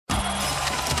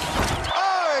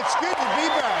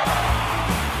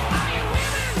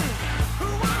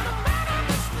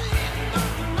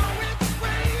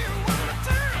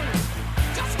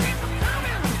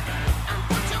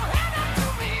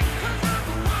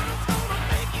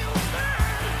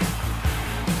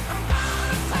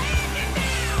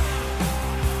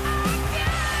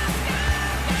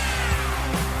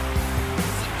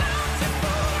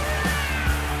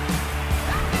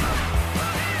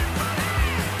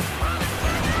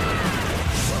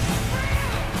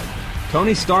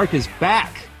Tony Stark is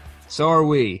back. So are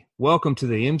we. Welcome to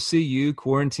the MCU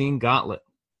Quarantine Gauntlet,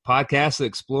 podcast that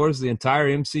explores the entire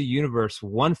MCU universe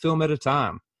one film at a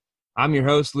time. I'm your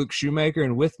host, Luke Shoemaker,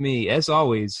 and with me, as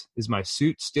always, is my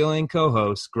suit-stealing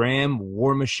co-host, Graham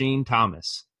War Machine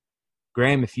Thomas.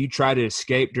 Graham, if you try to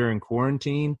escape during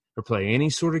quarantine or play any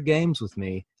sort of games with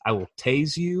me, I will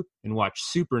tase you and watch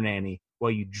Super Nanny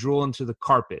while you drool into the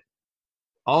carpet.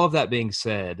 All of that being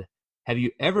said, have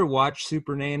you ever watched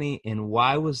Super Nanny, and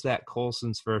why was that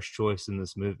Coulson's first choice in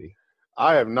this movie?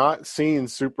 I have not seen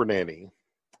Super Nanny,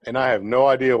 and I have no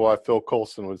idea why Phil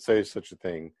Coulson would say such a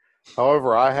thing.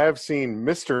 However, I have seen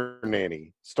Mr.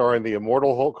 Nanny, starring the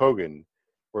immortal Hulk Hogan,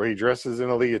 where he dresses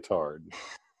in a leotard.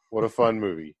 What a fun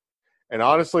movie. And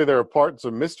honestly, there are parts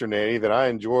of Mr. Nanny that I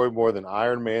enjoy more than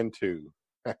Iron Man 2.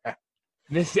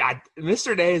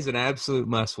 Mr. Nanny is an absolute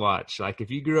must-watch. Like, if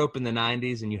you grew up in the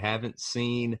 90s and you haven't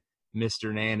seen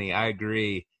Mr. Nanny, I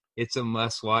agree. It's a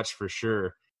must-watch for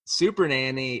sure. Super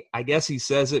Nanny, I guess he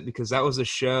says it because that was a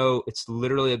show. It's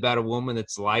literally about a woman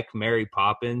that's like Mary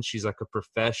Poppins. She's like a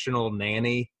professional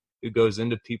nanny who goes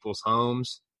into people's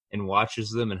homes and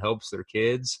watches them and helps their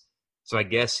kids. So I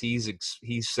guess he's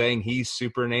saying he's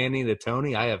Super Nanny to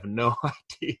Tony. I have no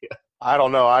idea. I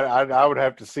don't know. I would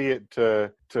have to see it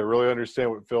to really understand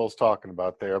what Phil's talking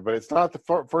about there. But it's not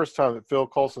the first time that Phil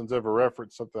Coulson's ever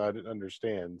referenced something I didn't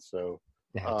understand. So,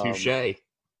 yeah, touche.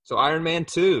 So Iron Man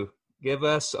 2. Give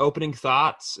us opening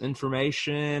thoughts,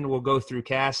 information. We'll go through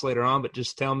cast later on, but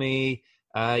just tell me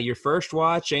your first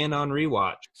watch and on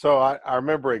rewatch. So I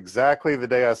remember exactly the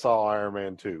day I saw Iron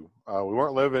Man 2. We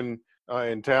weren't living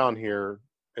in town here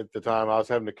at the time. I was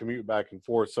having to commute back and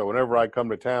forth. So whenever I come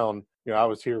to town, I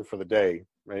was here for the day.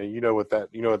 And you know what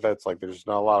that's like. There's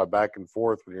not a lot of back and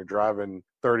forth when you're driving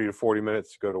 30 to 40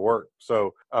 minutes to go to work.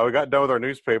 So we got done with our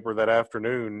newspaper that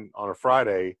afternoon on a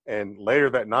Friday. And later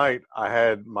that night, I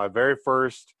had my very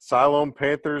first Siloam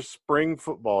Panthers spring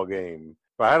football game.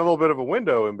 But I had a little bit of a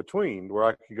window in between where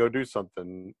I could go do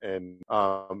something. And,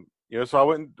 so I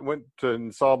went to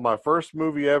and saw my first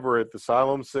movie ever at the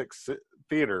Siloam 6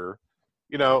 Theater,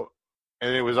 and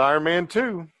it was Iron Man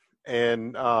 2.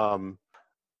 And, and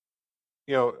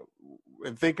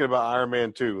thinking about Iron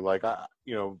Man 2, like, I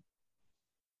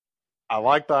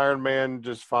liked Iron Man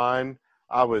just fine.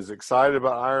 I was excited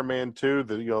about Iron Man 2.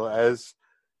 As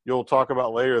you'll talk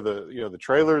about later, the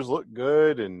trailers look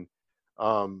good. And,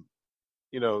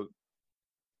 the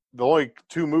only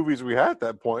two movies we had at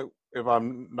that point, if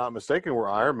I'm not mistaken, were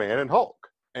Iron Man and Hulk.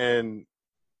 And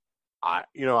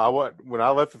when I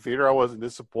left the theater, I wasn't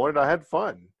disappointed. I had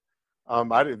fun.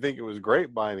 I didn't think it was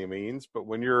great by any means, but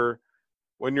when you're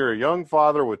a young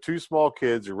father with two small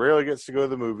kids who rarely gets to go to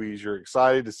the movies, you're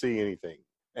excited to see anything.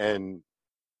 And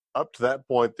up to that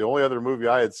point, the only other movie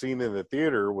I had seen in the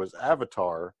theater was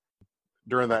Avatar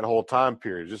during that whole time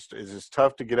period. It's just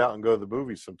tough to get out and go to the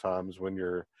movies sometimes when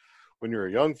you're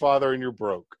a young father and you're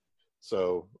broke.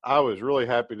 So I was really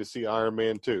happy to see Iron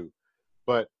Man 2.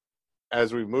 But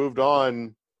as we moved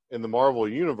on in the Marvel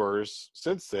universe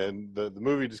since then, the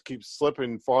movie just keeps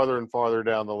slipping farther and farther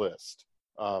down the list.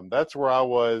 That's where I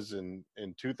was in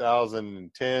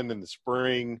 2010 in the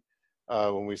spring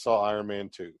when we saw Iron Man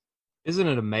 2. Isn't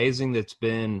it amazing that it's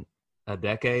been a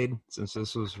decade since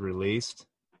this was released?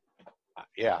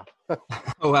 Yeah.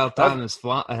 Oh, how time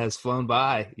has flown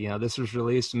by. This was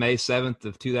released May 7th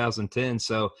of 2010,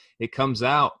 so it comes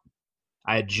out.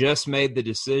 I had just made the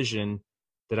decision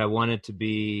that I wanted to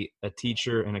be a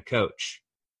teacher and a coach.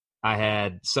 I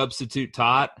had substitute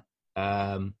taught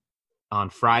on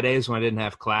Fridays when I didn't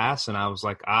have class, and I was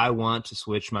like, I want to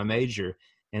switch my major.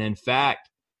 And in fact,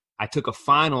 I took a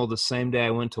final the same day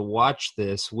I went to watch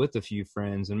this with a few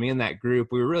friends, and me and that group,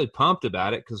 we were really pumped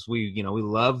about it because we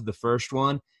loved the first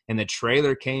one, and the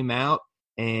trailer came out,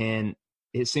 and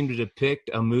it seemed to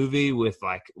depict a movie with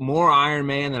like more Iron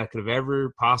Man than I could have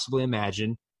ever possibly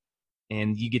imagined.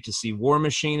 And you get to see War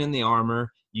Machine in the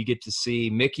armor. You get to see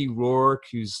Mickey Rourke,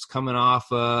 who's coming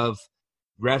off of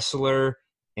Wrestler,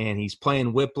 and he's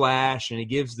playing Whiplash, and he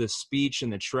gives this speech in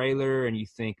the trailer, and you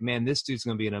think, man, this dude's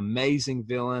going to be an amazing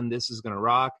villain. This is going to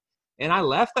rock. And I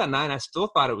left that night, and I still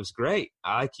thought it was great.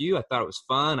 I like you. I thought it was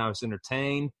fun. I was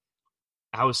entertained.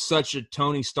 I was such a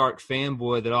Tony Stark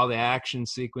fanboy that all the action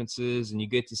sequences, and you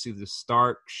get to see the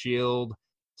Stark shield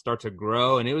start to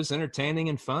grow, and it was entertaining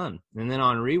and fun. And then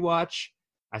on rewatch,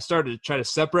 I started to try to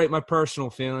separate my personal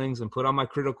feelings and put on my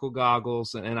critical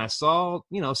goggles, and I saw,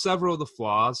 several of the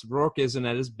flaws. Rourke isn't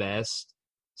at his best.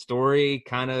 Story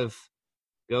kind of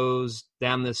goes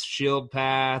down this shield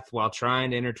path while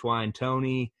trying to intertwine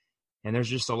Tony, and there's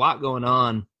just a lot going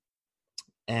on.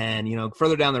 And,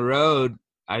 further down the road,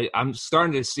 I'm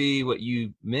starting to see what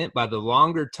you meant by the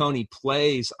longer Tony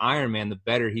plays Iron Man, the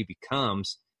better he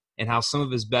becomes, and how some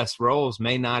of his best roles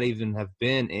may not even have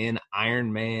been in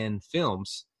Iron Man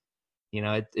films.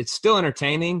 It's still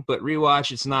entertaining, but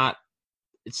rewatch, it's not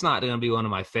going to be one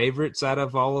of my favorites out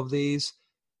of all of these,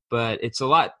 but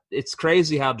it's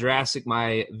crazy how drastic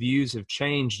my views have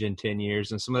changed in 10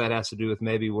 years. And some of that has to do with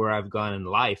maybe where I've gone in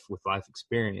life with life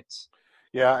experience.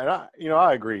 Yeah, and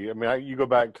I agree. I mean, you go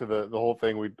back to the whole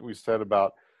thing we said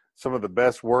about some of the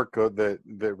best work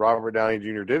that Robert Downey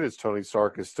Jr. did as Tony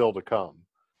Stark is still to come.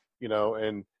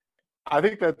 And I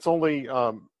think that's only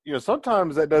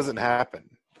sometimes that doesn't happen.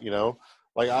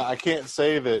 Like I can't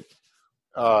say that.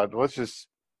 Let's just,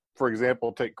 for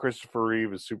example, take Christopher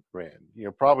Reeve as Superman.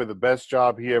 Probably the best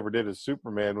job he ever did as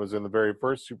Superman was in the very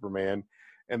first Superman,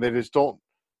 and they just don't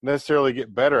necessarily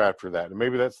get better after that. And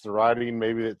maybe that's the writing,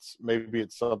 maybe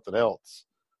it's something else.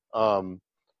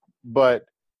 But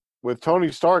with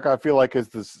Tony Stark, I feel like as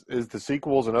the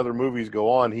sequels and other movies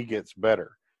go on, he gets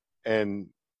better, and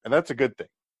that's a good thing.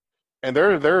 And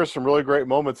there are some really great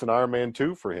moments in Iron Man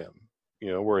 2 for him,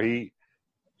 where he,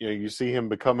 you see him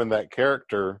becoming that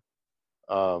character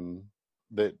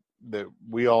that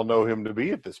we all know him to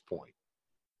be at this point.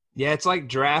 Yeah, it's like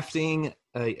drafting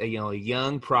a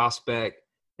young prospect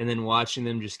and then watching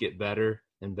them just get better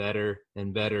and better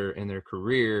and better in their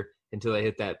career until they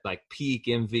hit that like peak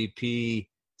MVP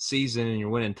season and you're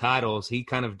winning titles. He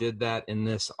kind of did that in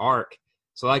this arc.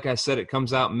 So like I said, it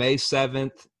comes out May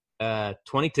 7th,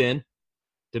 2010.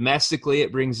 Domestically,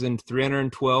 it brings in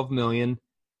 $312 million.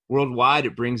 Worldwide,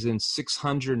 it brings in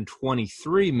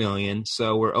 $623 million.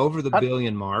 So we're over the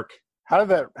billion mark. How did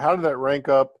that rank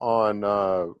up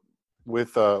on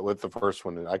with the first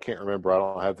one? I can't remember. I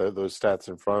don't have those stats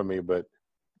in front of me, but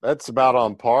that's about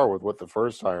on par with what the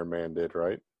first Iron Man did,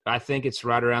 right? I think it's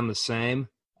right around the same.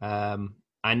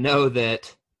 I know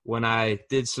that when I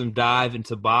did some dive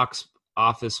into Box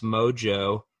Office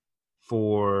Mojo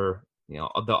for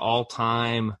the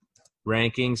all-time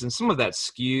rankings, and some of that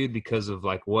skewed because of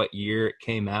like what year it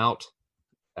came out.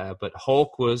 But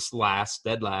Hulk was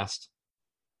dead last.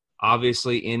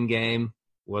 Obviously, Endgame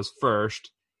was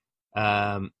first.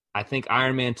 I think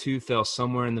Iron Man 2 fell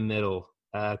somewhere in the middle.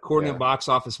 According to Box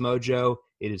Office Mojo,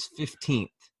 it is 15th.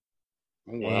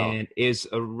 Wow. And is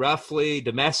roughly,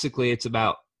 domestically, it's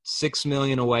about $6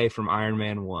 million away from Iron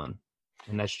Man 1.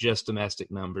 And that's just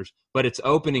domestic numbers. But its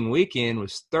opening weekend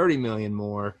was $30 million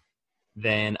more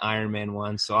than Iron Man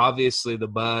 1. So obviously the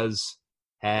buzz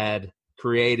had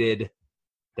created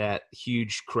that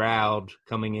huge crowd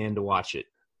coming in to watch it.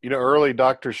 Early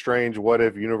Doctor Strange What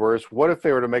If universe, what if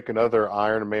they were to make another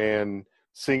Iron Man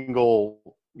single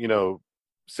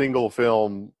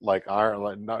film like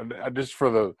not, just for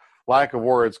the lack of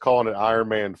words, calling it Iron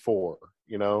Man 4,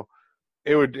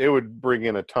 it would bring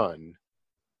in a ton,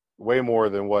 way more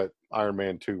than what Iron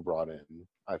Man 2 brought in,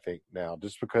 I think now,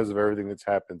 just because of everything that's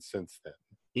happened since then.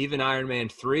 Even Iron Man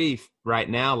 3 right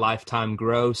now, lifetime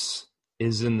gross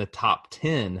is in the top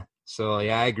 10. So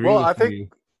yeah, I agree with you. I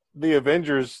think the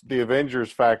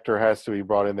Avengers factor has to be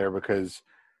brought in there because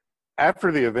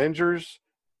after the Avengers,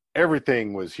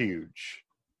 everything was huge.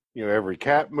 Every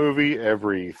Cap movie,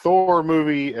 every Thor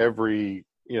movie, every,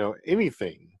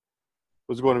 anything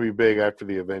was going to be big after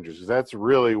the Avengers. Because that's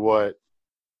really what,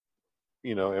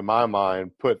 in my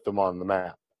mind, put them on the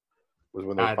map, was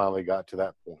when they finally got to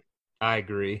that point. I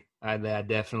agree. I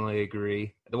definitely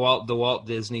agree. The Walt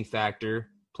Disney factor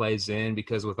plays in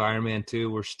because with Iron Man 2,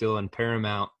 we're still in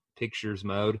Paramount Pictures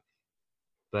mode.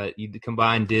 But you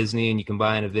combine Disney and you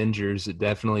combine Avengers, it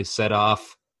definitely set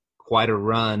off quite a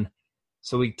run.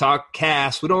 So we talk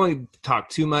cast. We don't want to talk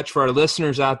too much for our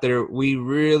listeners out there. We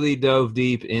really dove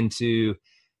deep into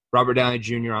Robert Downey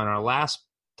Jr. on our last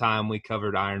time we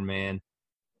covered Iron Man.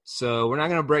 So we're not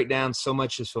going to break down so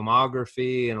much his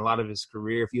filmography and a lot of his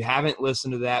career. If you haven't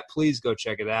listened to that, please go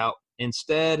check it out.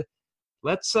 Instead,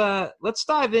 let's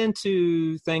dive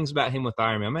into things about him with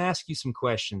Iron Man. I'm going to ask you some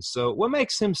questions. So what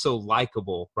makes him so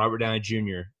likable, Robert Downey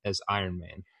Jr., as Iron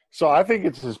Man? So I think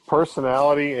it's his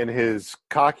personality and his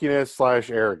cockiness /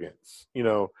 arrogance.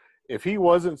 If he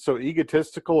wasn't so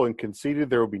egotistical and conceited,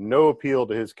 there would be no appeal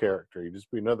to his character. He'd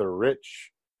just be another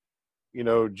rich,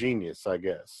 genius, I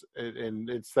guess. And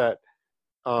it's that.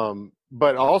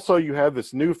 But also you have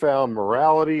this newfound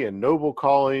morality and noble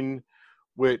calling,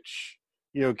 which,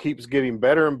 keeps getting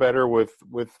better and better with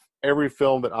every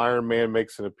film that Iron Man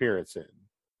makes an appearance in.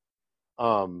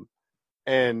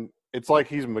 And it's like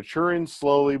he's maturing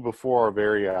slowly before our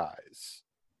very eyes.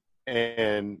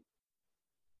 And,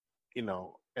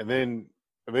 and then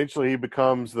eventually he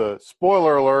becomes the,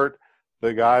 spoiler alert,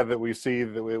 the guy that we see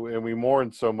and we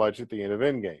mourn so much at the end of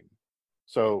Endgame.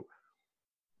 So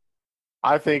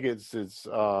I think it's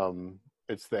the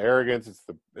arrogance,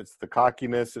 it's the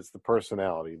cockiness, it's the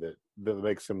personality that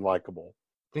makes him likable.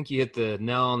 I think you hit the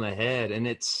nail on the head, and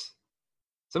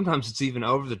sometimes it's even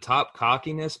over the top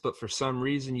cockiness, but for some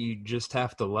reason you just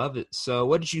have to love it. So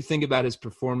what did you think about his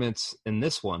performance in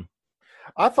this one?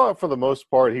 I thought for the most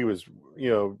part he was,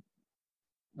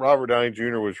 Robert Downey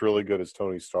Jr. was really good as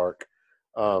Tony Stark.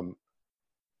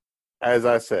 As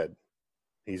I said,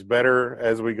 he's better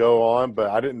as we go on, but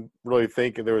I didn't really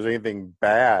think there was anything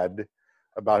bad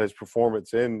about his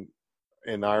performance in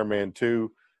Iron Man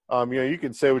 2. You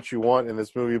can say what you want in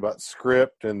this movie about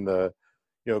script and the,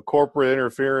 corporate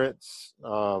interference.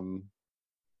 John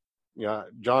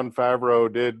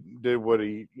Favreau did what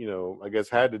he, I guess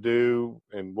had to do,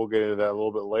 and we'll get into that a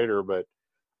little bit later. But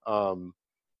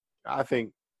I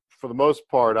think for the most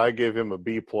part, I give him a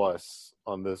B+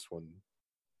 on this one.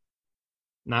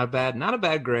 Not a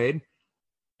bad grade.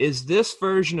 Is this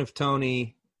version of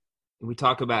Tony, we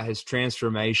talk about his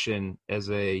transformation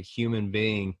as a human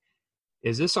being,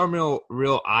 is this our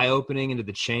real eye-opening into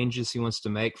the changes he wants to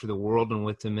make for the world and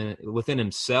within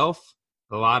himself?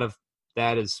 A lot of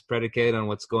that is predicated on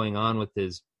what's going on with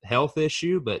his health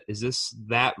issue, but is this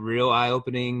that real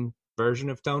eye-opening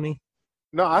version of Tony?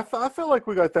 No, I feel like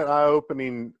we got that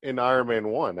eye-opening in Iron Man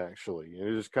 1, actually. It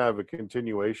was just kind of a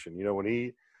continuation.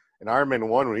 In Iron Man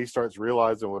 1, when he starts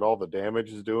realizing what all the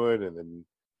damage is doing and then,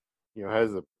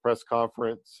 has the press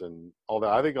conference and all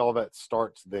that, I think all that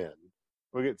starts then.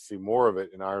 We get to see more of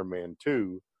it in Iron Man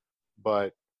 2,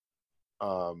 but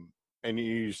and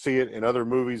you see it in other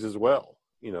movies as well.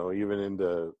 Even in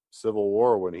the Civil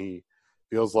War when he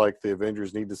feels like the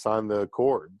Avengers need to sign the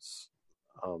accords.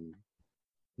 I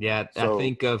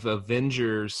think of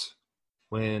Avengers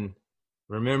when,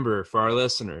 remember, for our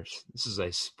listeners, this is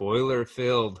a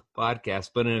spoiler-filled podcast,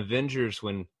 but in Avengers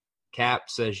when Cap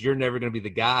says, "You're never going to be the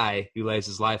guy who lays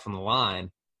his life on the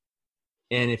line."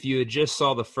 And if you had just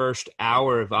saw the first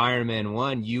hour of Iron Man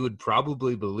 1, you would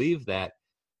probably believe that.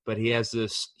 But he has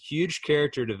this huge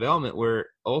character development where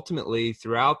ultimately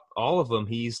throughout all of them,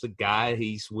 he's the guy,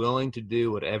 he's willing to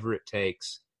do whatever it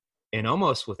takes and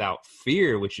almost without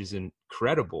fear, which is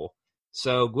incredible.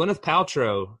 So Gwyneth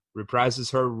Paltrow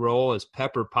reprises her role as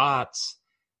Pepper Potts.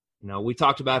 We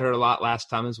talked about her a lot last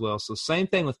time as well. So same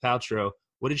thing with Paltrow.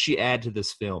 What did she add to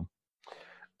this film?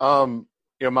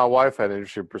 My wife had an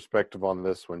interesting perspective on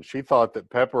this one. She thought that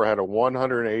Pepper had a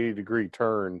 180-degree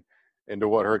turn into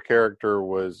what her character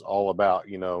was all about.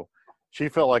 She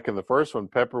felt like in the first one,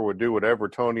 Pepper would do whatever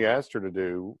Tony asked her to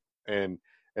do. And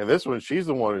this one, she's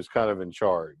the one who's kind of in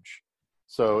charge.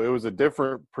 So it was a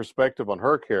different perspective on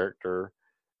her character.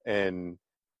 And,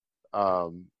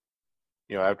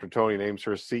 after Tony names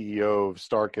her CEO of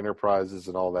Stark Enterprises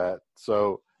and all that.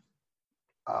 So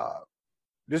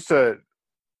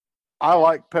I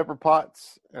like Pepper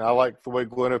Potts, and I like the way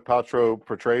Gwyneth Paltrow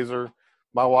portrays her.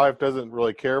 My wife doesn't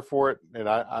really care for it, and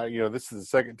I this is the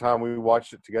second time we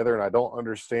watched it together, and I don't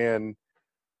understand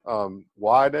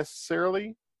why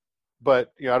necessarily,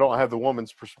 but I don't have the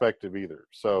woman's perspective either.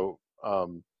 So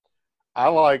I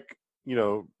like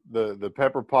the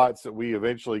Pepper Potts that we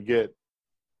eventually get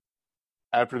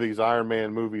after these Iron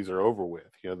Man movies are over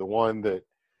with. The one that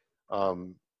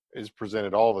is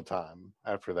presented all the time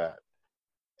after that.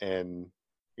 And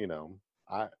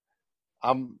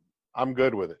I'm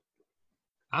good with it.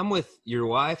 I'm with your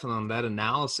wife on that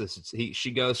analysis.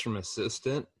 She goes from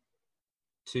assistant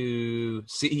to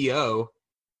CEO,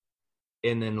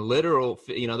 and then literal,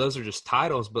 those are just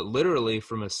titles, but literally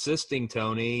from assisting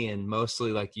Tony and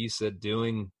mostly, like you said,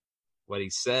 doing what he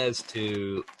says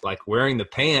to like wearing the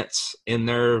pants in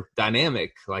their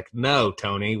dynamic. Like, no,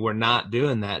 Tony, we're not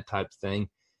doing that type thing.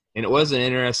 And it was an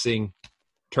interesting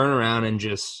turnaround and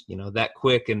just, that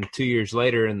quick. And 2 years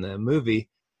later in the movie,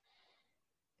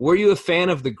 were you a fan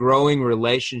of the growing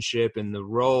relationship and the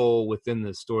role within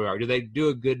the story arc? Do they do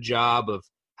a good job of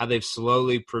how they've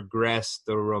slowly progressed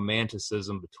the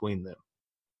romanticism between them?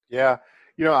 Yeah.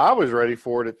 I was ready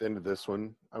for it at the end of this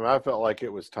one. I mean, I felt like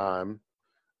it was time.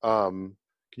 Can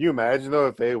you imagine, though,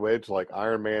 if they waited to like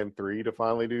Iron Man 3 to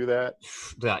finally do that?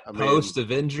 That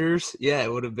post-Avengers? Yeah,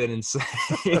 it would have been insane.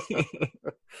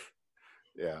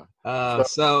 Yeah.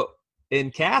 So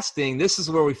in casting, this is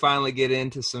where we finally get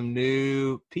into some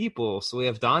new people. So we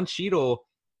have Don Cheadle,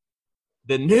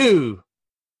 the new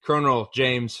Colonel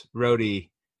James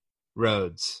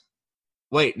Rhodes.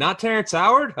 Wait, not Terrence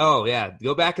Howard? Oh, yeah.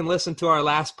 Go back and listen to our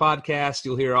last podcast.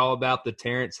 You'll hear all about the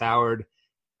Terrence Howard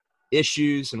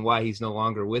issues and why he's no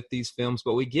longer with these films.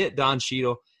 But we get Don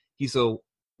Cheadle. He's a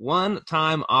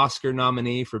one-time Oscar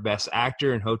nominee for Best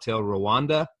Actor in Hotel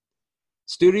Rwanda.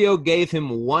 Studio gave him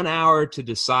 1 hour to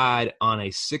decide on a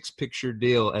 6-picture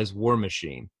deal as War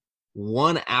Machine.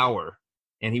 1 hour.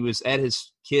 And he was at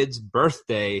his kid's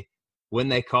birthday when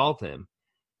they called him.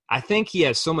 I think he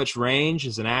has so much range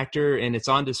as an actor, and it's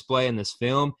on display in this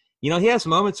film. You know, he has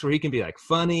moments where he can be like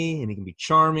funny and he can be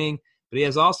charming, but he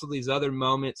has also these other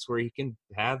moments where he can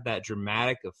have that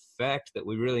dramatic effect that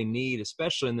we really need,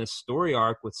 especially in this story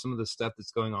arc with some of the stuff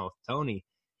that's going on with Tony.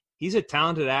 He's a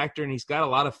talented actor, and he's got a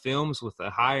lot of films with a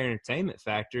high entertainment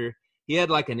factor. He had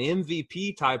like an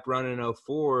MVP type run in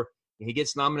 2004. He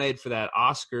gets nominated for that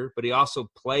Oscar, but he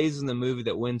also plays in the movie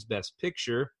that wins Best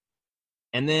Picture.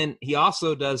 And then he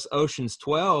also does Ocean's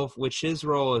 12, which his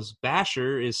role as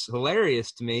Basher is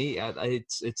hilarious to me.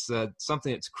 It's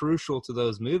something that's crucial to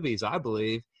those movies, I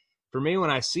believe. For me, when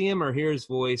I see him or hear his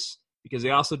voice, because he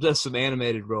also does some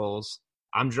animated roles,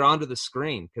 I'm drawn to the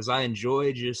screen because I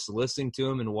enjoy just listening to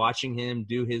him and watching him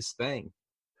do his thing.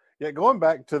 Yeah, going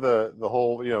back to the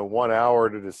whole 1 hour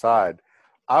to decide,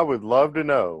 I would love to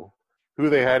know who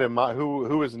they had in mind,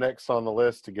 who was next on the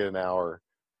list to get an hour.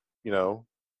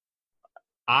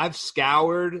 I've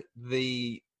scoured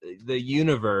the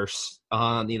universe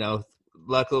on,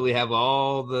 luckily we have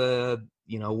all the,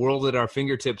 world at our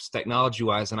fingertips technology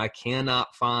wise, and I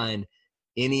cannot find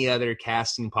any other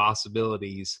casting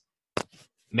possibilities.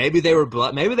 Maybe they were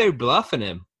bluffing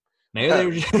him. Maybe they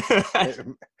were just...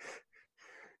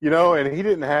 and he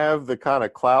didn't have the kind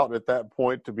of clout at that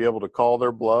point to be able to call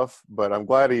their bluff, but I'm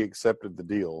glad he accepted the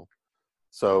deal.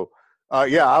 So,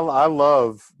 I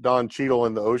love Don Cheadle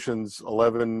in the Ocean's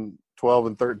 11, 12,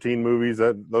 and 13 movies.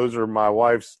 Those are my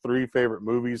wife's 3 favorite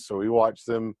movies, so we watch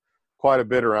them quite a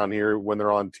bit around here when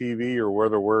they're on TV or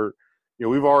whether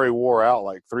we've already wore out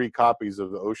like 3 copies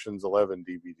of the Ocean's 11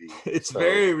 DVD. It's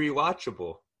very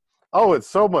rewatchable. Oh, it's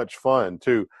so much fun,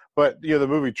 too. But, the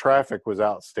movie Traffic was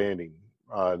outstanding.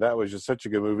 That was just such a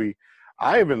good movie.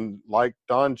 I even like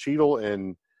Don Cheadle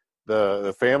in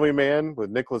the Family Man with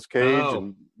Nicolas Cage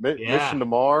and Mission to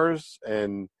Mars.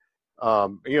 And,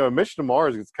 Mission to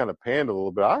Mars gets kind of panned a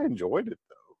little bit. I enjoyed it,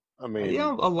 though. I mean,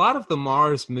 a lot of the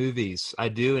Mars movies I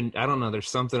do, and I don't know, there's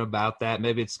something about that.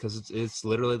 Maybe it's because it's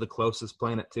literally the closest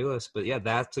planet to us. But, yeah,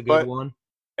 that's a good one.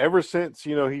 Ever since,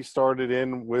 he started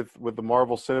in with the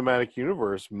Marvel Cinematic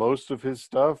Universe, most of his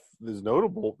stuff is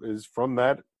notable is from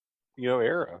that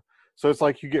era. So it's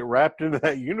like you get wrapped into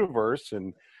that universe,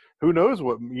 and who knows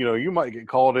what, you might get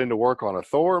called in to work on a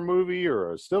Thor movie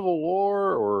or a Civil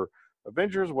War or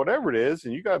Avengers, whatever it is,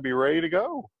 and you got to be ready to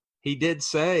go. He did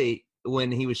say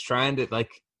when he was trying to,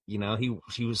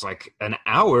 he was like, an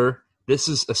hour, this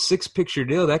is a 6-picture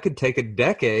deal that could take a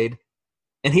decade.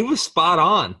 And he was spot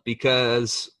on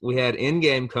because we had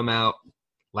Endgame come out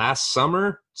last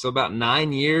summer. So about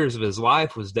 9 years of his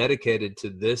life was dedicated to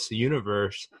this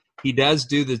universe. He does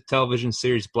do the television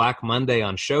series Black Monday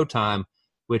on Showtime,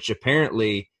 which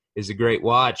apparently is a great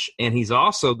watch. And he's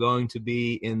also going to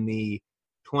be in the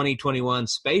 2021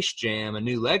 Space Jam, a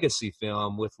new legacy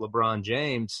film with LeBron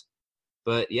James.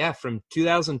 But yeah, from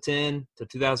 2010 to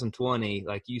 2020,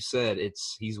 like you said,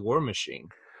 he's War Machine.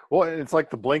 Well, it's like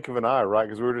the blink of an eye, right?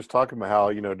 Because we were just talking about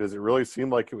how, does it really seem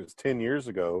like it was 10 years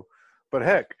ago? But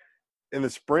heck, in the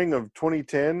spring of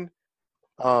 2010,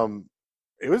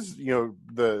 it was,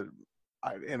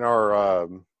 in our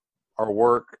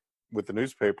work with the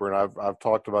newspaper, and I've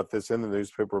talked about this in the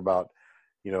newspaper about,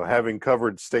 having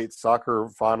covered state soccer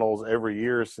finals every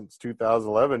year since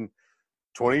 2011.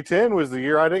 2010 was the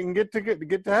year I didn't get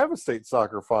to have a state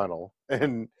soccer final,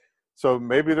 and so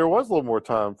maybe there was a little more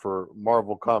time for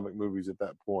Marvel comic movies at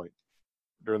that point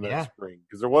during that spring,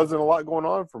 because there wasn't a lot going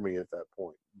on for me at that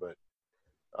point. But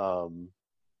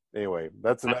anyway,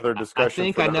 that's another discussion. I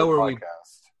think I know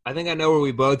where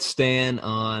we both stand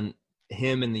on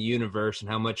him in the universe and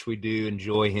how much we do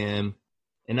enjoy him.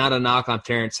 And not a knock on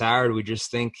Terrence Howard, we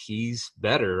just think he's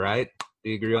better, right?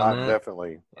 Do you agree on that?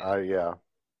 Definitely. Yeah.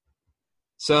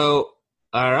 So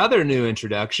our other new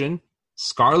introduction,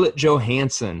 Scarlett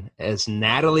Johansson as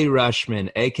Natalie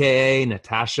Rushman, a.k.a.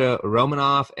 Natasha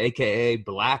Romanoff, a.k.a.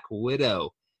 Black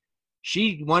Widow.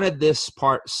 She wanted this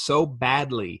part so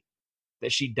badly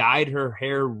that she dyed her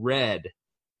hair red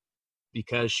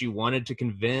because she wanted to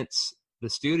convince the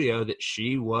studio that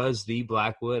she was the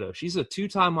Black Widow. She's a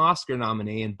 2-time Oscar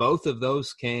nominee, and both of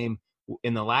those came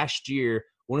in the last year.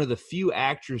 One of the few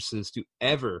actresses to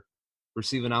ever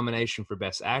receive a nomination for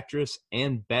Best Actress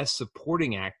and Best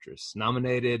Supporting Actress.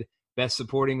 Nominated Best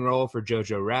Supporting Role for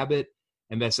Jojo Rabbit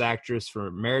and Best Actress for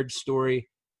Marriage Story.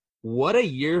 What a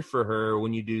year for her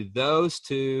when you do those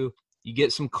two You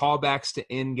get some callbacks to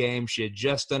Endgame. She had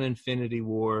just done Infinity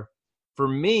War. For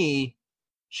me,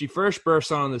 she first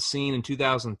burst on the scene in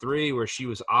 2003 where she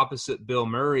was opposite Bill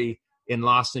Murray in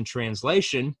Lost in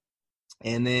Translation.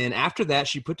 And then after that,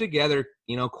 she put together,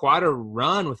 quite a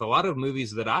run with a lot of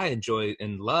movies that I enjoy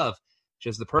and love. She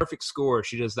has The Perfect Score.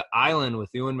 She does The Island with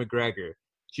Ewan McGregor.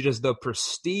 She does The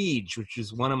Prestige, which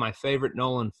is one of my favorite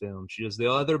Nolan films. She does The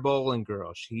Other Bowling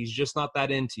Girl. He's Just Not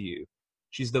That Into You.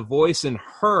 She's the voice in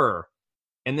Her.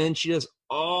 And then she does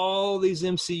all these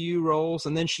MCU roles.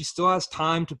 And then she still has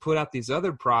time to put out these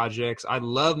other projects. I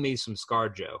love me some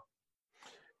ScarJo.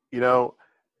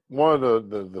 One of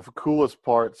the coolest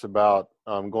parts about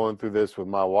going through this with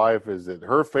my wife is that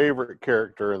her favorite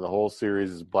character in the whole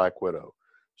series is Black Widow.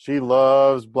 She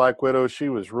loves Black Widow. She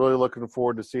was really looking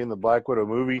forward to seeing the Black Widow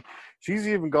movie. She's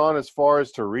even gone as far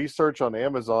as to research on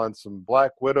Amazon some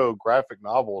Black Widow graphic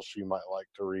novels she might like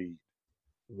to read.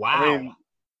 Wow. I mean,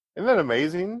 isn't that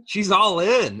amazing? She's all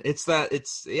in.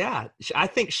 I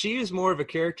think she is more of a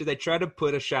character. They try to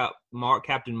push out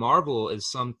Captain Marvel as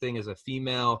something, as a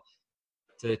female,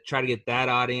 to try to get that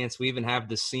audience. We even have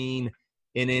the scene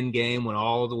in Endgame when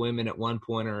all the women at one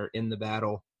point are in the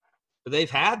battle. But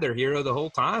they've had their hero the whole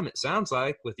time, it sounds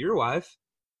like, with your wife.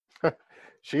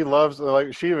 She loves,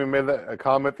 she even made a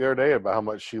comment the other day about how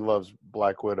much she loves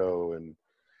Black Widow.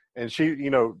 And she,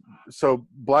 so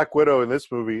Black Widow in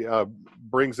this movie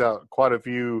brings out quite a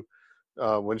few,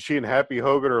 when she and Happy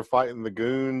Hogan are fighting the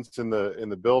goons in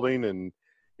the building, and,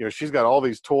 she's got all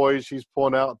these toys she's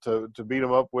pulling out to beat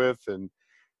them up with. And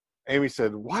Amy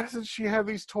said, why doesn't she have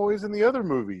these toys in the other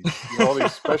movies? All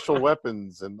these special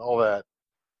weapons and all that.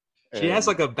 She has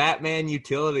like a Batman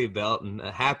utility belt, and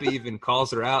Happy even calls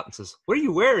her out and says, "What are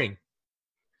you wearing?"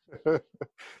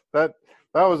 That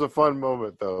was a fun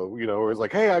moment, though. Where it's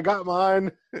like, "Hey, I got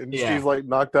mine," and she's like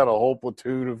knocked out a whole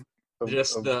platoon of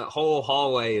the whole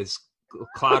hallway is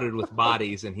clouded with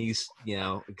bodies, and he's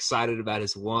excited about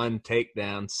his one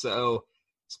takedown. So,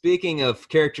 speaking of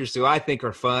characters who I think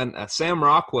are fun, Sam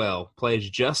Rockwell plays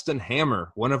Justin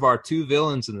Hammer, one of our two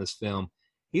villains in this film.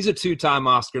 He's a two-time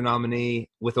Oscar nominee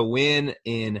with a win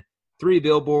in 3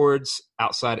 Billboards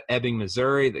Outside Ebbing,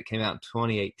 Missouri that came out in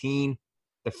 2018.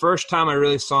 The first time I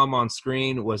really saw him on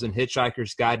screen was in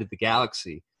Hitchhiker's Guide to the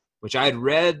Galaxy, which I had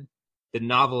read the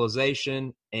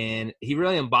novelization, and he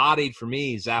really embodied for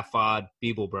me Zaphod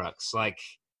Beeblebrox. Like,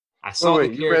 I saw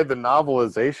you read the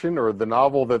novelization or the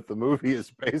novel that the movie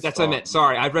is based on? That's what I meant.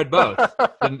 Sorry, I've read both.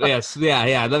 Yes,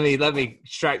 yeah. Let me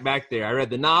strike back there. I read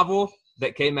the novel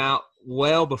that came out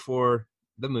well before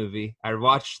the movie. I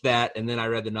watched that, and then I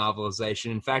read the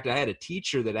novelization. In fact, I had a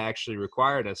teacher that actually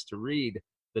required us to read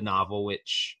the novel,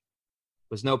 which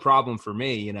was no problem for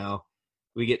me.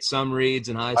 We get some reads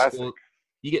in high school.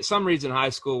 You get some reads in high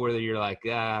school where you're like,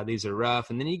 these are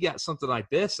rough. And then you got something like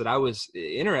this that I was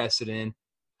interested in.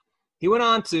 He went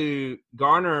on to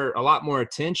garner a lot more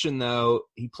attention, though.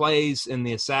 He plays in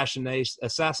the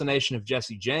assassination of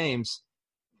Jesse James.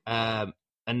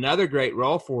 Another great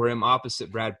role for him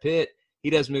opposite Brad Pitt. He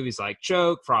does movies like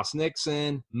Choke, Frost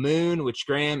Nixon, Moon, which,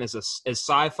 Graham, is as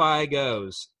sci-fi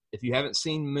goes. If you haven't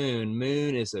seen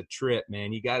Moon is a trip,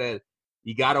 man. You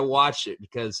gotta watch it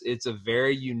because it's a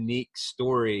very unique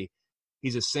story.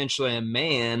 He's essentially a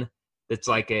man that's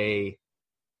like a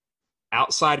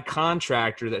outside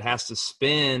contractor that has to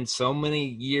spend so many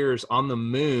years on the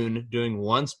moon doing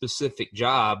one specific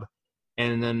job,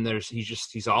 and then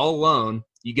he's all alone.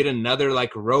 You get another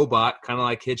like robot, kind of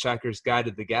like Hitchhiker's Guide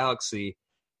to the Galaxy,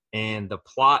 and the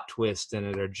plot twists in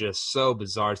it are just so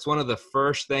bizarre. It's one of the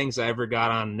first things I ever got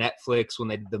on Netflix when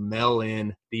they did the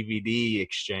mail-in DVD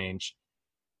exchange.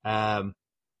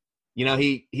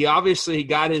 He obviously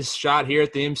got his shot here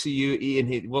at the MCU,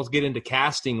 and we'll get into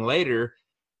casting later.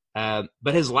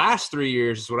 But his last 3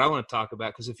 years is what I want to talk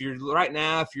about, because if you're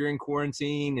in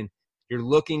quarantine and you're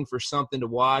looking for something to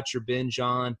watch or binge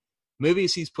on,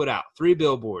 movies he's put out: 3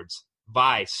 Billboards,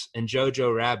 Vice, and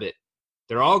Jojo Rabbit.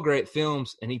 They're all great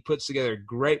films, and he puts together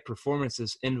great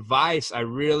performances. In Vice, I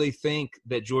really think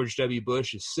that George W.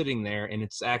 Bush is sitting there, and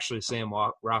it's actually Sam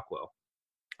Rockwell.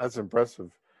 That's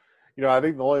impressive. I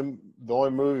think the only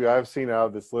movie I've seen out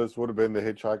of this list would have been The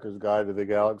Hitchhiker's Guide to the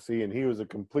Galaxy, and he was a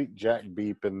complete Jack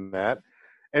Beep in that.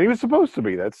 And he was supposed to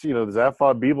be. That's,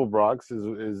 Zaphod Beeblebrox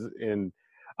is in.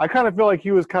 I kind of feel like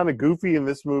he was kind of goofy in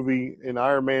this movie in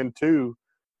Iron Man 2,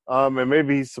 and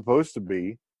maybe he's supposed to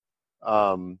be.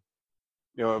 A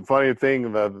funny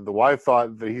thing, the wife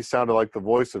thought that he sounded like the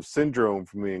voice of Syndrome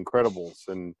from The Incredibles,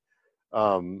 and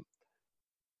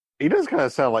he does kind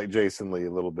of sound like Jason Lee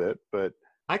a little bit, but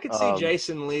I could see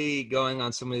Jason Lee going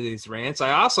on some of these rants.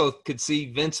 I also could see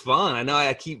Vince Vaughn. I know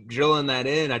I keep drilling that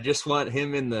in. I just want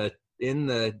him in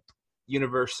the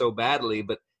universe so badly,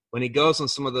 but when he goes on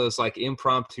some of those like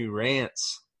impromptu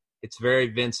rants, it's very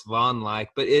Vince Vaughn like.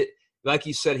 But it, like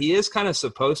you said, he is kind of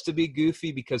supposed to be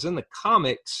goofy because in the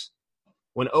comics,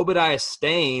 when Obadiah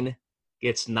Stane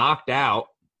gets knocked out,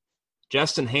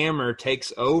 Justin Hammer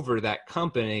takes over that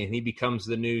company and he becomes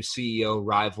the new CEO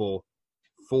rival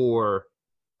for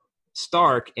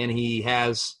Stark, and he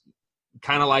has,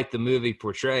 kind of like the movie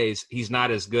portrays, he's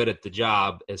not as good at the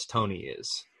job as Tony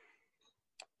is.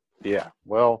 Yeah.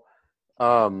 Well,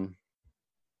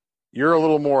 you're a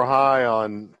little more high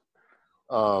on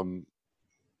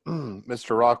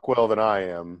Mr. Rockwell than I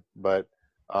am, but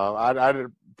I'd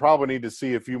probably need to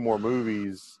see a few more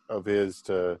movies of his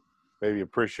to maybe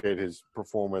appreciate his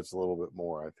performance a little bit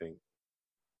more, I think.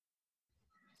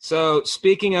 So,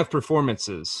 speaking of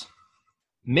performances,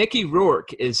 Mickey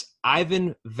Rourke is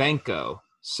Ivan Vanko.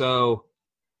 So,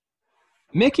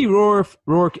 Mickey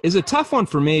Rourke is a tough one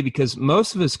for me because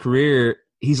most of his career,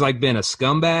 he's like been a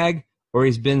scumbag or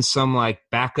he's been some like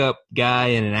backup guy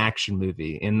in an action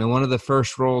movie. And one of the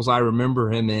first roles I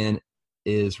remember him in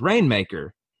is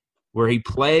Rainmaker, where he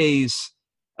plays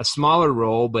a smaller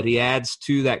role, but he adds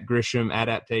to that Grisham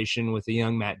adaptation with a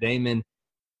young Matt Damon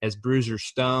as Bruiser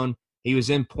Stone. He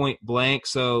was in Point Blank.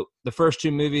 So the first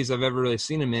two movies I've ever really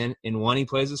seen him in one he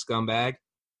plays a scumbag.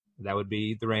 That would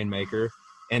be The Rainmaker.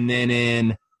 And then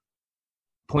in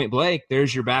Point Blank,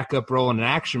 there's your backup role in an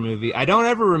action movie. I don't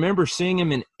ever remember seeing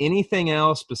him in anything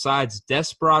else besides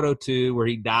Desperado 2, where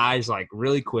he dies like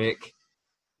really quick.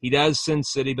 He does Sin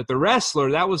City, but The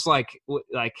Wrestler, that was like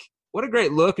what a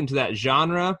great look into that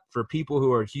genre for people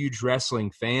who are huge wrestling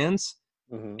fans,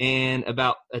 and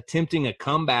about attempting a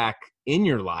comeback in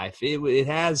your life. It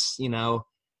has,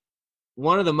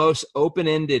 one of the most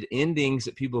open-ended endings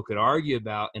that people could argue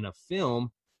about in a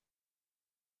film.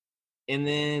 And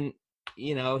then,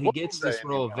 he gets this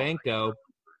role of Vanko.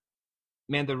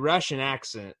 Man, the Russian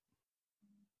accent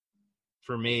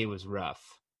for me was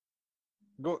rough.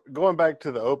 Going back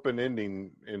to the open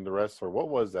ending in The Wrestler, what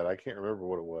was that? I can't remember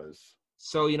what it was.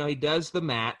 So, he does the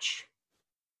match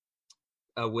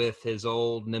with his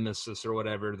old nemesis or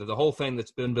whatever, the whole thing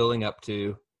that's been building up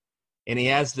to. And he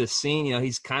has this scene,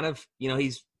 he's kind of,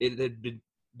 it had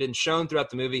been shown throughout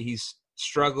the movie, he's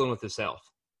struggling with his health.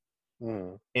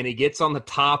 And he gets on the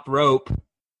top rope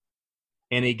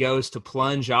and he goes to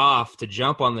plunge off to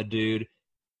jump on the dude.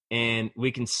 And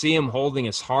we can see him holding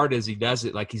his heart as he does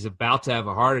it, like he's about to have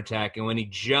a heart attack. And when he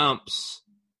jumps,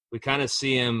 we kind of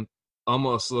see him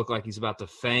almost look like he's about to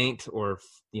faint or,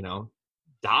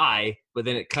 die. But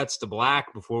then it cuts to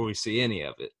black before we see any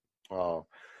of it. Oh,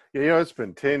 yeah, it's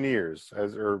been 10 years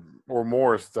or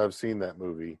more since I've seen that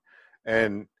movie.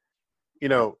 And,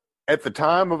 at the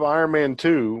time of Iron Man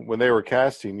 2, when they were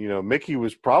casting, Mickey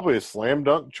was probably a slam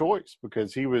dunk choice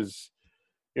because he was,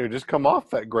 just come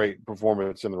off that great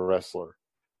performance in The Wrestler.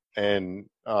 And,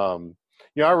 I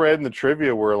read in the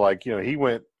trivia where, he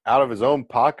went out of his own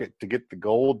pocket to get the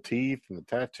gold teeth and the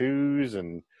tattoos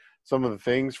and some of the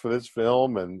things for this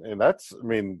film. And that's,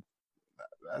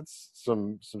 that's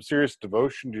some serious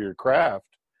devotion to your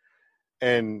craft.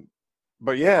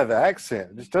 But yeah, the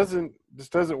accent just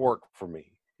doesn't work for me.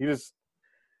 I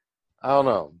don't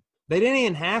know. They didn't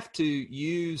even have to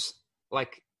use,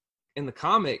 like, in the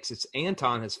comics, it's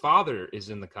Anton, his father is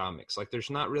in the comics. Like,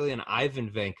 there's not really an Ivan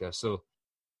Vanko. So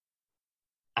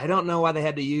I don't know why they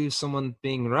had to use someone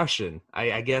being Russian.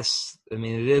 I guess, it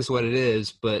is what it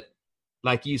is. But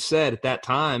like you said, at that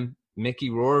time, Mickey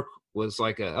Rourke was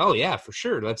like oh, yeah, for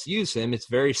sure. Let's use him. It's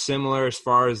very similar as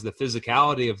far as the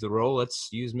physicality of the role. Let's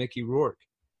use Mickey Rourke.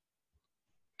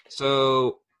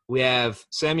 So we have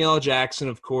Samuel L. Jackson,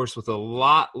 of course, with a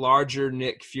lot larger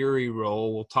Nick Fury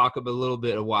role. We'll talk a little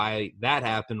bit of why that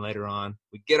happened later on.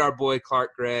 We get our boy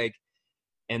Clark Gregg,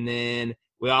 and then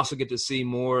we also get to see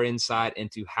more insight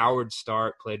into Howard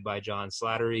Stark, played by John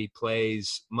Slattery. He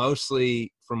plays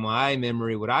mostly, from my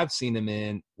memory, what I've seen him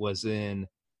in was in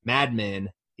Mad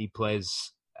Men. He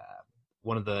plays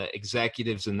one of the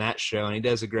executives in that show, and he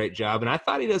does a great job. And I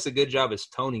thought he does a good job as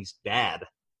Tony's dad.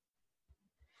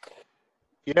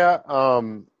 Yeah,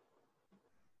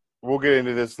 we'll get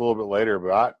into this a little bit later,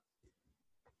 but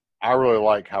I really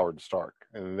like Howard Stark.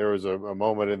 And there was a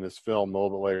moment in this film a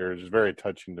little bit later, it was very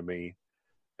touching to me.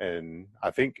 And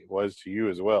I think it was to you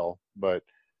as well. But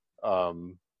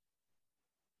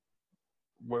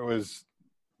was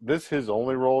this his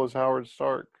only role as Howard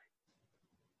Stark?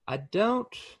 I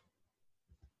don't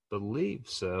believe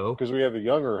so. Because we have a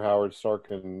younger Howard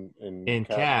Stark in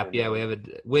Cap. Yeah, we have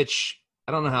which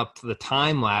I don't know how the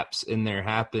time lapse in there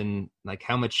happened. Like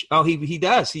how much? Oh, he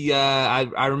does.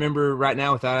 I remember right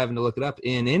now without having to look it up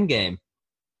in Endgame.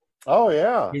 Oh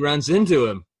yeah, He runs into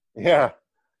him. yeah,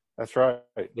 that's right.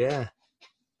 Yeah.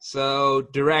 So,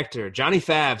 director Johnny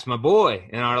Favs, my boy.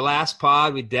 In our last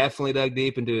pod, we definitely dug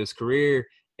deep into his career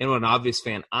and what an obvious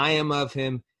fan I am of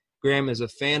him. Graham is a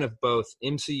fan of both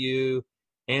MCU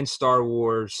and Star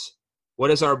Wars.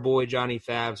 What has our boy Johnny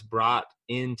Favs brought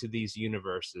into these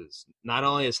universes? Not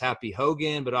only as Happy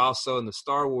Hogan, but also in the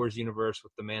Star Wars universe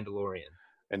with The Mandalorian.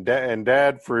 And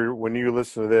Dad, for when you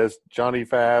listen to this, Johnny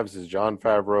Favs is Jon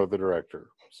Favreau, the director.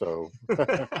 So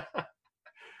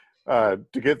to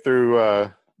get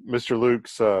through Mr.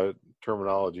 Luke's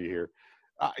terminology here,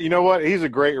 you know what? He's a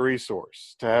great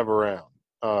resource to have around.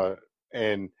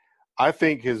 And I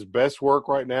think his best work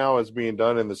right now is being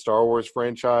done in the Star Wars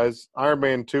franchise. Iron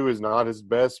Man 2 is not his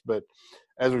best, but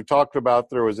as we talked about,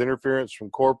 there was interference from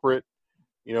corporate,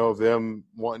 of them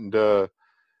wanting to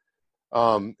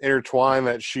intertwine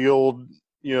that shield,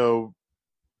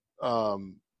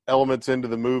 elements into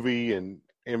the movie, and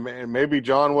maybe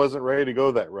John wasn't ready to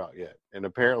go that route yet. And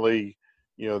apparently,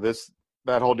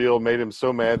 that whole deal made him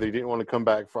so mad that he didn't want to come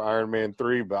back for Iron Man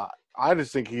 3. But I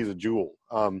just think he's a jewel.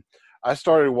 I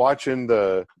started watching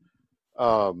the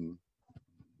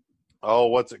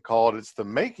what's it called? It's the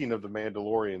Making of the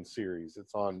Mandalorian series.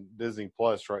 It's on Disney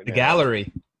Plus right now. The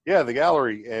Gallery. Yeah, The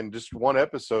Gallery. And just one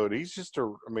episode. He's just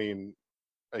a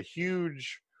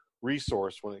huge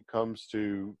resource when it comes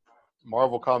to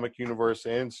Marvel Comic Universe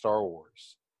and Star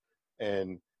Wars.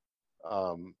 And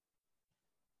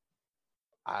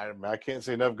I can't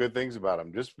say enough good things about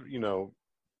him. Just,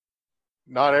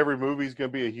 not every movie is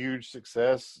going to be a huge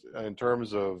success in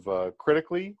terms of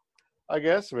critically, I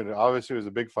guess. Obviously it was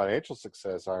a big financial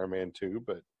success, Iron Man 2,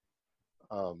 but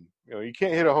you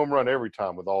can't hit a home run every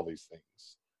time with all these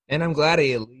things. And I'm glad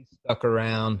he at least stuck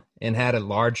around and had a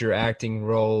larger acting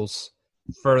roles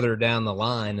further down the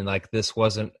line. And like this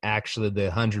wasn't actually the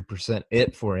 100%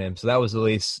 it for him. So that was at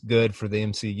least good for the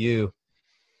MCU.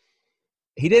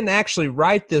 He didn't actually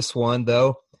write this one,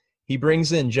 though. He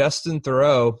brings in Justin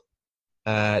Theroux.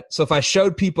 So if I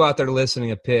showed people out there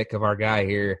listening a pic of our guy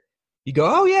here, you go,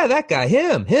 oh, yeah, that guy,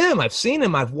 him. I've seen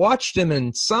him. I've watched him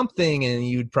in something. And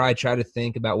you'd probably try to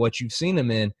think about what you've seen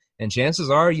him in. And chances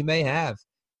are you may have.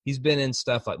 He's been in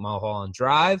stuff like Mulholland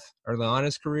Drive early on in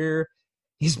his career.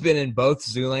 He's been in both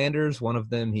Zoolanders. One of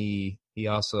them he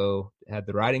also had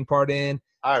the writing part in.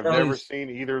 I've never seen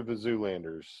either of the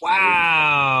Zoolanders.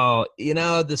 Wow.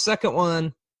 The second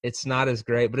one, it's not as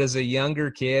great. But as a younger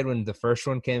kid, when the first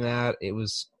one came out, it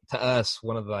was, to us,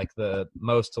 one of the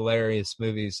most hilarious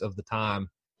movies of the time.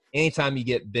 Anytime you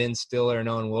get Ben Stiller and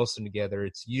Owen Wilson together,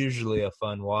 it's usually a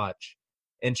fun watch.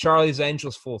 In Charlie's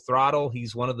Angels Full Throttle,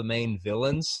 he's one of the main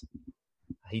villains.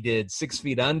 He did 6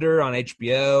 Feet Under on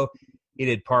HBO. He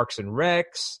did Parks and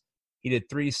Recs. He did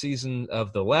 3 seasons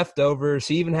of The Leftovers.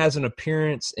 He even has an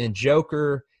appearance in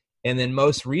Joker. And then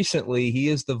most recently, he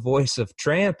is the voice of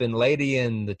Tramp in Lady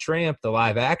and the Tramp, the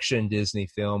live-action Disney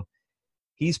film.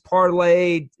 He's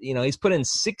parlayed, he's put in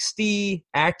 60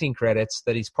 acting credits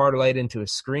that he's parlayed into a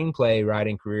screenplay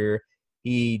writing career.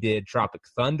 He did Tropic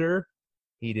Thunder.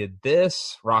 He did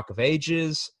this, Rock of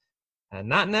Ages.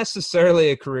 Not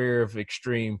necessarily a career of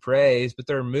extreme praise, but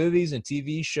there are movies and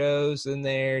TV shows in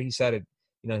there. He's added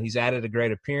a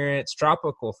great appearance.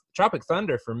 Tropic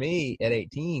Thunder for me at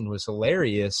 18 was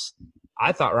hilarious.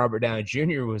 I thought Robert Downey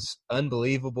Jr. was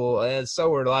unbelievable, and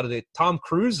so were a lot of the Tom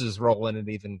Cruise's role in it.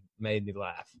 Even made me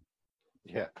laugh.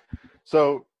 Yeah.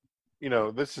 So,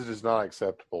 this is just not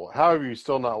acceptable. How have you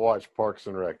still not watched Parks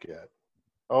and Rec yet?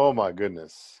 Oh my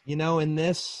goodness. In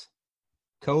this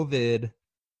COVID-19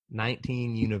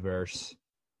 universe,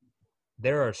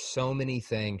 there are so many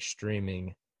things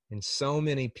streaming and so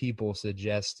many people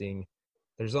suggesting.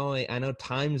 I know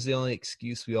time's the only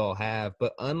excuse we all have,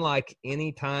 but unlike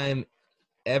any time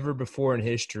ever before in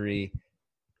history,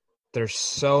 there's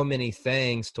so many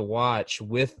things to watch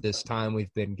with this time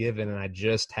we've been given, and I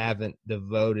just haven't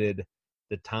devoted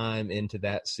the time into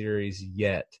that series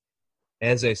yet.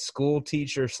 As a school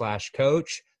teacher /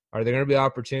 coach, are there going to be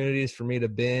opportunities for me to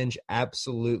binge?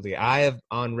 Absolutely. I have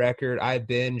on record, I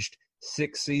binged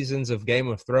 6 seasons of Game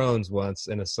of Thrones once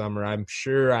in a summer. I'm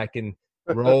sure I can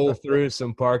roll through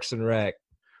some Parks and Rec.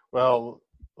 Well,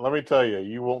 let me tell you,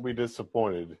 you won't be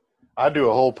disappointed. I do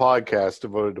a whole podcast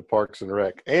devoted to Parks and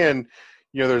Rec. And,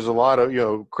 there's a lot of,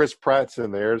 Chris Pratt's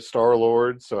in there,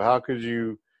 Star-Lord. So how could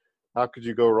you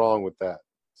go wrong with that?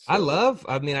 So,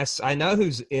 I know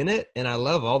who's in it, and I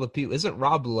love all the people. Isn't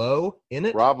Rob Lowe in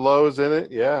it? Rob Lowe's in it,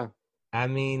 yeah. How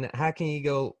can you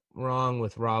go wrong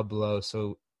with Rob Lowe?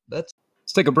 So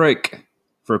Let's take a break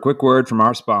for a quick word from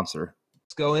our sponsor.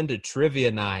 Let's go into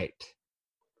trivia night.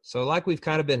 So like we've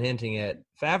kind of been hinting at,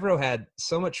 Favreau had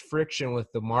so much friction with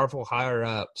the Marvel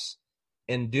higher-ups,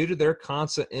 and due to their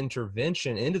constant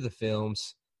intervention into the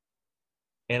films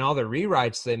and all the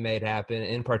rewrites they made happen,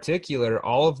 in particular,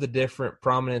 all of the different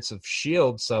prominence of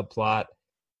S.H.I.E.L.D. subplot,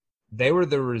 they were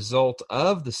the result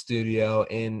of the studio,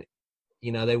 and,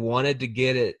 you know, they wanted to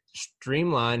get it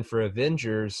streamlined for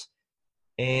Avengers,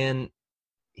 and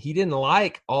he didn't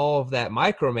like all of that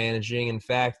micromanaging. In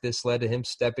fact, this led to him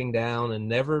stepping down and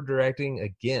never directing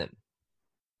again.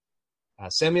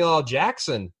 Samuel L.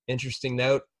 Jackson, interesting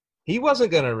note, he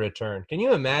wasn't going to return. Can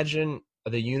you imagine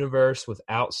the universe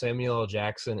without Samuel L.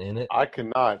 Jackson in it? I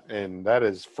cannot, and that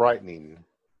is frightening.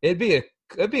 It'd be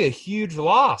a huge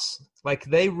loss. Like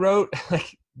they wrote,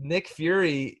 like Nick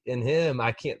Fury and him.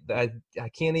 I can't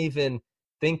even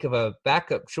think of a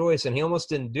backup choice, and he almost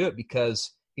didn't do it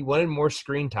because he wanted more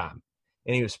screen time,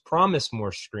 and he was promised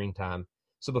more screen time.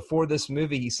 So before this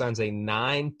movie, he signs a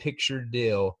 9-picture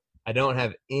deal. I don't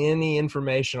have any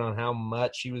information on how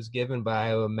much he was given, but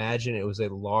I imagine it was a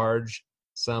large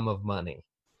sum of money.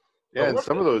 Yeah, and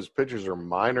some of those pictures are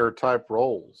minor type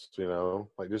roles, you know,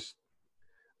 like just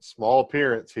small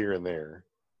appearance here and there.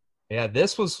 Yeah,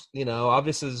 this was, you know,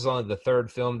 obviously this is only the third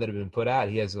film that had been put out.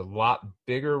 He has a lot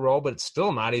bigger role, but it's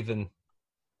still not even,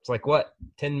 it's like what,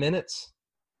 10 minutes?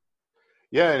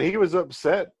 Yeah, and he was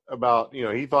upset about, you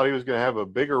know, he thought he was going to have a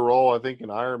bigger role, I think,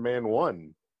 in Iron Man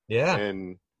 1. Yeah.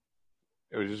 And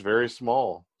it was just very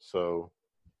small. So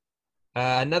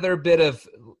another bit of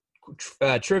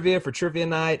trivia for trivia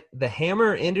night. The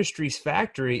Hammer Industries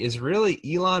factory is really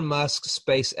Elon Musk's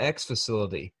SpaceX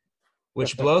facility,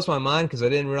 which blows my mind because I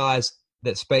didn't realize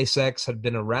that SpaceX had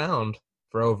been around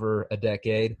for over a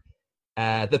decade.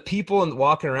 The people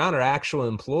walking around are actual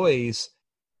employees,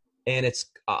 and it's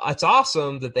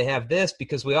awesome that they have this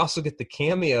because we also get the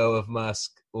cameo of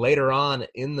Musk later on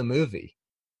in the movie.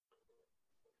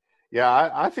 Yeah,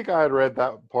 I think I had read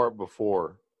that part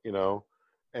before, you know,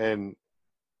 and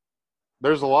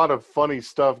there's a lot of funny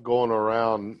stuff going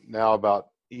around now about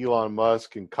Elon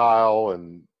Musk and Kyle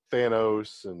and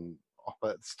Thanos and all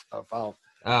that stuff.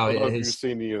 I don't know if you've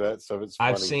seen any of that stuff. It's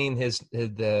funny. I've seen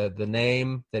the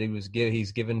name that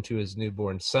he's given to his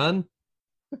newborn son.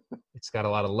 It's got a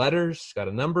lot of letters. It's got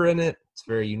a number in it. It's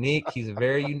very unique. He's a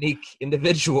very unique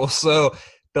individual. So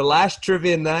the last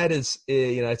trivia night is,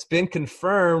 you know, it's been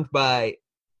confirmed by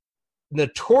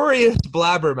notorious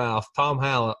blabbermouth Tom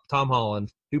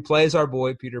Holland, who plays our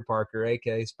boy Peter Parker,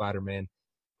 a.k.a. Spider-Man,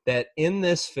 that in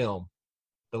this film,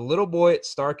 the little boy at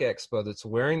Stark Expo that's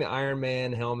wearing the Iron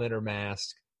Man helmet or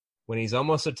mask when he's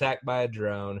almost attacked by a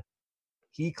drone,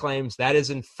 he claims that is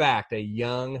in fact a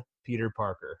young Peter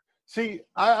Parker. See,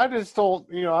 I just don't,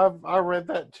 you know, I read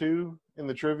that too in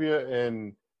the trivia,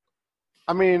 and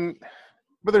I mean,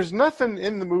 but there's nothing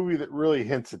in the movie that really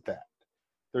hints at that.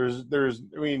 There's,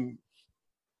 I mean,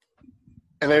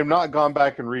 and they've not gone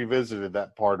back and revisited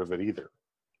that part of it either.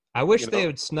 I wish they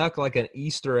had snuck like an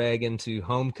Easter egg into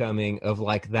Homecoming of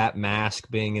like that mask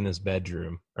being in his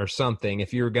bedroom or something.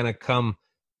 If you were going to come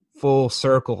full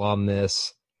circle on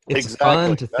this, it's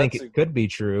fun to think it could be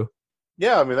true.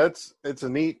 Yeah, I mean it's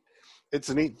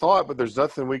a neat thought, but there's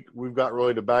nothing we've got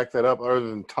really to back that up other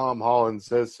than Tom Holland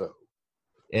says so.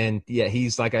 And yeah,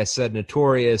 he's, like I said,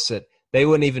 notorious that they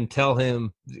wouldn't even tell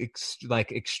him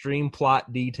like extreme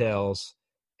plot details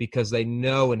because they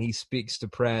know when he speaks to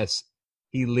press,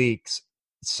 he leaks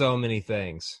so many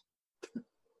things.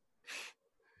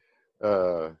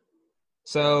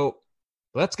 So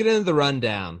let's get into the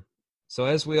rundown. So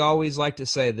as we always like to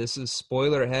say, this is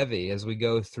spoiler heavy as we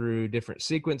go through different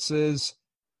sequences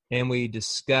and we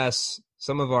discuss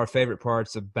some of our favorite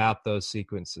parts about those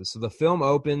sequences. So the film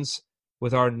opens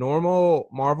with our normal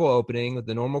Marvel opening with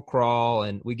the normal crawl,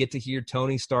 and we get to hear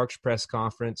Tony Stark's press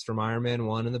conference from Iron Man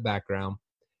 1 in the background.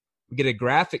 We get a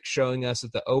graphic showing us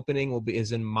that the opening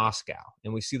is in Moscow,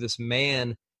 and we see this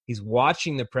man. He's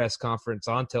watching the press conference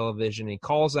on television. And he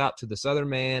calls out to this other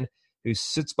man who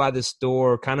sits by this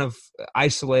door, kind of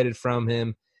isolated from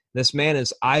him. This man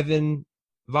is Ivan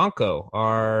Vanko,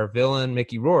 our villain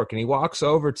Mickey Rourke, and he walks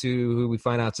over to who we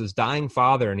find out is his dying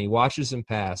father, and he watches him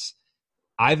pass.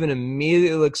 Ivan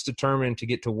immediately looks determined to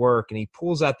get to work, and he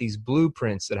pulls out these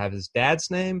blueprints that have his dad's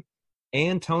name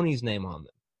and Tony's name on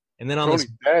them. And then on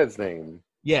Tony's dad's name.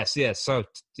 Yes. So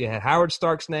yeah, Howard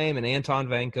Stark's name and Anton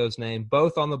Vanko's name,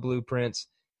 both on the blueprints.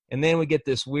 And then we get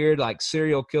this weird like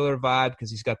serial killer vibe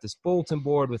because he's got this bulletin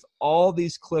board with all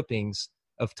these clippings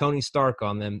of Tony Stark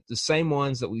on them, the same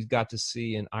ones that we've got to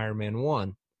see in Iron Man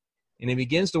 1. and he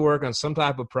begins to work on some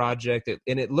type of project.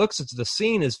 And it looks, the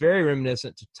scene is very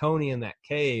reminiscent to Tony in that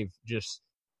cave, just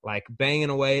like banging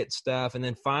away at stuff. And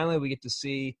then finally we get to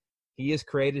see he has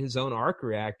created his own arc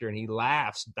reactor, and he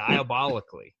laughs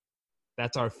diabolically.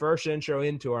 That's our first intro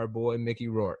into our boy Mickey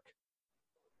Rourke.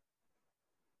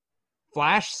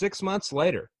 Flash 6 months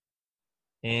later,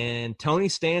 and Tony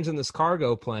stands in this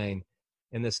cargo plane,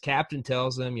 and this captain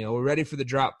tells him, we're ready for the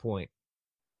drop point.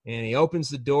 And he opens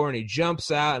the door and he jumps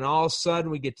out, and all of a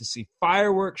sudden we get to see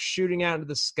fireworks shooting out into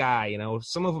the sky.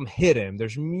 Some of them hit him.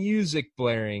 There's music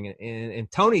blaring,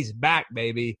 and Tony's back,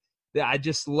 baby. I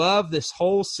just love this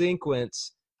whole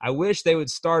sequence. I wish they would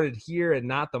started here and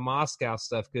not the Moscow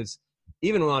stuff, because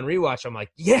even on rewatch, I'm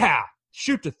like, yeah,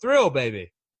 shoot to thrill,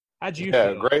 baby. How'd you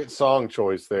feel? Yeah, great song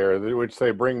choice there, which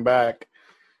they bring back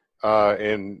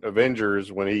in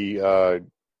Avengers when he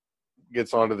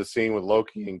gets onto the scene with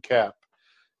Loki and Cap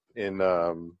in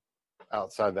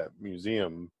outside that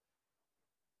museum.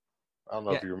 I don't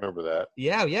know if you remember that.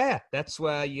 Yeah. That's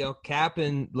why Cap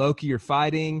and Loki are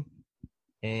fighting,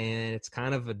 and it's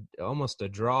kind of almost a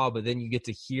draw, but then you get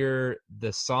to hear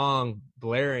the song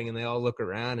blaring, and they all look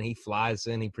around, and he flies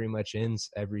in. He pretty much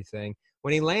ends everything.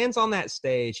 When he lands on that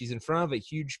stage, he's in front of a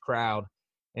huge crowd,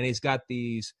 and he's got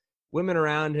these women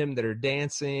around him that are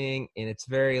dancing, and it's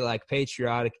very like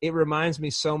patriotic. It reminds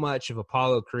me so much of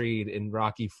Apollo Creed in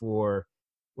Rocky IV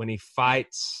when he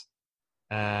fights,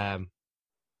 I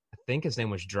think his name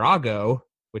was Drago,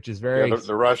 which is very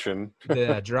the Russian.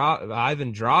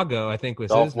 Ivan Drago, I think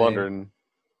was Dolph his name. Lundgren.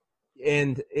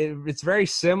 And it's very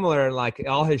similar, like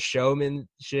all his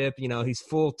showmanship. He's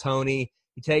full Tony.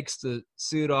 He takes the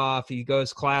suit off. He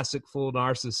goes classic full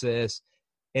narcissist.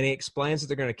 And he explains that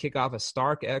they're going to kick off a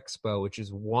Stark Expo, which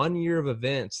is 1 year of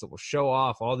events that will show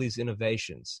off all these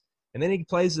innovations. And then he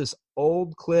plays this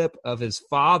old clip of his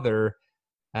father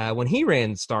when he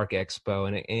ran Stark Expo.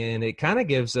 And it kind of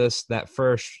gives us that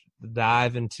first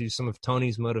dive into some of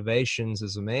Tony's motivations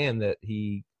as a man, that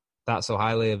he thought so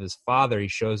highly of his father. He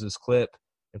shows this clip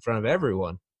in front of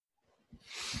everyone.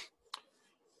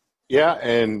 Yeah,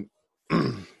 and,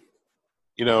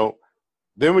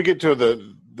 then we get to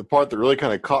the part that really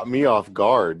kind of caught me off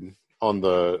guard on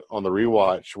the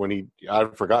rewatch, when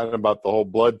I'd forgotten about the whole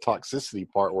blood toxicity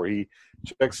part where he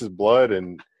checks his blood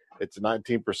and it's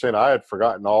 19%. I had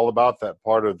forgotten all about that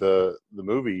part of the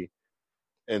movie,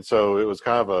 and so it was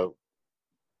kind of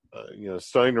a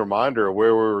stunning reminder of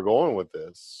where we were going with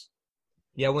this.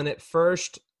 Yeah, when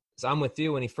I'm with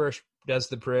you. When he first does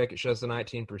the prick, it shows the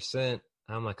 19%.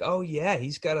 I'm like, oh, yeah,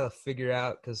 he's got to figure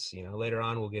out, because, later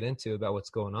on we'll get into about what's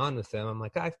going on with them. I'm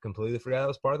like, I completely forgot that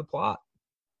was part of the plot.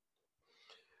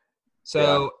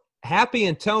 So Happy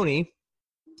and Tony,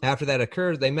 after that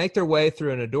occurs, they make their way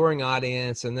through an adoring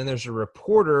audience, and then there's a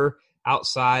reporter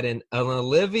outside, and an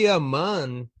Olivia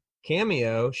Munn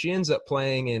cameo. She ends up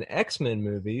playing in X-Men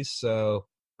movies, so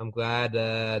I'm glad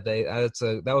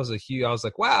that was a huge. I was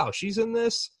like, wow, she's in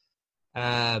this.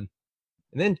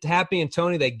 And then Happy and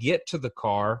Tony, they get to the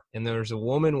car, and there's a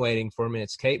woman waiting for me.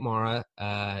 It's Kate Mara,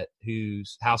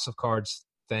 who's House of Cards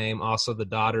fame, also the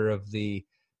daughter of the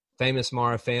famous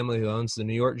Mara family who owns the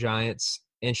New York Giants.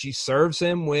 And she serves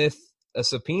him with a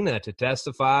subpoena to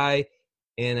testify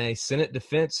in a Senate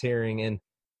defense hearing. And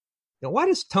why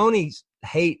does Tony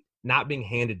hate not being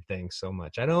handed things so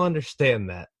much? I don't understand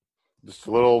that. Just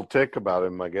a little tick about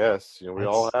him, I guess. We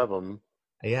all have them.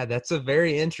 Yeah, that's a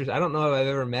very interesting. I don't know if I've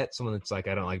ever met someone that's like,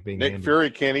 I don't like being Nick handed.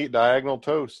 Fury can't eat diagonal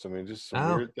toast. I mean, just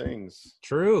some weird things.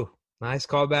 True. Nice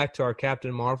callback to our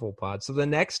Captain Marvel pod. So the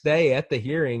next day at the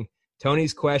hearing,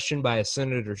 Tony's questioned by a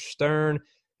Senator Stern,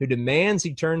 who demands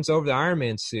he turns over the Iron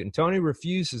Man suit. And Tony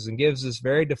refuses and gives this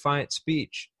very defiant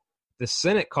speech. The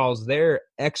Senate calls their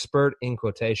expert, in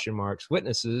quotation marks,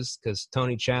 witnesses, because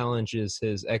Tony challenges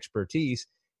his expertise.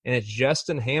 And it's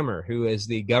Justin Hammer, who is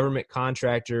the government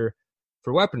contractor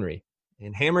for weaponry.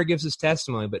 And Hammer gives his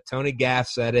testimony, but Tony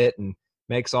gaffes at it and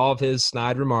makes all of his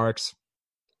snide remarks.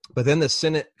 But then the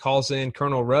Senate calls in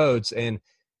Colonel Rhodes, and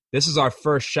this is our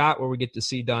first shot where we get to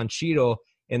see Don Cheadle,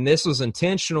 and this was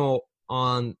intentional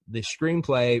on the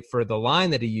screenplay for the line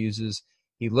that he uses.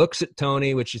 He looks at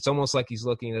Tony, which it's almost like he's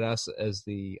looking at us as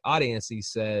the audience. He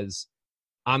says,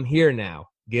 "I'm here now.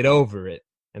 Get over it."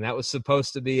 And that was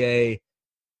supposed to be a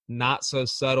not so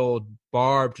subtle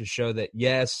barb to show that,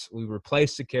 yes, we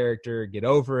replaced the character. Get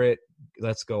over it.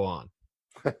 Let's go on.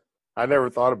 I never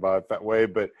thought about it that way,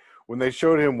 but when they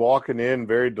showed him walking in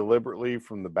very deliberately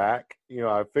from the back,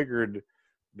 I figured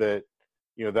that,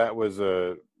 that was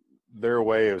their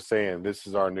way of saying this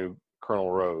is our new Colonel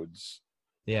Rhodes.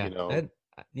 Yeah. And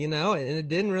it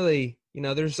didn't really,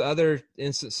 there's other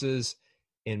instances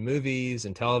in movies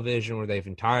and television where they've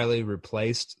entirely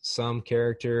replaced some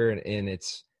character and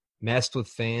it's messed with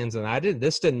fans. And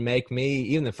this didn't make me,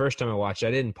 even the first time I watched it,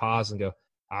 I didn't pause and go,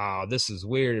 oh, this is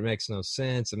weird. It makes no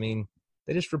sense. I mean,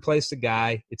 they just replaced the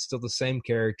guy. It's still the same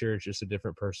character. It's just a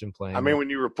different person playing. I mean, when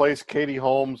you replace Katie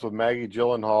Holmes with Maggie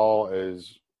Gyllenhaal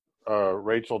as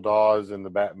Rachel Dawes in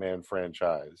the Batman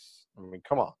franchise, I mean,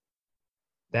 come on.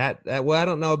 That well, I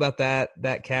don't know about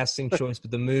that casting choice,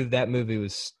 but that movie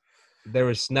was, there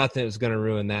was nothing that was going to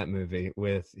ruin that movie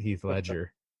with Heath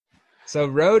Ledger. So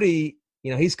Rhodey,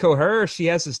 he's coerced. He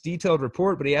has this detailed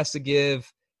report, but he has to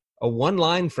give a one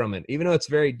line from it, even though it's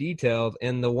very detailed.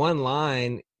 And the one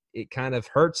line, it kind of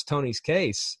hurts Tony's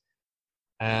case.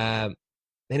 And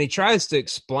he tries to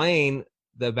explain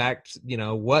the back,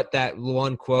 what that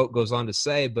one quote goes on to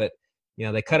say, but,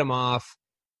 they cut him off.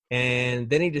 And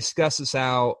then he discusses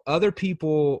how other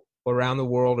people around the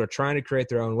world are trying to create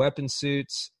their own weapon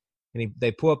suits. And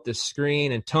they pull up this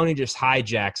screen, and Tony just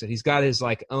hijacks it. He's got his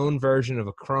own version of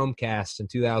a Chromecast in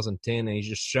 2010, and he's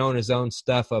just showing his own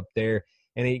stuff up there.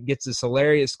 And he gets this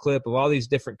hilarious clip of all these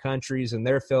different countries and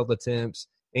their failed attempts,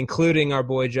 including our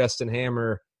boy Justin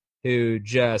Hammer, who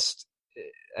just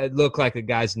it looked like the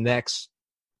guy's neck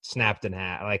snapped in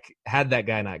half. Had that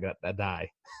guy not got that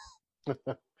die.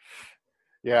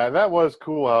 Yeah, that was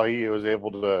cool how he was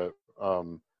able to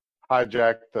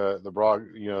hijack the broad,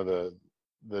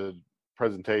 the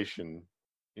presentation,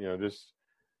 just,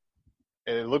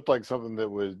 and it looked like something that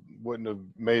wouldn't have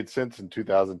made sense in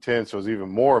 2010. So it was even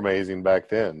more amazing back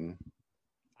then.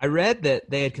 I read that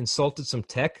they had consulted some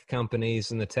tech companies,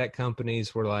 and the tech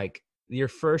companies were like, your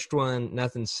first one,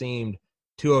 nothing seemed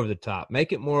too over the top.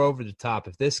 Make it more over the top.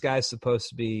 If this guy's supposed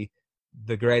to be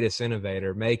the greatest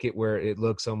innovator, make it where it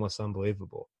looks almost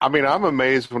unbelievable. I mean, I'm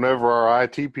amazed whenever our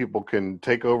IT people can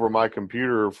take over my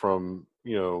computer from,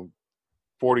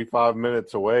 45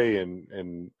 minutes away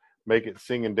and make it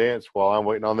sing and dance while I'm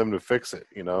waiting on them to fix it,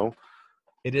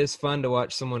 It is fun to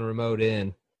watch someone remote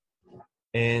in.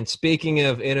 And speaking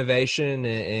of innovation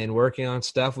and working on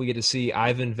stuff, we get to see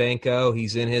Ivan Vanko.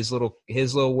 He's in his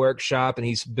little workshop, and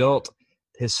he's built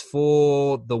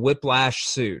the Whiplash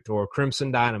suit, or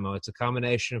Crimson Dynamo. It's a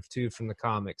combination of two from the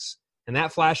comics. And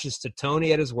that flashes to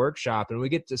Tony at his workshop, and we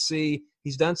get to see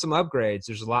he's done some upgrades.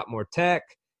 There's a lot more tech.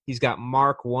 He's got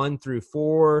Mark 1 through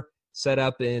 4 set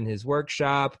up in his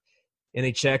workshop, and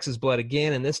he checks his blood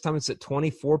again, and this time it's at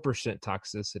 24%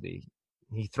 toxicity.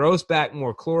 He throws back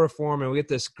more chloroform, and we get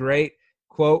this great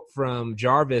quote from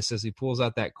Jarvis as he pulls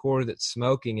out that cord that's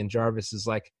smoking, and Jarvis is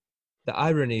like, the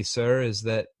irony, sir, is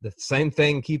that the same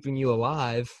thing keeping you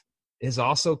alive is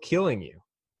also killing you.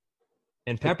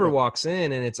 And Pepper walks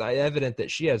in, and it's evident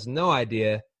that she has no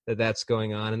idea that that's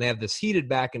going on, and they have this heated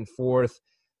back and forth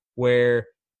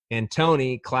and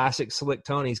Tony, classic slick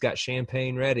Tony's got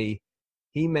champagne ready.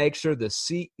 He makes her the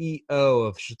CEO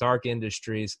of Stark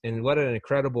Industries, and what an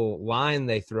incredible line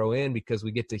they throw in, because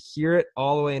we get to hear it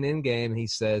all the way in Endgame. He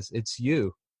says, it's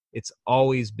you. It's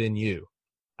always been you.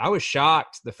 I was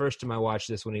shocked the first time I watched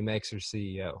this when he makes her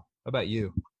CEO. How about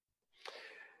you?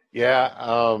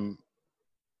 Yeah,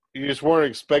 you just weren't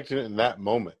expecting it in that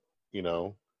moment,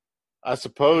 I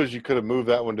suppose you could have moved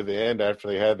that one to the end after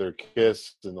they had their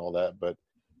kiss and all that, but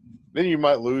then you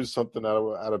might lose something out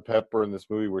of Pepper in this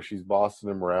movie where she's bossing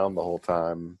him around the whole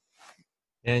time.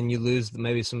 And you lose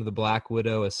maybe some of the Black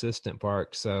Widow assistant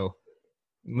part. So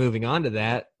moving on to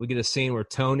that, we get a scene where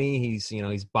Tony,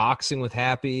 he's boxing with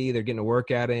Happy. They're getting a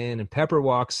workout in, and Pepper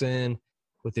walks in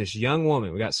with this young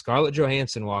woman. We got Scarlett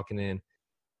Johansson walking in,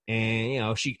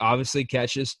 and, she obviously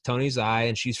catches Tony's eye,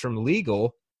 and she's from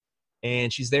legal,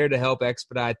 and she's there to help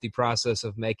expedite the process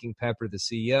of making Pepper the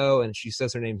CEO. And she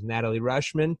says her name's Natalie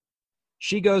Rushman.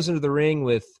 She goes into the ring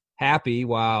with Happy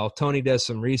while Tony does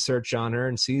some research on her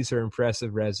and sees her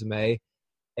impressive resume.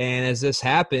 And as this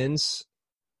happens,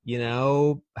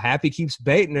 Happy keeps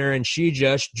baiting her, and she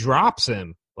just drops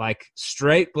him like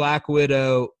straight Black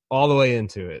Widow all the way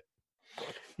into it.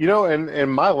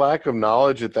 And my lack of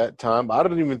knowledge at that time, I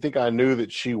don't even think I knew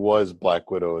that she was Black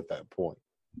Widow at that point.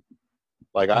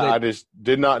 I just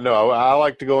did not know. I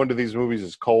like to go into these movies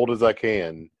as cold as I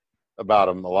can about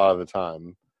them a lot of the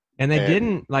time. And they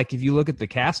didn't, if you look at the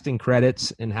casting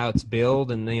credits and how it's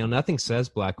billed, and, nothing says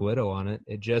Black Widow on it.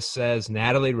 It just says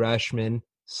Natalie Rushman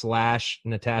 /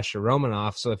 Natasha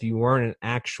Romanoff. So if you weren't an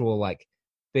actual,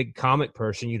 big comic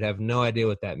person, you'd have no idea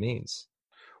what that means.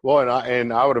 Well,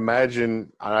 and I would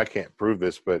imagine, and I can't prove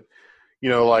this, but,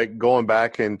 going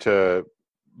back into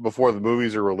before the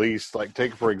movies are released,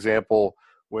 take, for example,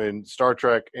 when Star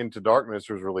Trek Into Darkness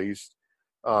was released,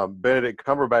 Benedict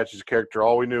Cumberbatch's character,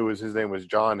 all we knew was his name was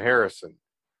John Harrison.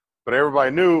 but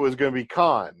everybody knew it was going to be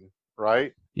Khan,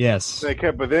 right? Yes. They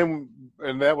kept, but then,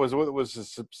 and that was what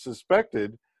was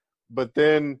suspected. But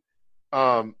then,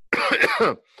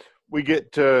 we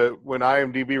get to when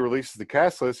IMDb releases the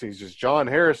cast list, he's just John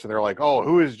Harrison. They're like, "Oh,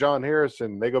 who is John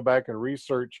Harrison?" They go back and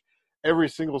research every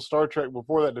single Star Trek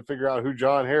before that to figure out who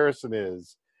John Harrison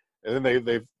is, and then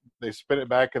they spin it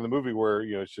back in the movie where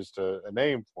it's just a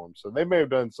name for him. So they may have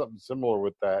done something similar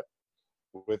with that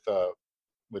with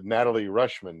Natalie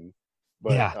Rushman.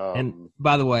 But, yeah, and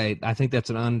by the way, I think that's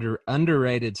an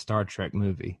underrated Star Trek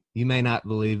movie. You may not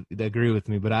agree with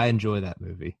me, but I enjoy that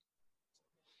movie.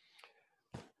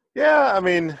 Yeah, I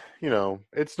mean,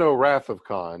 it's no Wrath of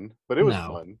Khan, but it was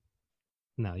fun.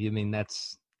 No, you mean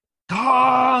that's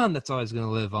Khan. That's always going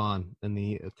to live on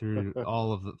through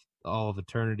all of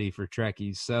eternity for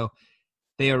Trekkies. So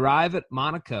they arrive at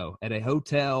Monaco at a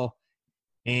hotel,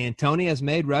 and Tony has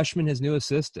made Rushman his new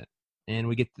assistant. And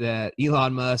we get the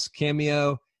Elon Musk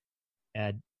cameo.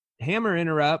 Hammer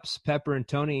interrupts Pepper and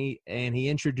Tony, and he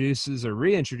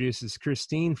reintroduces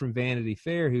Christine from Vanity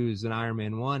Fair, who's an Iron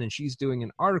Man 1, and she's doing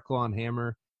an article on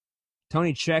Hammer.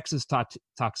 Tony checks his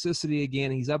toxicity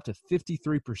again. He's up to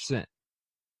 53%.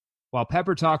 While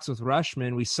Pepper talks with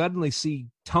Rushman, we suddenly see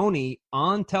Tony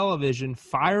on television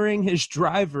firing his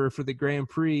driver for the Grand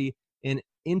Prix and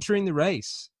entering the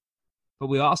race. But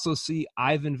we also see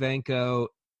Ivan Vanko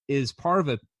is part of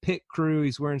a pit crew.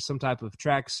 He's wearing some type of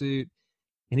tracksuit,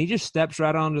 and he just steps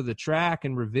right onto the track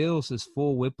and reveals his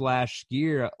full whiplash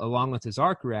gear along with his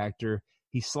arc reactor.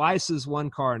 He slices one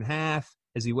car in half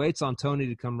as he waits on Tony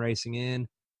to come racing in.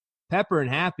 Pepper and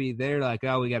Happy, they're like,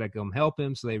 oh, we got to come help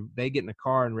him. So they get in a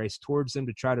car and race towards him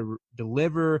to try to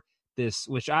deliver this,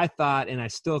 which I thought, and I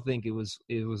still think it was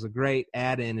a great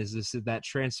add-in, is that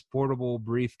transportable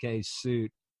briefcase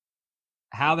suit.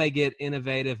 How they get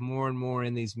innovative more and more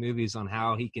in these movies on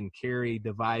how he can carry a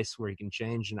device where he can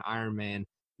change an Iron Man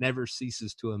never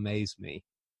ceases to amaze me.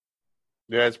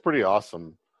 Yeah, it's pretty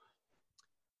awesome.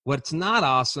 What's not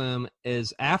awesome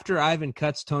is after Ivan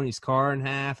cuts Tony's car in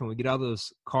half and we get all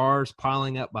those cars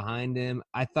piling up behind him,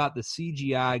 I thought the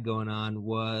CGI going on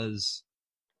was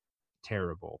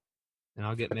terrible. And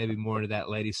I'll get maybe more into that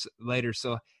later.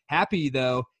 So Happy,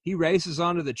 though, he races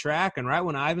onto the track, and right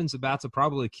when Ivan's about to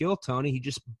probably kill Tony, he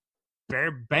just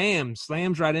bam,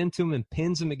 slams right into him and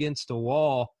pins him against a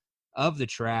wall of the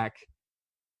track.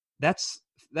 That's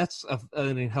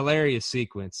a hilarious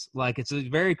sequence. Like, it's a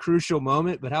very crucial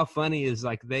moment, but how funny is,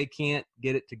 like, they can't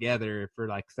get it together for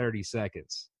like 30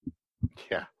 seconds.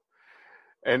 Yeah.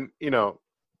 And,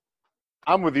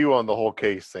 I'm with you on the whole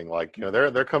case thing. Like,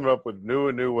 they're coming up with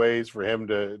new ways for him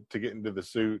to get into the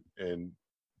suit. And,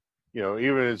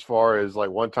 even as far as like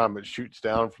one time it shoots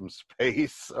down from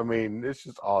space. I mean, it's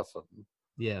just awesome.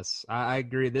 Yes, I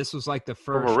agree. This was like the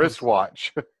first. From a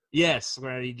wristwatch. Yes,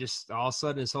 where he just all of a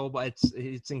sudden his whole body,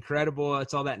 it's incredible.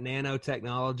 It's all that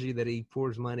nanotechnology that he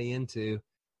pours money into.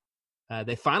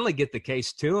 They finally get the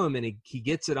case to him, and he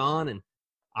gets it on, and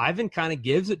Ivan kind of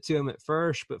gives it to him at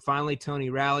first, but finally Tony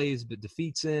rallies but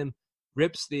defeats him,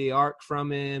 rips the arc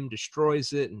from him,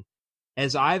 destroys it, and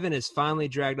as Ivan is finally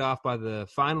dragged off by the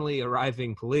finally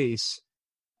arriving police,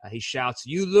 he shouts,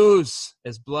 "You lose,"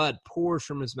 as blood pours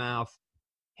from his mouth.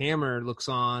 Hammer looks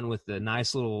on with a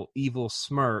nice little evil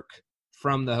smirk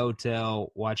from the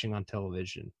hotel watching on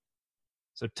television.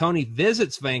 So Tony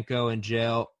visits Vanko in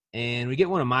jail, and we get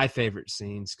one of my favorite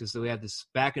scenes because we have this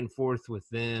back and forth with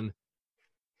them.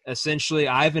 Essentially,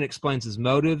 Ivan explains his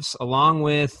motives along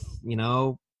with,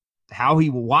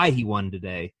 why he won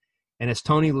today. And as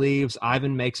Tony leaves,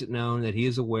 Ivan makes it known that he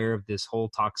is aware of this whole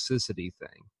toxicity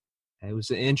thing. It was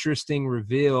an interesting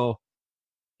reveal.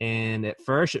 And at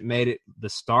first, it made the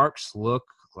Starks look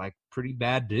like pretty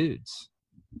bad dudes.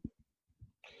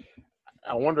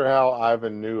 I wonder how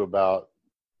Ivan knew about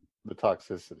the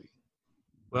toxicity.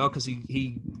 Well, because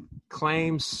he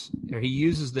claims, or he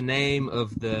uses the name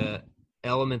of the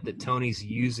element that Tony's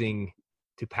using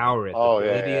to power it. Oh,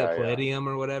 palladium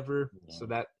or whatever. Yeah. So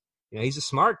that, he's a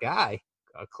smart guy,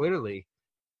 clearly.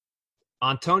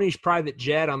 On Tony's private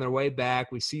jet on their way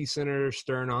back, we see Senator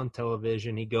Stern on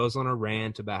television. He goes on a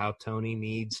rant about how Tony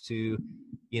needs to,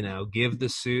 give the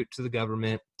suit to the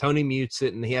government. Tony mutes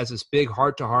it, and he has this big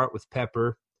heart-to-heart with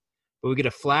Pepper. But we get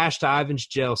a flash to Ivan's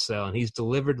jail cell, and he's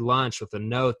delivered lunch with a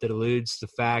note that alludes to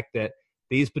the fact that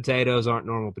these potatoes aren't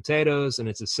normal potatoes, and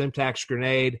it's a Semtex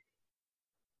grenade.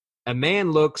 A man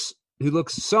who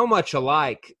looks so much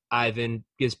alike Ivan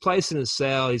gets placed in his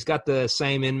cell. He's got the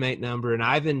same inmate number, and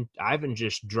Ivan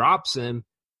just drops him,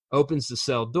 opens the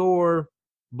cell door,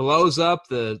 blows up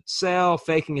the cell,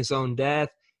 faking his own death,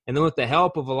 and then with the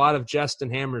help of a lot of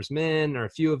Justin Hammer's men, or a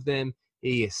few of them,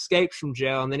 He escapes from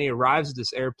jail, and then he arrives at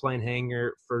this airplane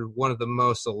hangar for one of the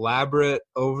most elaborate,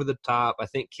 over-the-top, I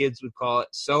think kids would call it,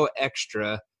 so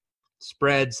extra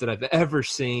spreads that I've ever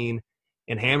seen.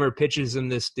 And Hammer pitches him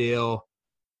this deal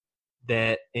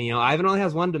that, and, Ivan only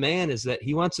has one demand, is that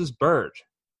he wants his bird.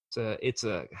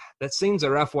 That seems a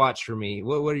rough watch for me.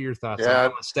 What are your thoughts? Yeah. I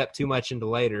don't want to step too much into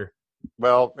later.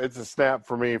 Well, it's a snap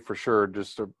for me for sure,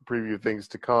 just to preview things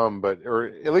to come, or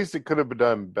at least it could have been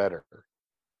done better.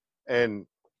 And,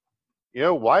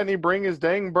 why didn't he bring his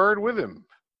dang bird with him?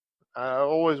 I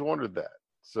always wondered that.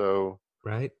 So,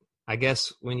 right. I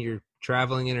guess when you're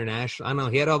traveling international, I know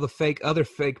he had all the other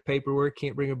fake paperwork,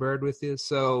 can't bring a bird with you.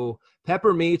 So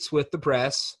Pepper meets with the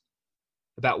press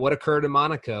about what occurred in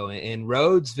Monaco, and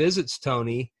Rhodes visits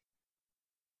Tony.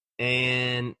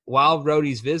 And while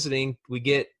Rhodey's visiting, we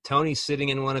get Tony sitting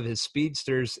in one of his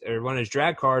speedsters or one of his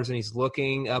drag cars, and he's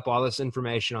looking up all this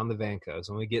information on the Vancos,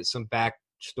 and we get some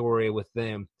backstory with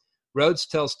them. Rhodes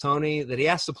tells Tony that he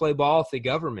has to play ball with the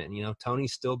government.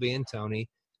 Tony's still being Tony.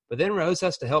 But then Rhodes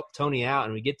has to help Tony out,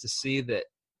 and we get to see that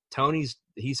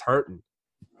he's hurting.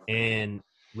 And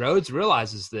Rhodes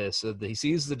realizes this. He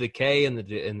sees the decay in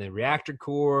the reactor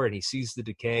core, and he sees the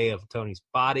decay of Tony's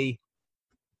body.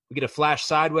 We get a flash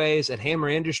sideways at Hammer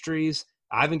Industries.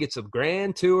 Ivan gets a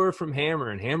grand tour from Hammer,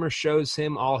 and Hammer shows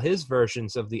him all his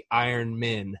versions of the Iron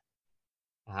Men.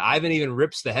 Ivan even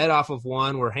rips the head off of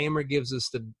one, where Hammer gives us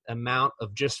the amount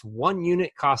of just one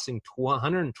unit costing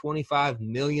 $125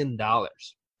 million.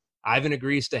 Ivan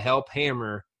agrees to help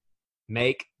Hammer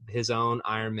make his own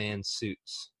Iron Man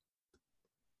suits.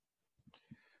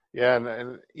 Yeah,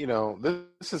 and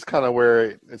this is kind of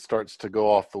where it starts to go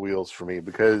off the wheels for me,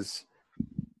 because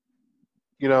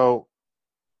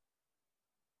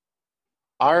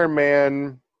Iron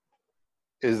Man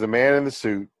is the man in the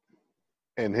suit,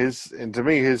 and to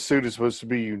me his suit is supposed to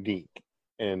be unique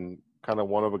and kind of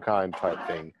one of a kind type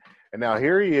thing. And now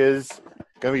here he is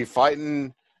going to be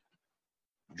fighting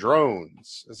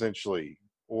drones essentially,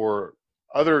 or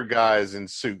other guys in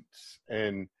suits.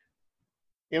 And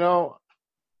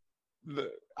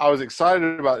I was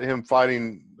excited about him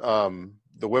fighting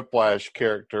the Whiplash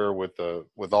character with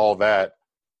all that,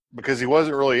 because he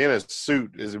wasn't really in a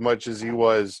suit as much as he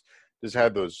was just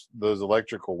had those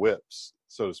electrical whips,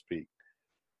 so to speak.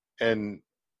 And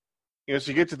so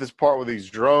you get to this part with these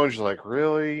drones, you're like,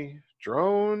 really,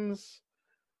 drones?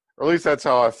 Or at least that's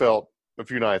how I felt a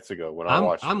few nights ago when I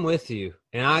watched it. I'm with you,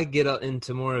 and I get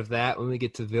into more of that when we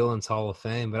get to Villains Hall of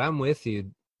Fame, but I'm with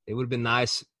you. It would have been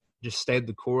nice just stayed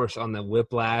the course on the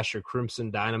Whiplash or Crimson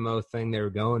Dynamo thing they were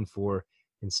going for,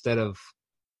 instead of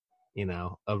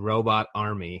a robot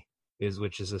army,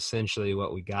 which is essentially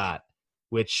what we got,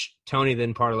 which Tony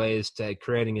then parlays to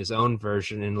creating his own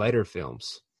version in later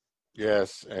films.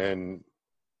 Yes, and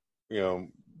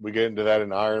we get into that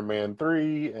in Iron Man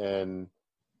 3, and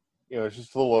it's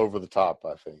just a little over the top,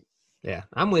 I think. Yeah,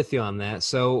 I'm with you on that.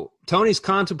 So Tony's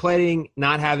contemplating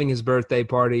not having his birthday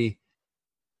party.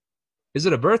 Is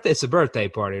it a birthday? It's a birthday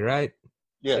party, right?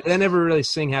 Yeah. They never really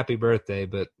sing happy birthday,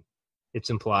 but it's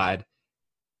implied.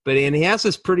 And he has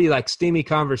this pretty steamy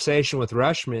conversation with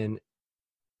Rushman,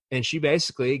 and she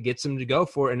basically gets him to go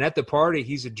for it. And at the party,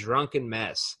 he's a drunken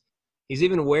mess. He's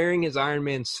even wearing his Iron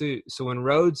Man suit. So when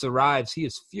Rhodes arrives, he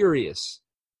is furious.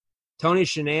 Tony's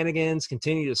shenanigans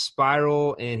continue to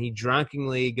spiral, and he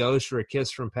drunkenly goes for a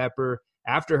kiss from Pepper.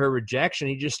 After her rejection,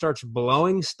 he just starts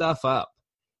blowing stuff up.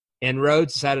 And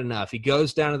Rhodes has had enough. He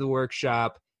goes down to the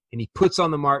workshop, and he puts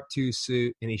on the Mark II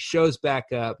suit, and he shows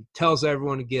back up, tells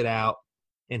everyone to get out.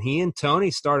 And he and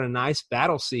Tony start a nice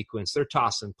battle sequence. They're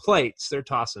tossing plates. They're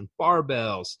tossing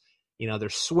barbells. They're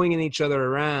swinging each other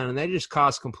around, and they just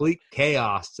cause complete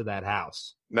chaos to that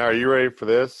house. Now, are you ready for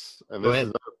this? And this is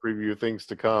another preview of things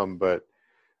to come, but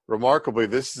remarkably,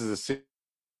 this is a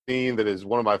scene that is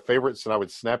one of my favorites, and I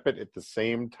would snap it at the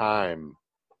same time.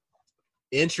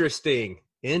 Interesting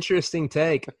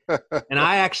take. And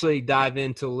I actually dive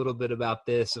into a little bit about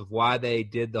this, of why they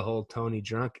did the whole Tony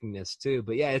drunkenness too.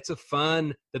 But yeah, it's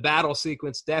the battle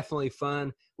sequence, definitely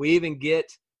fun. We even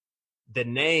get the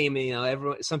name,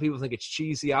 some people think it's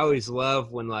cheesy. I always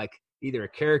love when either a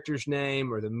character's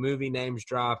name or the movie name's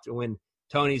dropped. When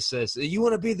Tony says, "You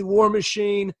want to be the War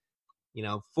Machine?"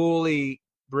 Fully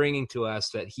bringing to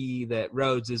us that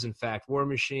Rhodes is in fact War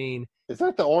Machine. Is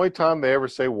that the only time they ever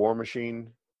say War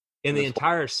Machine? In the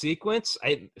entire sequence?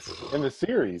 In the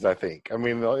series, I think. I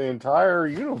mean, the entire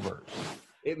universe.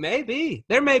 It may be.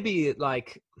 There may be, I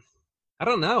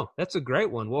don't know. That's a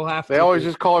great one. We'll have to. They always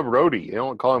just call him Rhodey. They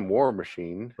don't call him War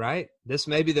Machine. Right? This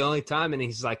may be the only time, and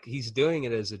he's doing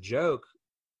it as a joke.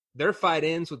 their fight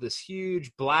ends with this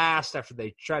huge blast after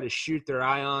they try to shoot their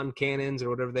ion cannons or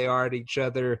whatever they are at each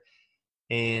other.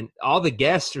 And all the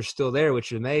guests are still there,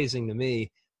 which is amazing to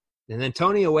me. And then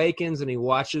Tony awakens and he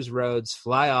watches Rhodes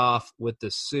fly off with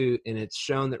the suit. And it's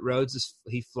shown that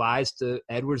he flies to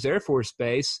Edwards Air Force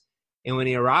Base. And when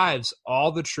he arrives,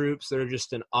 all the troops, they're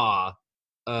just in awe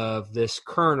of this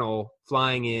colonel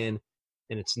flying in,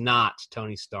 and it's not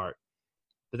Tony Stark.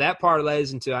 But that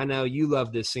parlays into, I know you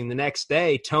love this scene. The next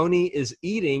day, Tony is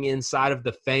eating inside of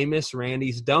the famous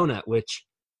Randy's Donut, which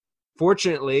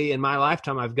fortunately in my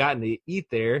lifetime I've gotten to eat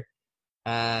there.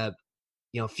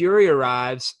 Fury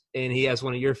arrives and he has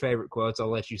one of your favorite quotes. I'll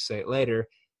let you say it later.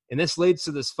 And this leads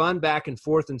to this fun back and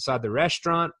forth inside the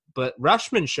restaurant. But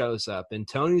Rushman shows up and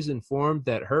Tony's informed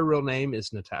that her real name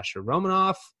is Natasha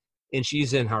Romanoff and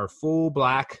she's in her full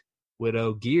Black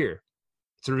Widow gear.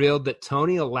 It's revealed that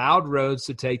Tony allowed Rhodes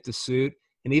to take the suit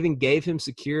and even gave him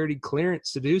security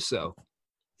clearance to do so.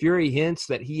 Fury hints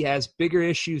that he has bigger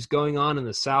issues going on in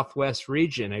the Southwest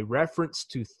region, a reference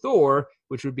to Thor,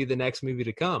 which would be the next movie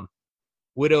to come.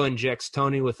 Widow injects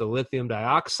Tony with a lithium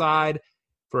dioxide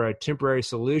for a temporary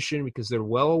solution because they're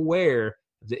well aware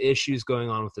of the issues going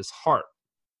on with his heart.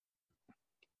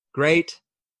 Great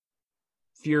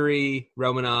Fury,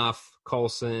 Romanoff,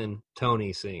 Coulson,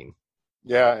 Tony scene.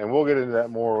 Yeah, and we'll get into that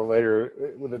more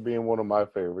later with it being one of my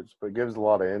favorites, but it gives a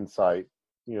lot of insight,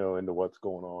 into what's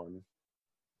going on.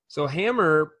 So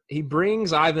Hammer, he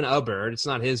brings Ivan a bird. It's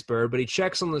not his bird, but he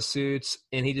checks on the suits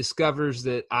and he discovers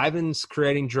that Ivan's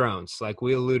creating drones, like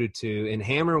we alluded to, and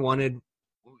Hammer wanted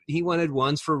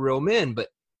ones for real men, but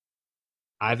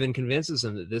Ivan convinces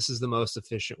him that this is the most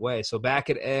efficient way. So back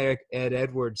at Ed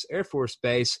Edwards Air Force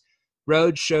Base,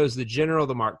 Rhodes shows the general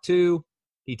the Mark II.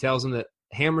 He tells him that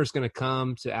Hammer's going to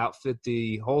come to outfit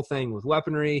the whole thing with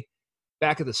weaponry.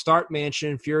 Back at the Stark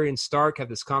mansion, Fury and Stark have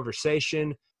this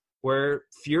conversation where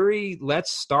Fury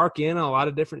lets Stark in on a lot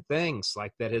of different things,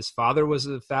 like that his father was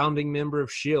a founding member of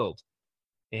S.H.I.E.L.D.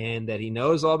 and that he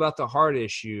knows all about the heart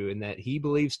issue and that he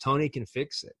believes Tony can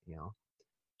fix it.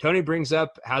 Tony brings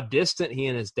up how distant he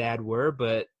and his dad were,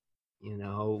 but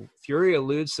Fury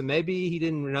alludes to maybe he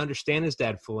didn't understand his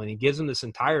dad fully, and he gives him this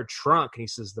entire trunk, and he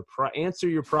says the answer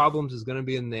to your problems is going to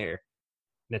be in there.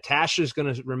 Natasha's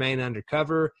going to remain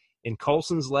undercover, and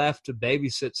Coulson's left to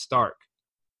babysit Stark.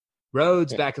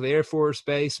 Rhodes, back at the Air Force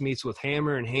Base, meets with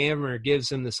Hammer, and Hammer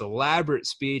gives him this elaborate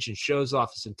speech and shows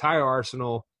off his entire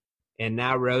arsenal, and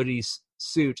now Rhodey's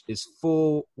suit is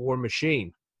full War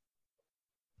Machine.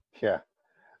 Yeah,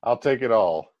 I'll take it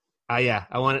all. Yeah,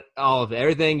 I want all of it.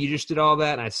 Everything, you just did all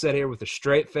that, and I sat here with a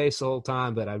straight face the whole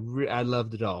time, but I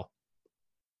loved it all.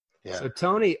 Yeah. So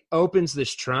Tony opens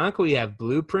this trunk. We have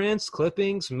blueprints,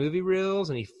 clippings, movie reels,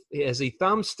 and as he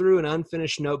thumbs through an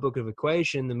unfinished notebook of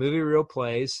equation, the movie reel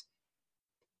plays.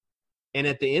 And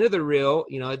at the end of the reel,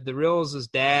 the reel is his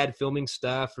dad filming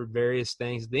stuff for various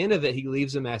things. At the end of it, he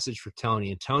leaves a message for Tony,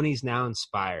 and Tony's now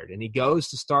inspired. And he goes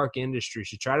to Stark Industries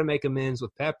to try to make amends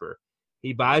with Pepper.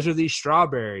 He buys her these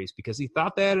strawberries because he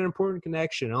thought they had an important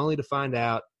connection, only to find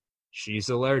out she's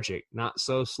allergic. Not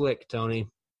so slick, Tony.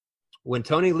 When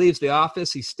Tony leaves the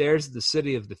office, he stares at the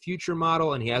City of the Future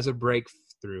model, and he has a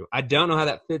breakthrough. I don't know how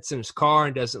that fits in his car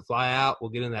and doesn't fly out.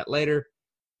 We'll get into that later.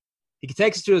 He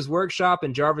takes it to his workshop,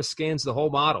 and Jarvis scans the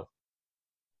whole model.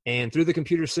 And through the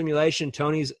computer simulation,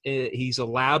 he's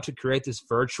allowed to create this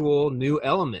virtual new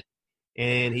element.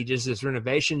 And he does this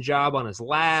renovation job on his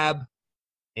lab.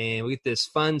 And we get this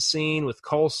fun scene with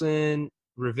Coulson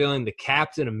revealing the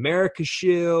Captain America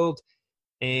shield.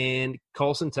 And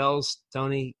Coulson tells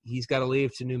Tony he's got to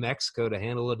leave to New Mexico to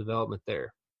handle the development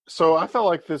there. So I felt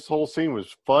like this whole scene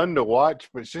was fun to watch,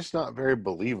 but it's just not very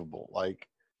believable.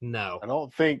 No. I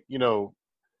don't think,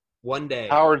 one day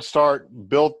Howard Stark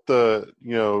built the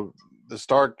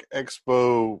Stark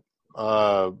Expo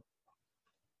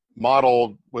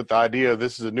model with the idea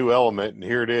this is a new element and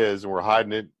here it is, and we're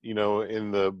hiding it,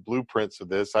 in the blueprints of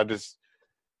this.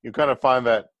 You kind of find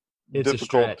that it's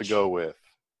difficult to go with.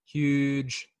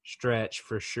 Huge stretch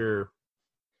for sure.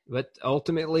 But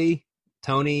ultimately,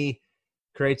 Tony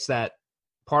creates that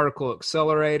particle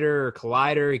accelerator or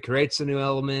collider. He creates a new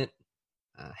element.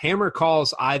 Hammer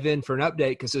calls Ivan for an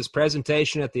update because his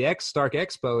presentation at the Stark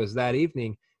Expo is that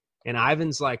evening. And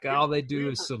Ivan's like, all they do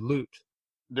is salute.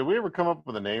 Did we ever come up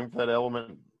with a name for that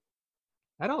element?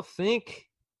 I don't think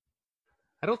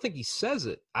he says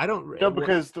it. I don't. No,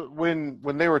 because when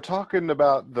they were talking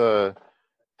about the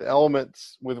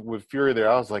elements with Fury there,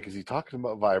 I was like, is he talking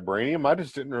about vibranium? I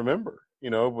just didn't remember.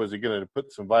 Was he going to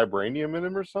put some vibranium in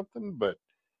him or something? But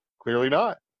clearly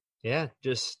not. Yeah,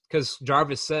 just because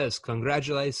Jarvis says,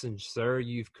 "Congratulations, sir,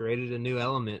 you've created a new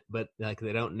element," but like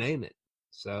they don't name it.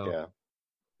 So Yeah.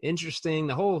 interesting.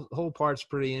 The whole part's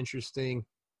pretty interesting.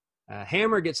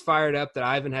 Hammer gets fired up that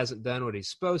Ivan hasn't done what he's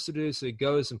supposed to do, so he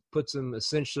goes and puts him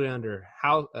essentially under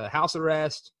house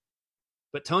arrest.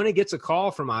 But Tony gets a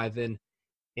call from Ivan,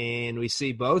 and we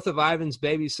see both of Ivan's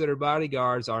babysitter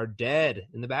bodyguards are dead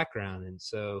in the background. And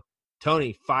so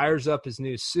Tony fires up his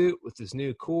new suit with his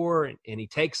new core, and he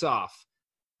takes off.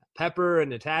 Pepper and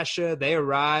Natasha, they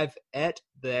arrive at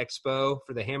the expo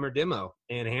for the Hammer demo,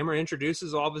 and Hammer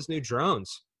introduces all of his new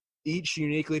drones, each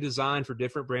uniquely designed for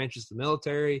different branches of the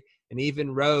military, and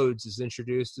even Rhodes is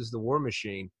introduced as the war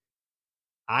machine.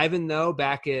 Ivan, though,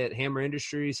 back at Hammer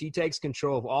Industries, he takes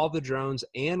control of all the drones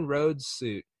and Rhodes'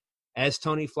 suit as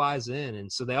Tony flies in.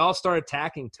 And so they all start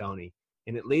attacking Tony,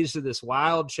 and it leads to this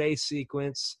wild chase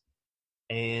sequence,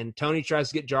 and Tony tries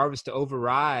to get Jarvis to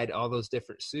override all those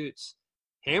different suits.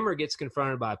 Hammer gets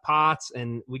confronted by Potts,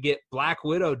 and we get Black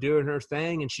Widow doing her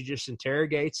thing, and she just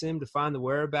interrogates him to find the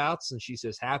whereabouts, and she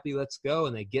says, "Happy, let's go."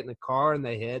 And they get in the car, and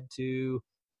they head to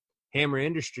Hammer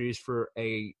Industries for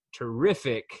a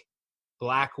terrific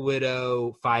Black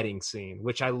Widow fighting scene,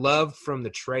 which I loved from the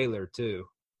trailer, too.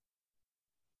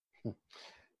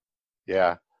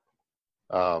 Yeah.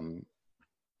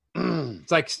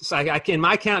 It's like in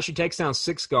my count, she takes down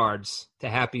 6 guards to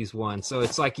Happy's 1. So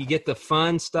it's like you get the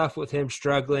fun stuff with him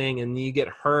struggling, and you get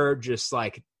her just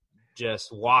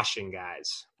washing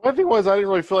guys. My thing was, I didn't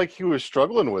really feel like he was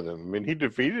struggling with him. I mean, he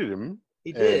defeated him.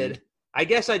 He did. I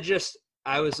guess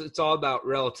it's all about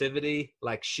relativity.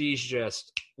 Like, she's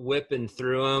just whipping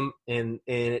through him, and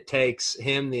it takes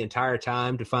him the entire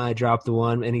time to finally drop the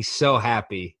one, and he's so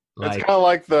happy. It's kind of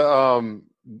like the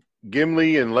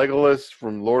Gimli and Legolas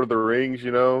from Lord of the Rings, you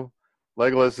know.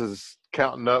 Legolas is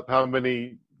counting up how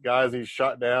many guys he's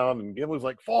shot down, and Gimli's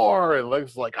like 4, and Legolas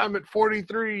is like, I'm at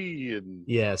 43. And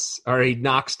yes, or he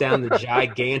knocks down the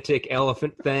gigantic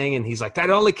elephant thing, and he's like, that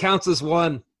only counts as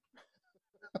 1.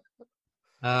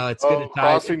 It's good to tie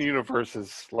crossing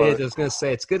universes. I was going to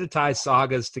say, it's good to tie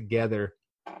sagas together.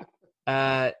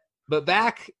 But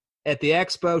back at the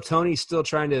expo, Tony's still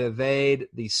trying to evade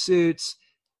these suits.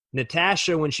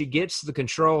 Natasha, when she gets to the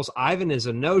controls, Ivan is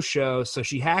a no-show, so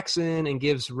she hacks in and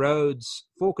gives Rhodes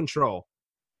full control.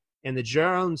 And the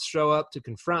drones show up to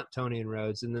confront Tony and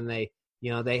Rhodes, and then they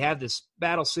have this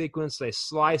battle sequence. They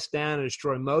slice down and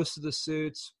destroy most of the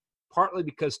suits, partly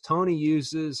because Tony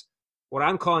uses what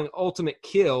I'm calling Ultimate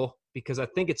Kill, because I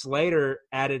think it's later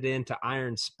added into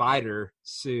Iron Spider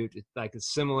suit. It's like a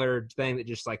similar thing that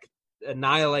just like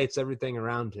annihilates everything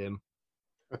around him.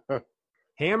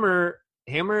 Hammer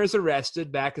is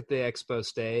arrested back at the expo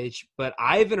stage, but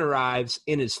Ivan arrives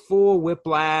in his full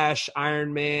Whiplash,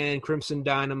 Iron Man, Crimson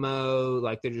Dynamo,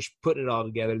 like they're just putting it all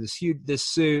together. This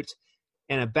suit,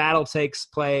 and a battle takes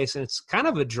place, and it's kind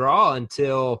of a draw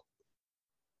until,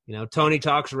 Tony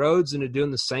talks Rhodes into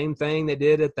doing the same thing they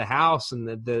did at the house, and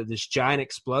this giant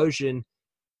explosion,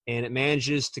 and it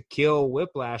manages to kill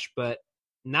Whiplash, but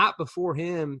not before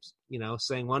him,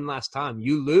 saying one last time,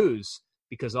 "You lose,"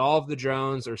 because all of the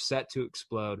drones are set to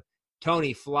explode.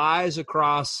 Tony flies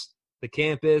across the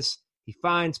campus. He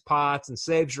finds Potts and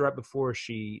saves her right before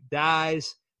she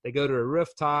dies. They go to a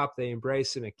rooftop. They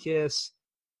embrace in a kiss.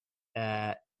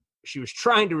 She was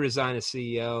trying to resign as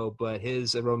CEO, but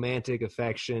his romantic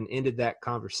affection ended that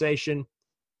conversation.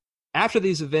 After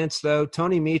these events, though,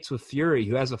 Tony meets with Fury,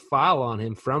 who has a file on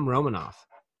him from Romanoff.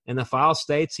 And the file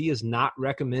states he is not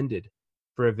recommended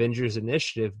for Avengers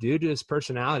Initiative due to his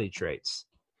personality traits.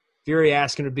 Fury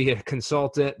asks him to be a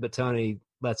consultant, but Tony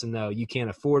lets him know, "You can't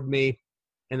afford me."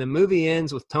 And the movie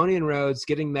ends with Tony and Rhodes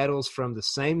getting medals from the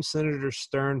same Senator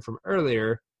Stern from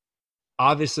earlier,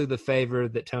 obviously the favor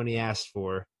that Tony asked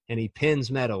for, and he pins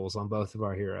medals on both of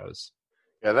our heroes.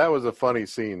 Yeah, that was a funny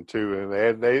scene too, and they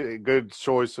had a good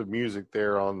choice of music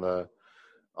there on the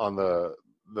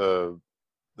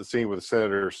scene with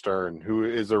Senator Stern, who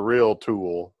is a real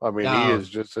tool. I mean, he is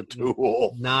just a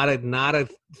tool. Not a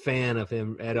fan of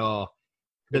him at all.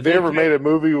 If they ever made a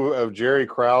movie of Jerry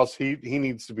Krause, he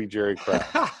needs to be Jerry Krause.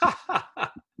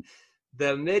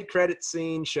 The mid-credit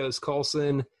scene shows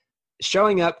Coulson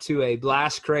showing up to a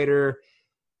blast crater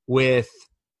with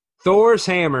Thor's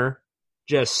hammer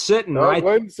just sitting right. Go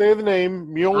ahead and say the name,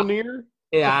 Mjolnir.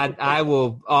 Yeah, I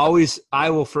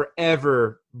will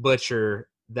forever butcher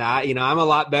that. I'm a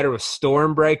lot better with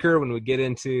Stormbreaker when we get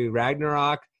into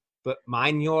Ragnarok, but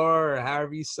Mjolnir, or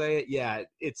however you say it, yeah,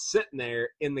 it's sitting there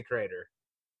in the crater.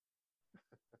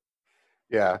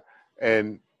 Yeah,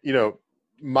 and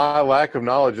my lack of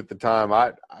knowledge at the time,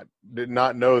 I did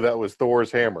not know that was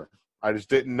Thor's hammer. I just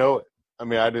didn't know it. I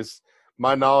mean,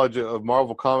 my knowledge of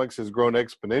Marvel Comics has grown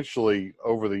exponentially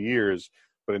over the years,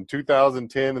 but in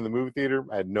 2010 in the movie theater,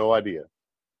 I had no idea.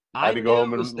 I had to go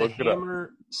home it was and the look it up.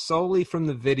 hammer solely from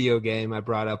the video game I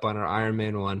brought up on our Iron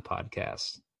Man 1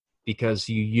 podcast, because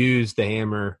you use the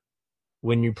hammer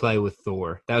when you play with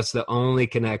Thor. That's the only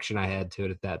connection I had to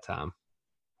it at that time.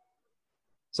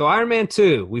 So Iron Man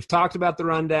 2, we've talked about the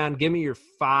rundown. Give me your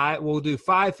 5. We'll do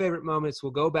 5 favorite moments.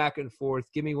 We'll go back and forth.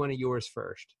 Give me one of yours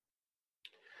first.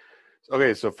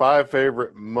 Okay, so 5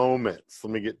 favorite moments.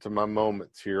 Let me get to my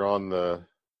moments here on the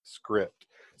script.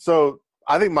 So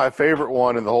I think my favorite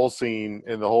one in the whole scene,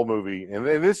 in the whole movie, and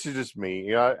this is just me,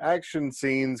 you know, action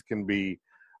scenes can be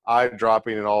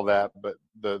eye-dropping and all that, but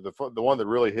the one that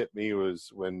really hit me was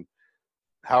when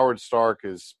Howard Stark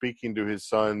is speaking to his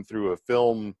son through a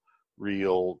film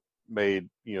reel made,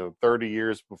 30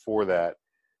 years before that.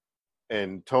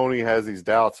 And Tony has these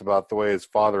doubts about the way his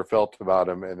father felt about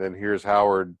him. And then here's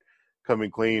Howard coming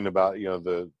clean about,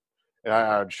 and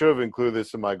I should have included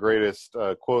this in my greatest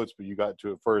quotes, but you got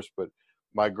to it first. But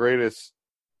my greatest,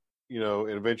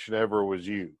 invention ever was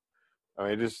you. I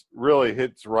mean, it just really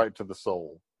hits right to the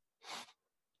soul.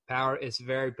 It's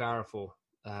very powerful.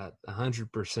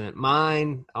 100%.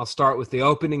 Mine, I'll start with the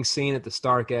opening scene at the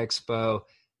Stark Expo.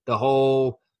 The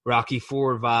whole Rocky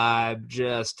IV vibe,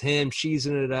 just him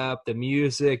cheesing it up, the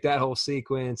music, that whole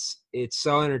sequence. It's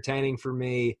so entertaining for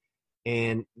me.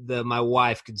 And my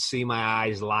wife could see my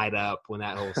eyes light up when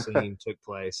that whole scene took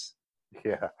place.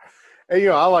 Yeah. And,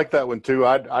 I like that one too.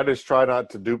 I just try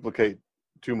not to duplicate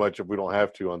too much if we don't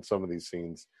have to on some of these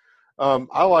scenes.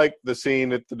 I like the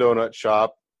scene at the donut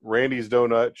shop, Randy's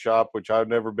Donut Shop, which I've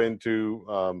never been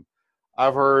to.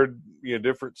 I've heard,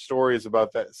 different stories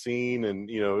about that scene, and,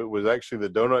 it was actually the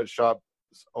donut shop's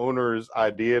owner's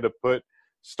idea to put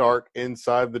Stark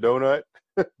inside the donut.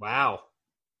 Wow.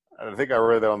 I think I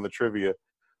read that on the trivia.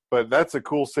 But that's a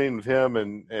cool scene with him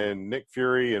and Nick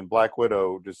Fury and Black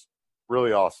Widow, just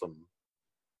really awesome.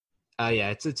 Yeah,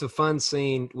 it's a fun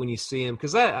scene when you see him,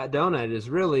 because that donut is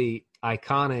really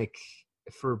iconic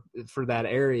for that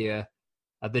area.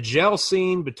 The gel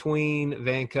scene between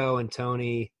Vanko and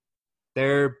Tony,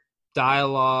 their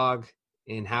dialogue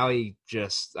and how he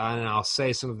just, I don't know, I'll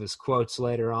say some of his quotes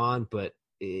later on, but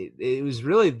it was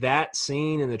really that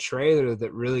scene in the trailer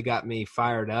that really got me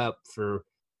fired up for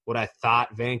what I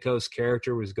thought Vanko's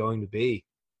character was going to be.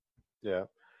 Yeah.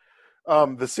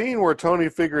 The scene where Tony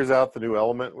figures out the new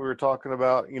element we were talking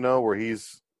about, where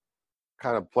he's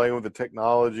kind of playing with the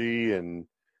technology and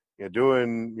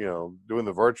doing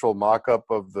the virtual mock-up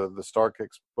of the Stark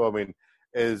Expo. I mean,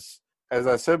 as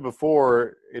I said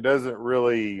before, it doesn't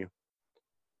really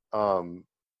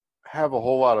have a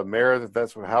whole lot of merit if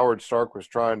that's what Howard Stark was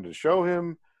trying to show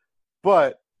him,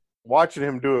 but watching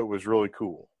him do it was really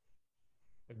cool.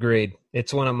 Agreed.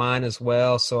 It's one of mine as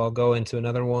well, so I'll go into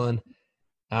another one.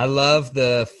 I love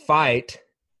the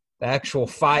actual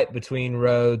fight between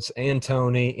Rhodes and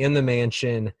Tony in the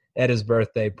mansion at his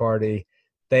birthday party.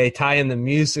 They tie in the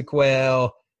music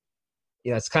well.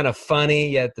 It's kind of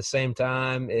funny, yet at the same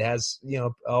time, it has,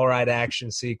 all right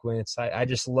action sequence. I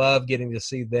just love getting to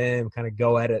see them kind of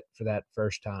go at it for that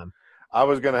first time. I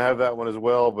was going to have that one as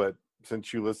well, but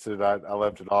since you listed it, I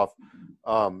left it off.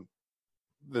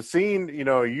 The scene,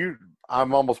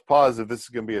 I'm almost positive this is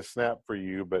going to be a snap for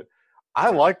you, but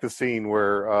I like the scene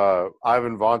where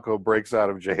Ivan Vanko breaks out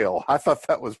of jail. I thought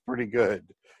that was pretty good.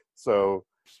 So,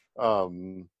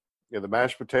 the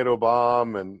mashed potato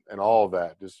bomb and all of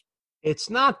that.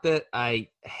 It's not that I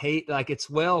hate, it's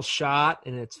well shot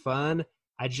and it's fun.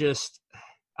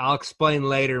 I'll explain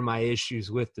later my issues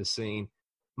with the scene.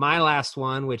 My last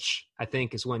one, which I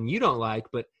think is one you don't like,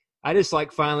 but I just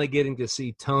like finally getting to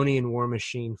see Tony and War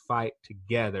Machine fight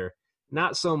together.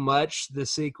 Not so much the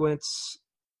sequence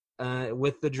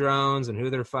with the drones and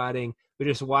who they're fighting, but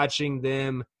just watching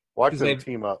them. Watch them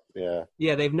team up, yeah.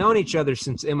 Yeah, they've known each other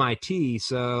since MIT,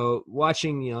 so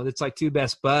watching, it's like two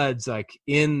best buds,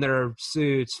 in their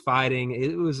suits fighting.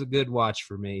 It was a good watch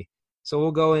for me. So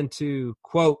we'll go into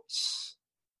quotes.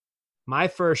 My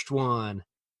first one,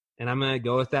 and I'm going to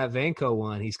go with that Vanko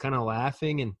one. He's kind of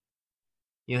laughing, and,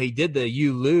 he did the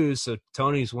 "you lose," so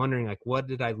Tony's wondering, what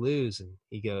did I lose? And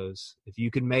he goes, "If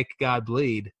you could make God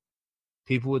bleed,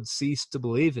 people would cease to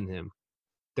believe in him.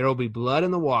 There will be blood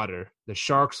in the water. The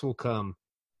sharks will come.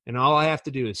 And all I have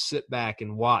to do is sit back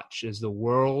and watch as the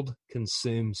world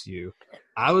consumes you."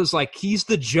 I was like, he's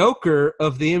the Joker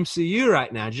of the MCU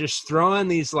right now, just throwing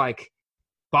these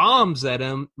bombs at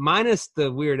him, minus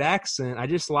the weird accent. I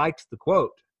just liked the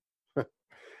quote.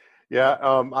 Yeah,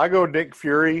 I go Nick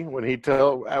Fury when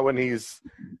he's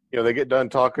they get done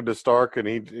talking to Stark, and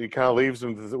he kind of leaves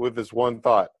him with this one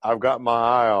thought: "I've got my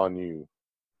eye on you."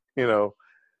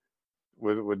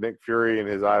 With Nick Fury and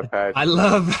his eye patch. I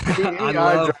love any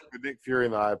eye joke with Nick Fury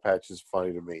and the eye patch is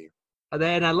funny to me.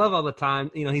 And I love all the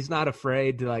time, he's not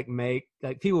afraid to make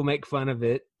people make fun of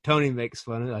it. Tony makes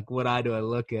fun of it, what eye do I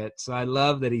look at? So I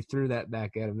love that he threw that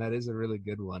back at him. That is a really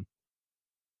good one.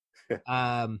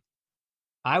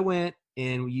 I went,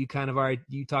 and you kind of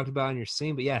you talked about in your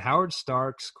scene, but yeah, Howard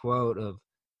Stark's quote of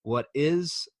 "What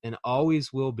is and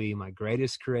always will be my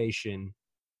greatest creation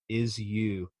is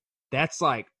you." That's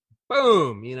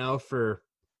boom, for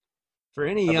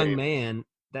any young man,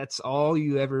 that's all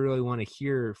you ever really want to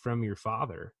hear from your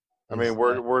father. I mean,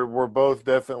 we're both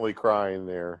definitely crying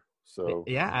there. So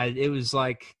yeah, it was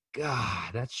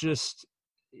God, that's just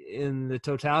in the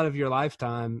totality of your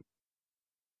lifetime.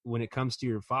 When it comes to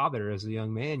your father as a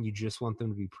young man, you just want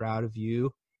them to be proud of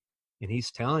you. And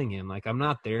he's telling him, I'm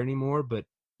not there anymore, but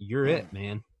you're it,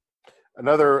 man.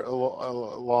 Another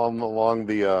along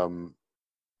the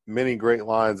many great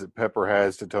lines that Pepper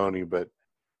has to Tony, but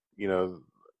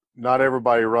not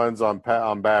everybody runs on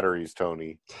batteries,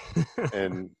 Tony.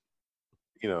 And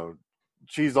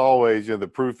she's always the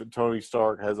proof that Tony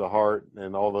Stark has a heart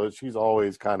and all those. She's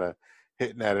always kind of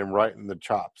hitting at him right in the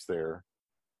chops there.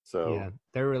 So yeah,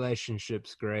 their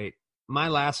relationship's great. My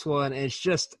last one, it's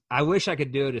just I wish I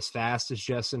could do it as fast as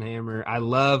Justin Hammer. I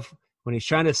love when he's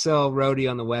trying to sell Rhodey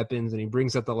on the weapons, and he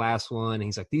brings up the last one, and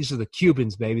he's like, "These are the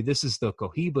Cubans, baby. This is the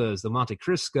Cohibas, the Monte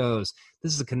Cristos.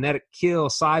 This is a kinetic kill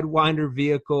sidewinder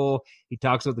vehicle." He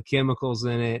talks about the chemicals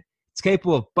in it. It's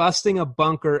capable of busting a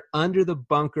bunker under the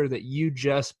bunker that you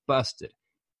just busted.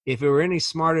 If it were any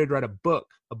smarter, it'd write a book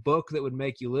that would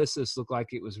make Ulysses look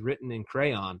like it was written in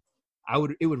crayon.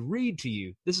 It would read to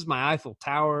you, "This is my Eiffel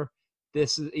Tower."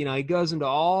 This is, he goes into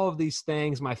all of these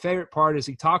things. My favorite part is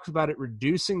he talks about it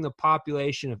reducing the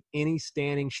population of any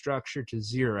standing structure to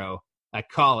zero. I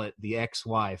call it the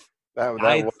ex-wife. That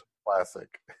was classic.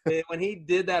 When he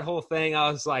did that whole thing, I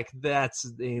was like, that's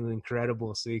an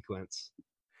incredible sequence.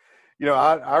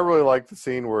 I really like the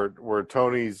scene where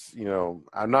Tony's,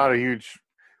 I'm not a huge,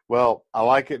 I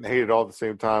like it and hate it all at the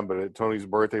same time, but at Tony's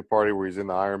birthday party where he's in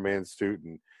the Iron Man suit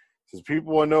and says,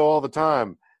 "People want to know all the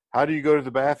time, how do you go to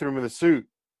the bathroom in the suit?"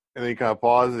 And then he kind of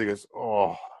pauses. He goes,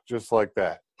 "Oh, just like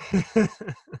that."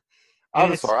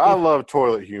 I'm sorry. I love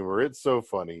toilet humor. It's so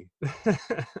funny.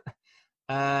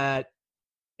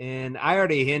 And I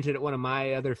already hinted at one of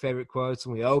my other favorite quotes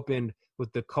when we opened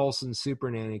with the Coulson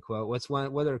Super Nanny quote.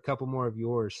 What are a couple more of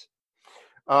yours?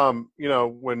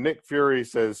 When Nick Fury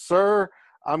says, "Sir,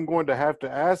 I'm going to have to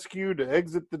ask you to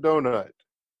exit the donut."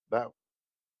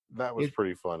 That was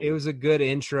pretty funny. It was a good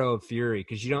intro of Fury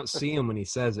because you don't see him when he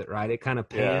says it, right? It kind of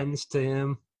pans to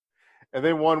him. And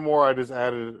then one more, I just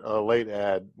added a late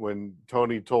ad when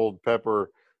Tony told Pepper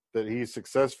that he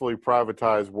successfully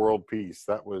privatized world peace.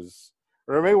 That was,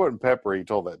 or maybe it wasn't Pepper he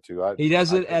told that to. He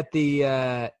does it at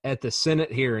the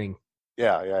Senate hearing.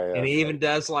 Yeah. And he even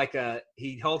does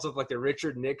he holds up the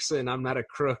Richard Nixon, "I'm not a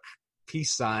crook"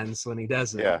 peace signs when he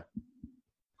does it. Yeah.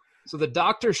 So the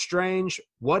Doctor Strange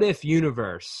What If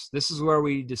universe. This is where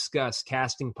we discuss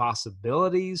casting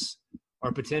possibilities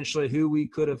or potentially who we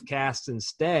could have cast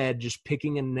instead, just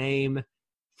picking a name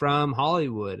from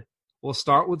Hollywood. We'll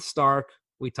start with Stark.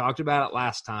 We talked about it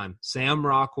last time. Sam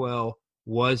Rockwell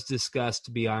was discussed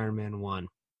to be Iron Man 1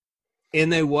 in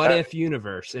the What If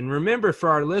universe. And remember, for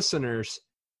our listeners,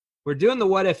 we're doing the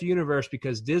What If universe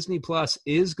because Disney Plus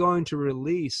is going to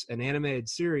release an animated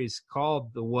series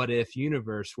called the What If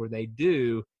universe, where they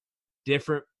do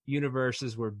different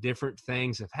universes where different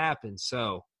things have happened.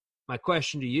 So my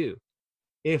question to you,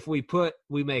 if we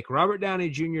make Robert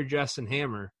Downey Jr. Justin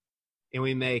Hammer and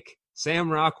we make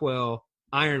Sam Rockwell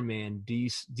Iron Man, do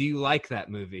you like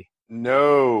that movie?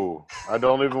 No, I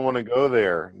don't even want to go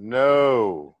there.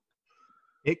 No.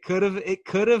 It could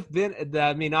have been.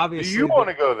 I mean, obviously. Do you want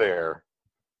to go there?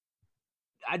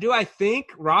 I think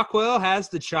Rockwell has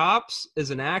the chops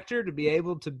as an actor to be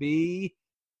able to be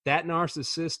that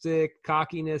narcissistic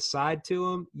cockiness side to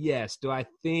him? Yes. Do I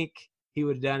think he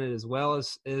would have done it as well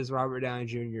as Robert Downey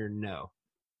Jr.? No.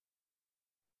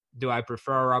 Do I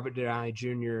prefer Robert Downey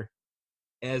Jr.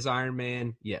 as Iron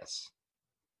Man? Yes.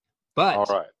 But all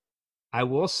right. I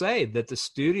will say that the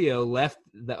studio left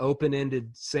the open-ended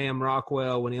Sam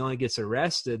Rockwell when he only gets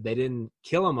arrested. They didn't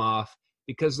kill him off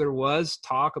because there was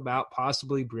talk about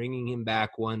possibly bringing him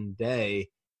back one day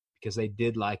because they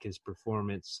did like his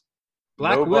performance.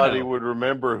 Nobody would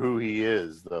remember who he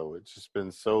is, though. It's just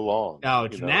been so long. Oh,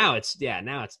 now it's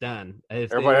done.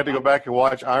 Everybody had to go back and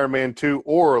watch Iron Man 2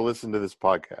 or listen to this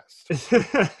podcast.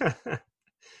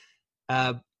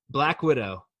 Black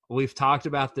Widow. We've talked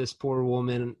about this poor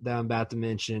woman that I'm about to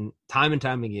mention time and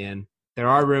time again. There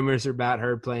are rumors about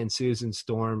her playing Susan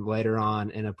Storm later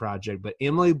on in a project, but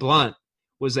Emily Blunt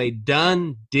was a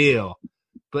done deal.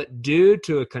 But due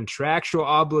to a contractual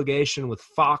obligation with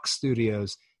Fox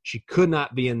Studios, she could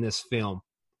not be in this film.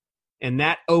 And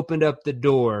that opened up the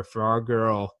door for our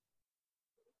girl,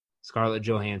 Scarlett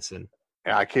Johansson.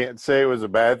 I can't say it was a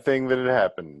bad thing that it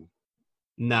happened.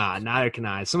 Nah, neither can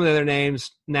I. Some of the other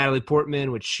names, Natalie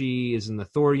Portman, which she is in the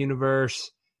Thor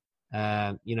universe,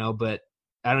 but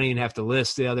I don't even have to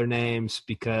list the other names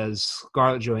because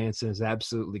Scarlett Johansson has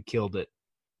absolutely killed it.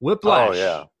 Whiplash. Oh,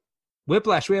 yeah.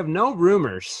 Whiplash, we have no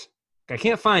rumors. I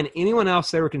can't find anyone else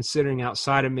they were considering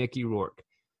outside of Mickey Rourke.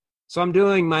 So I'm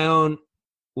doing my own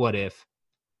what if.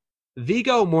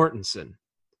 Viggo Mortensen.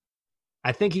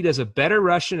 I think he does a better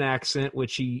Russian accent,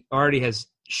 which he already has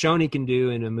shown he can do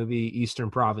in a movie, Eastern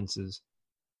Provinces.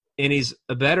 And he's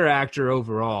a better actor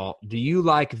overall. Do you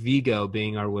like Viggo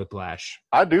being our Whiplash?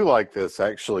 I do like this,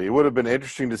 actually. It would have been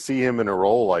interesting to see him in a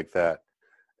role like that.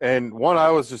 And one I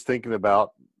was just thinking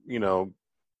about,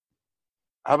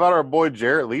 how about our boy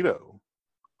Jared Leto?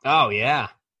 Oh, yeah.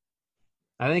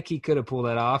 I think he could have pulled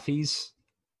that off. He's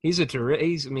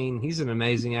an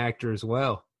amazing actor as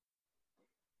well.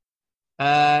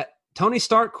 Tony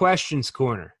Stark questions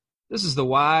corner. This is the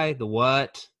why, the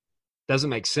what. Doesn't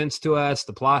make sense to us,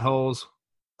 the plot holes.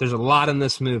 There's a lot in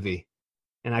this movie.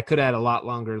 And I could have had a lot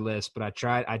longer list, but I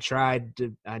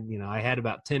had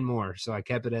about 10 more, so I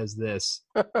kept it as this.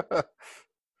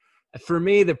 For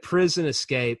me, the prison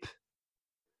escape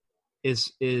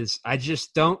is I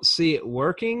just don't see it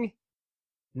working.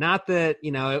 Not that,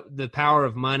 the power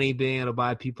of money being able to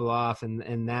buy people off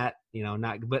and that,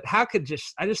 but I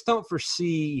just don't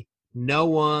foresee no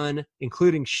one,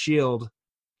 including S.H.I.E.L.D.,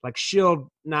 like S.H.I.E.L.D.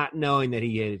 not knowing that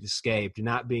he had escaped and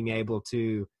not being able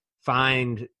to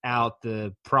find out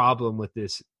the problem with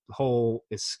this whole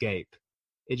escape.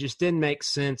 It just didn't make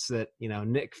sense that,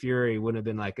 Nick Fury wouldn't have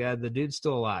been like, the dude's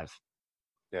still alive.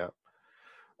 Yeah.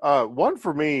 One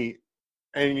for me,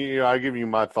 and I give you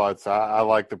my thoughts. I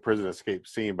like the prison escape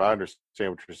scene, but I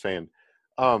understand what you're saying.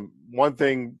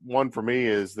 One for me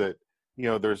is that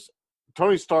there's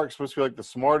Tony Stark's supposed to be like the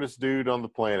smartest dude on the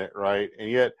planet, right?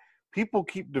 And yet people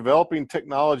keep developing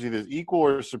technology that's equal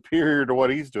or superior to what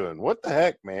he's doing. What the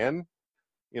heck, man?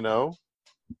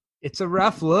 It's a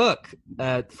rough look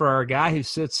for a guy who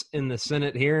sits in the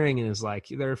Senate hearing and is like,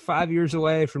 they're 5 years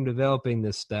away from developing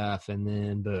this stuff, and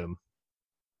then boom.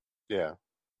 Yeah.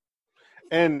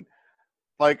 And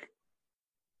like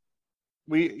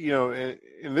we,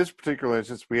 in this particular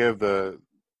instance, we have the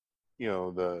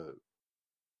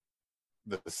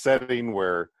setting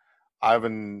where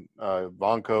Ivan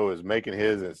Vanko is making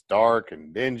his, and it's dark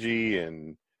and dingy,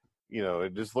 and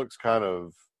it just looks kind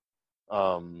of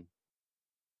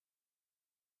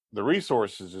the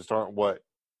resources just aren't what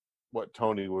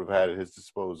Tony would have had at his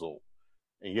disposal,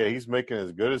 and yet he's making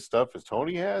as good as stuff as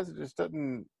Tony has. It just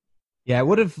doesn't. Yeah, it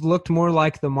would have looked more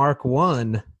like the Mark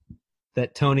I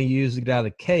that Tony used to get out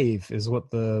of the cave is what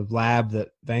the lab that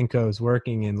Vanko is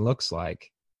working in looks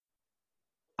like.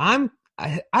 I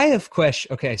have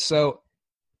questions. Okay, so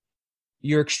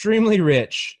you're extremely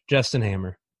rich, Justin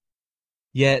Hammer,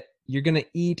 yet you're going to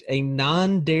eat a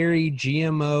non-dairy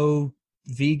GMO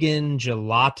vegan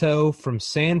gelato from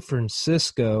San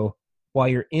Francisco while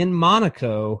you're in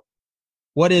Monaco.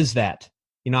 What is that?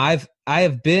 I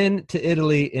have been to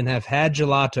Italy and have had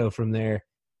gelato from there,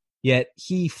 yet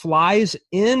he flies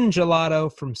in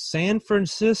gelato from San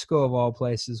Francisco of all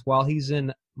places while he's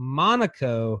in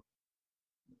Monaco.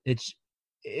 It's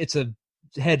a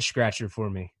head scratcher for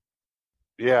me.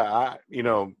 Yeah,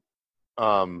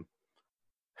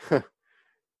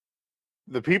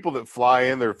 the people that fly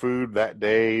in their food that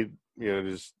day,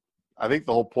 just I think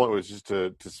the whole point was just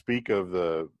to speak of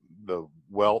the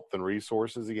wealth and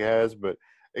resources he has. But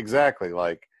exactly,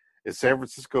 like, is San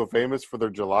Francisco famous for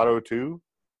their gelato too?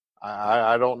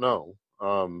 I don't know.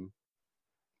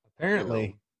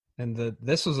 Apparently, and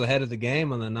this was ahead of the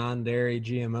game on the non-dairy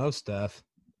GMO stuff.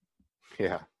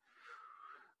 Yeah.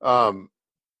 I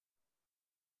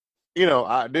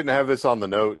didn't have this on the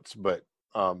notes, but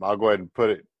I'll go ahead and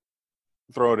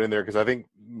throw it in there because I think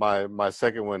my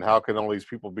second one, how can all these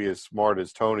people be as smart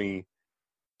as Tony,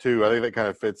 too? I think that kind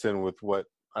of fits in with what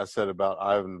I said about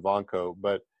Ivan Vanko.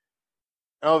 But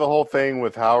the whole thing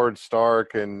with Howard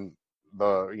Stark and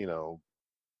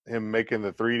him making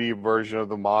the 3D version of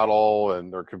the model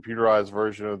and their computerized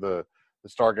version of the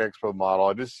Stark Expo model.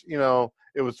 I just,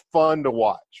 it was fun to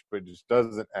watch, but it just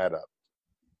doesn't add up.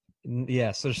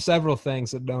 Yes, there's several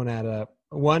things that don't add up.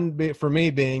 One for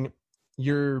me being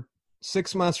you're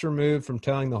 6 months removed from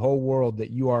telling the whole world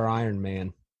that you are Iron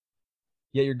Man.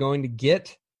 Yet you're going to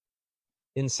get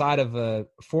inside of a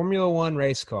Formula One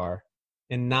race car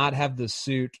and not have the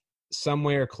suit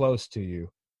somewhere close to you.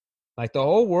 Like the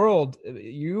whole world,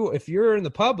 if you're in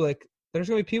the public, there's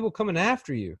going to be people coming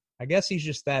after you. I guess he's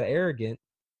just that arrogant.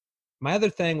 My other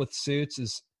thing with suits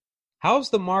is, how's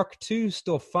the Mark II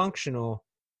still functional?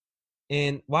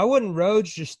 And why wouldn't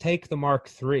Rhodes just take the Mark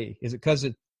III? Is it because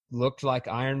it looked like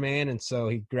Iron Man and so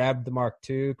he grabbed the Mark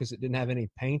II because it didn't have any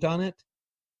paint on it?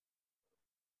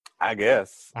 I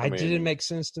guess. It didn't make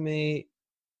sense to me.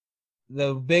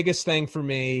 The biggest thing for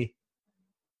me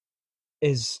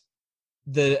is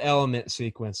the element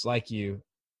sequence, like you.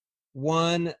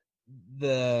 One,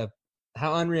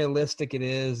 how unrealistic it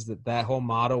is that whole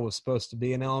model was supposed to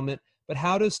be an element. But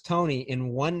how does Tony, in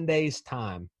one day's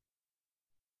time,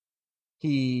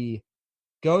 he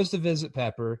goes to visit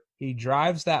Pepper, he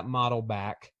drives that model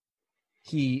back,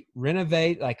 he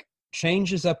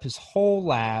changes up his whole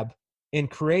lab and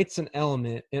creates an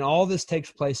element, and all this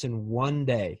takes place in one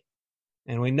day.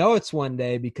 And we know it's one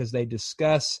day because they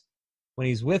discuss when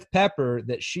he's with Pepper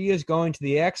that she is going to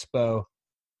the expo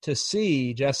to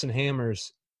see Justin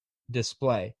Hammer's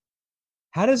display.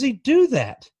 How does he do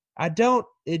that?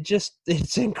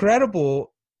 It's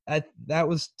incredible. That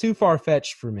was too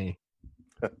far-fetched for me.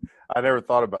 I never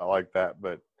thought about it like that,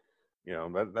 but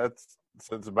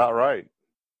that's about right.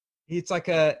 It's like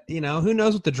who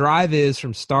knows what the drive is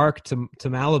from Stark to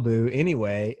Malibu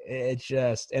anyway. It's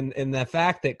just, and the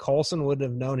fact that Coulson wouldn't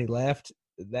have known he left,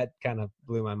 that kind of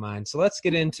blew my mind. So let's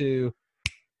get into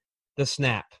the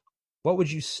snap. What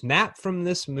would you snap from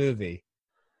this movie?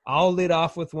 I'll lead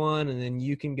off with one, and then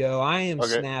you can go. I am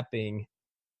snapping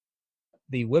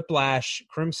the Whiplash,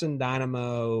 Crimson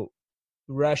Dynamo,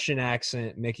 Russian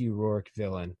accent Mickey Rourke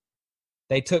villain.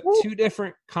 They took two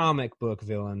different comic book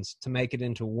villains to make it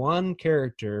into one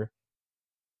character,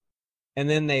 and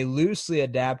then they loosely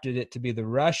adapted it to be the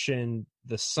Russian,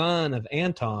 the son of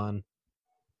Anton.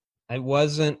 It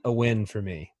wasn't a win for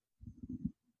me.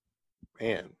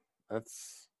 Man,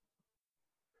 that's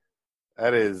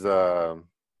a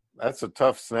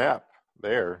tough snap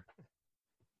there.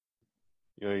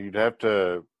 You'd have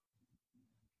to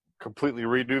completely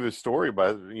redo the story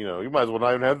you might as well not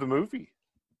even have the movie.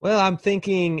 Well, I'm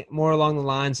thinking more along the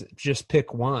lines, just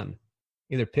pick one.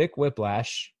 Either pick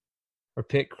Whiplash or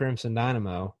pick Crimson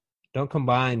Dynamo. Don't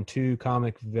combine two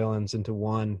comic villains into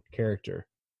one character.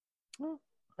 Oh,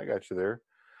 I got you there.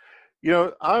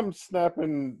 I'm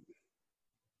snapping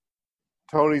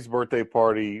Tony's birthday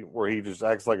party where he just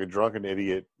acts like a drunken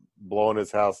idiot, blowing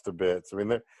his house to bits. I mean,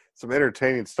 there's some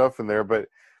entertaining stuff in there, but,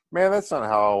 man, that's not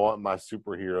how I want my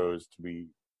superheroes to be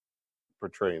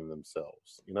portraying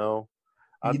themselves,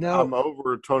 I'm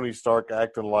over Tony Stark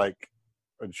acting like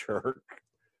a jerk.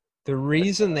 The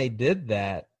reason they did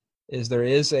that is there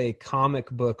is a comic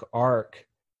book arc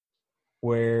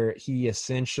where he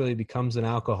essentially becomes an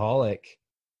alcoholic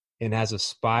and has a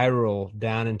spiral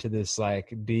down into this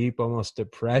like deep, almost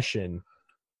depression.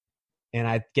 And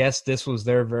I guess this was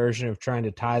their version of trying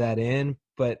to tie that in,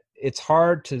 but it's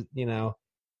hard to,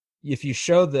 if you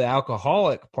show the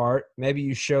alcoholic part, maybe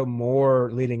you show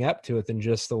more leading up to it than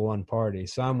just the one party.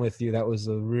 So I'm with you. That was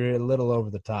a little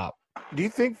over the top. Do you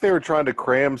think they were trying to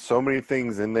cram so many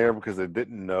things in there because they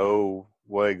didn't know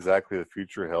what exactly the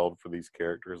future held for these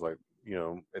characters? Like,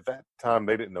 at that time,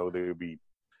 they didn't know they would be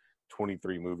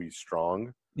 23 movies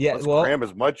strong. Yeah, Let's cram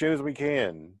as much in as we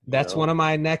can. That's one of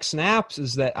my next snaps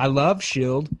is that I love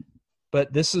S.H.I.E.L.D.,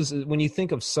 but this is, when you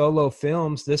think of solo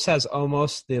films, this has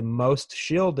almost the most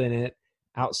S.H.I.E.L.D. in it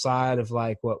outside of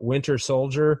Winter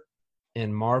Soldier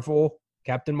and Marvel,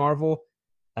 Captain Marvel.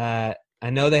 I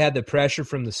know they had the pressure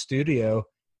from the studio,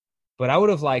 but I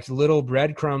would have liked little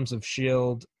breadcrumbs of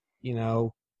S.H.I.E.L.D.,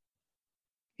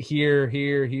 here.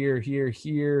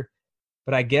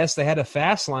 But I guess they had to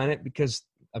fast line it because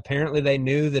apparently they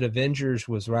knew that Avengers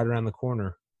was right around the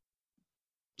corner.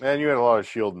 And you had a lot of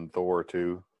S.H.I.E.L.D. and Thor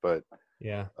too, but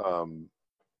yeah. And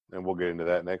we'll get into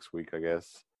that next week, I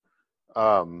guess.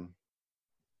 I'm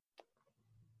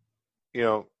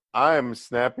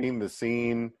snapping the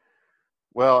scene.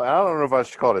 Well, I don't know if I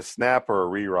should call it a snap or a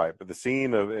rewrite, but the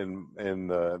scene in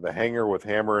the hangar with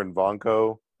Hammer and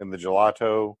Vanko and the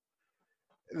gelato.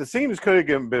 The scene just could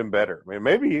have been better. I mean,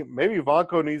 maybe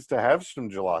Vanko needs to have some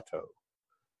gelato.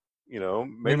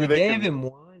 Maybe they gave him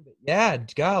one. But yeah,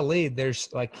 golly, there's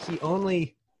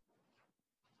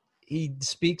he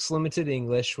speaks limited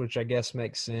English, which I guess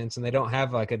makes sense, and they don't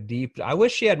have a deep. I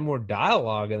wish he had more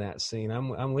dialogue in that scene.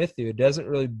 I'm with you. It doesn't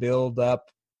really build up.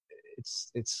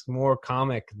 It's more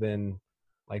comic than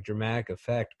like dramatic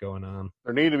effect going on.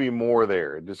 There need to be more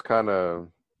there. It just kind of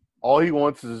all he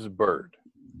wants is his bird.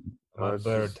 Bird.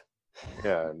 Just,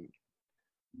 yeah. And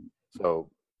so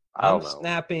I I'm don't know.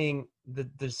 snapping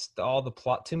all the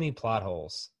plot, too many plot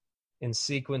holes in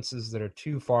sequences that are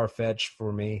too far fetched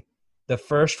for me. The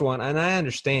first one, and I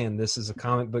understand this is a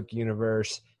comic book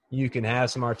universe. You can have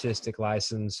some artistic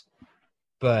license,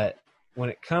 but when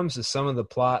it comes to some of the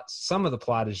plot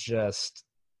is just,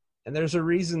 and there's a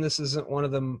reason this isn't one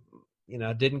of them,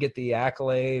 didn't get the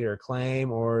accolade or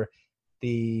acclaim or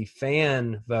the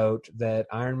fan vote that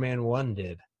Iron Man 1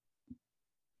 did.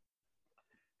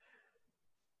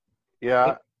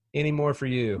 Yeah. Any more for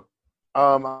you?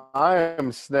 I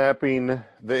am snapping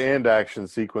the end action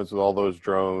sequence with all those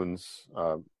drones.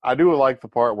 I do like the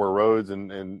part where Rhodes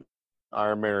and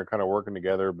Iron Man are kind of working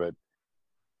together, but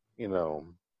it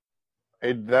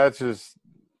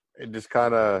just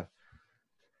kind of,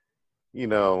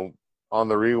 on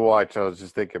the rewatch, I was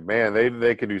just thinking, man,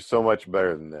 they could do so much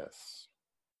better than this.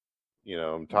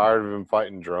 I'm tired of him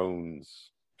fighting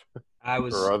drones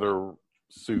or other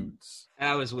suits.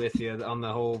 I was with you on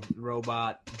the whole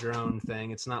robot drone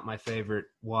thing. It's not my favorite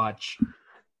watch.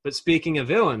 But speaking of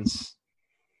villains,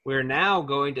 we're now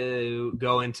going to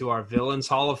go into our Villains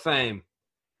Hall of Fame,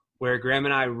 where Graham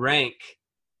and I rank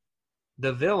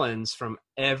the villains from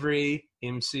every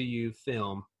MCU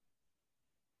film.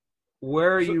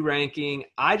 Where are you ranking?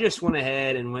 I just went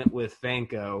ahead and went with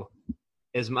Vanko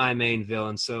as my main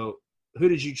villain. So who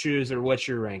did you choose, or what's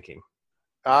your ranking?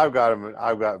 I've got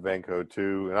Vanko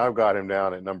too, and I've got him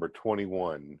down at number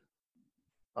 21.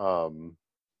 I've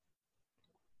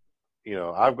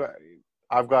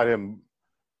got him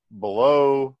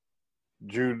below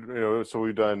Jude. So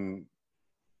we've done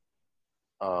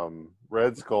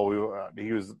Red Skull.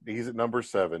 He's at number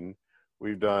 7.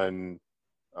 We've done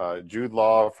Jude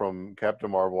Law from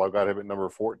Captain Marvel. I've got him at number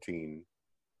 14.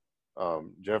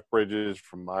 Jeff Bridges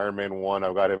from Iron Man 1.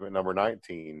 I've got him at number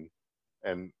 19.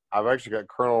 And I've actually got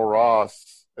Colonel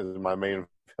Ross as my main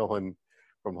villain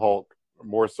from Hulk,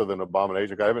 more so than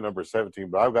Abomination. I got him at number 17,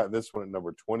 but I've got this one at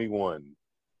number 21.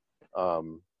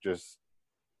 It just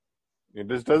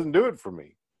doesn't do it for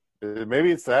me.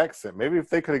 Maybe it's the accent. Maybe if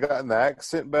they could have gotten the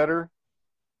accent better,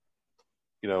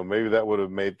 maybe that would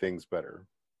have made things better.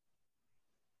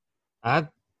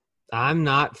 I'm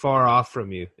not far off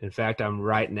from you. In fact, I'm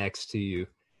right next to you.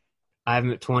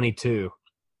 I'm at 22.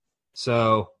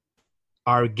 So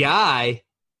our guy,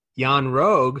 Jan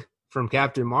Rogue from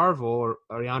Captain Marvel,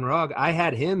 or Jan Rogue, I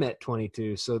had him at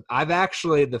 22. So I've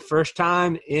actually, the first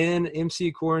time in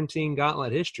MC Quarantine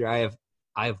Gauntlet history,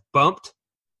 I've bumped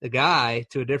the guy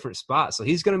to a different spot. So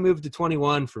he's going to move to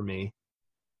 21 for me.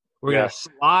 We're going to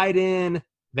slide in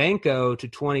Vanko to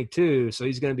 22. So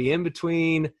he's going to be in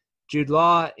between Jude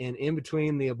Law and in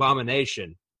between the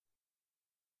Abomination.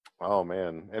 Oh,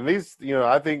 man. And these,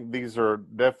 I think these are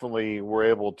definitely, we're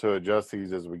able to adjust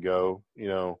these as we go.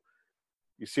 You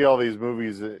see all these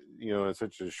movies, in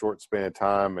such a short span of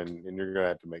time, and you're going to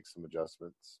have to make some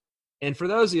adjustments. And for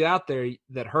those of you out there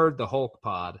that heard the Hulk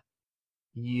pod,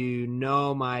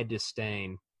 my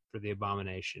disdain for the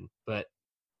Abomination. But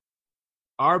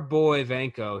our boy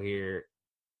Vanko here,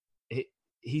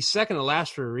 he's second to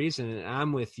last for a reason, and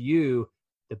I'm with you.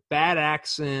 The bad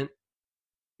accent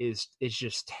is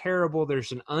just terrible.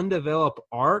 There's an undeveloped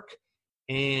arc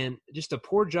and just a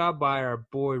poor job by our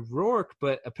boy Rourke,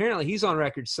 but apparently he's on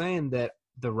record saying that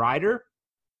the writer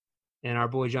and our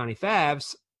boy Johnny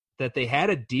Favs, that they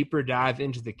had a deeper dive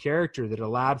into the character that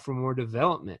allowed for more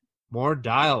development, more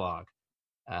dialogue,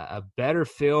 a better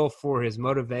feel for his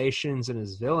motivations and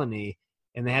his villainy,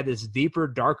 and they had this deeper,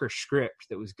 darker script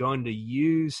that was going to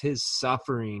use his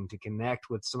suffering to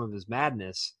connect with some of his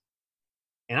madness.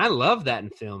 And I love that in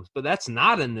films, but that's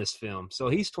not in this film. So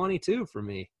he's 22 for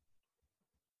me.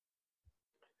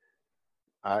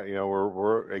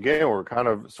 We're kind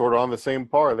of sort of on the same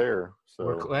par there. So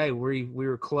we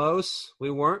were close.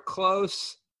 We weren't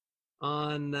close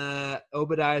on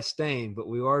Obadiah Stane, but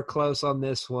we are close on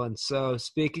this one. So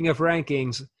speaking of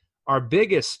rankings, our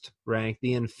biggest rank,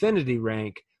 the Infinity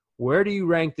rank, where do you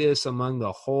rank this among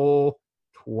the whole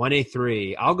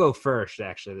 23? I'll go first,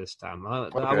 actually, this time.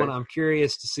 I'm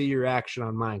curious to see your reaction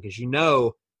on mine, because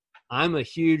I'm a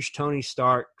huge Tony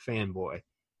Stark fanboy.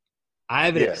 I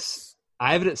have it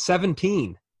at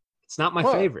 17. It's not my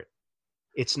favorite.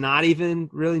 It's not even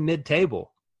really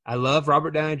mid-table. I love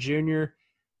Robert Downey Jr.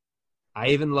 I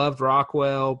even loved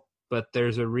Rockwell, but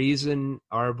there's a reason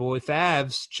our boy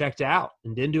Favs checked out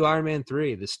and didn't do Iron Man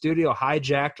 3. The studio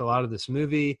hijacked a lot of this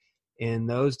movie, and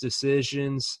those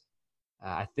decisions,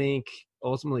 I think,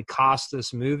 ultimately cost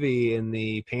this movie in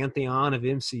the pantheon of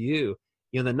MCU.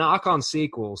 the knock on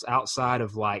sequels outside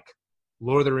of like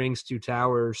Lord of the Rings, Two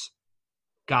Towers,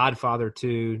 Godfather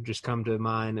 2 just come to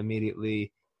mind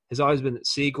immediately, has always been that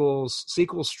sequels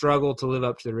struggle to live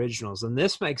up to the originals. And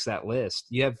this makes that list.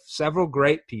 You have several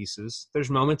great pieces. There's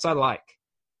moments I like.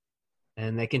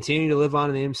 And they continue to live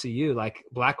on in the MCU, like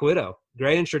Black Widow.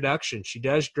 Great introduction. She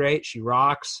does great. She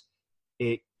rocks.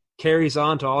 It carries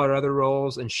on to all her other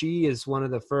roles. And she is one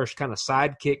of the first kind of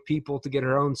sidekick people to get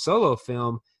her own solo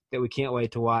film that we can't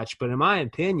wait to watch. But in my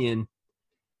opinion,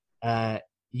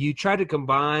 you try to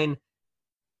combine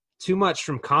too much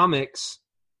from comics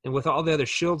and with all the other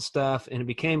S.H.I.E.L.D. stuff, and it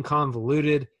became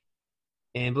convoluted.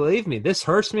 And believe me, this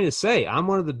hurts me to say. I'm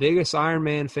one of the biggest Iron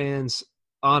Man fans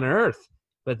on Earth.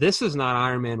 But this is not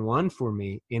Iron Man 1 for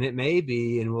me, and it may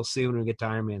be, and we'll see when we get to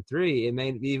Iron Man 3, it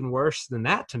may be even worse than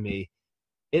that to me.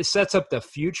 It sets up the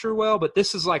future well, but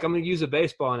this is like, I'm going to use a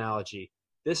baseball analogy.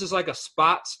 This is like a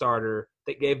spot starter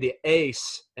that gave the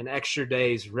ace an extra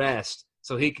day's rest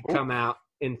so he could come out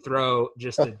and throw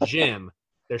just a gem.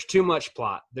 There's too much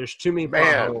plot. There's too many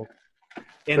plot holes.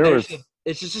 And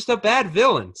it's just a bad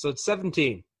villain, so it's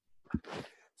 17.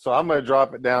 So I'm going to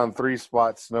drop it down 3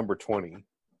 spots, number 20.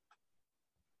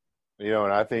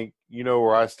 And I think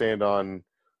where I stand on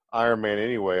Iron Man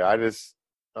anyway. I just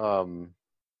I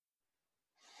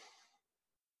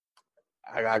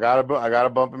gotta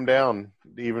bump him down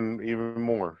even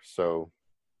more. So,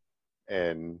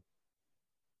 and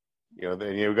then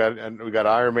we got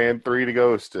Iron Man 3 to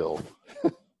go still.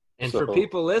 And for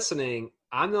people listening,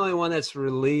 I'm the only one that's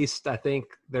released. I think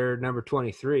they're number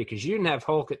 23 because you didn't have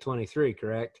Hulk at 23,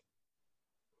 correct?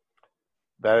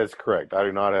 That is correct. I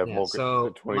do not have Hulk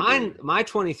at 23. My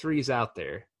 23 is out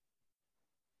there.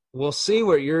 We'll see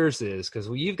what yours is because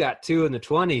you've got 2 in the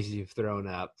 20s you've thrown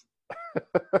up.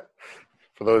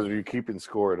 For those of you keeping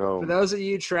score at home. For those of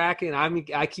you tracking,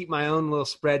 I keep my own little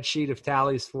spreadsheet of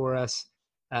tallies for us.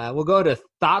 We'll go to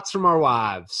thoughts from our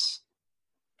wives.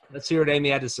 Let's hear what Amy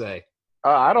had to say.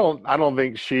 I don't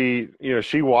think she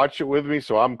watched it with me,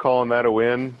 so I'm calling that a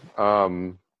win.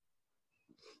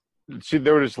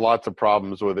 There were just lots of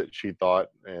problems with it, she thought,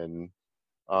 and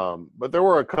but there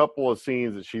were a couple of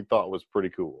scenes that she thought was pretty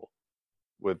cool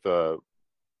with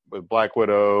Black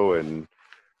Widow and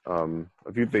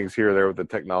a few things here or there with the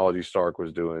technology Stark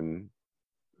was doing,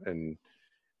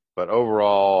 but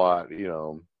overall,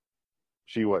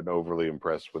 she wasn't overly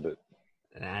impressed with it.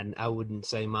 And I wouldn't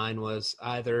say mine was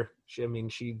either. She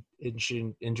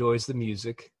enjoys the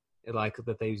music. I like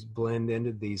that they blend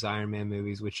into these Iron Man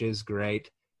movies, which is great.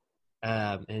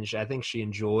 And I think she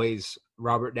enjoys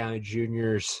Robert Downey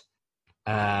Jr.'s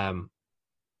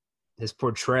his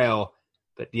portrayal.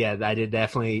 But yeah, I did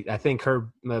definitely. I think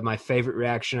my favorite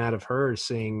reaction out of her is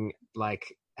seeing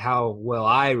like how well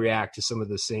I react to some of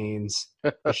the scenes.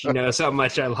 She knows how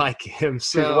much I like him.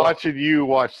 So she's watching you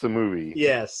watch the movie.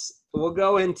 Yes, we'll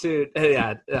go into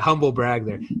a humble brag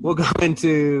there. We'll go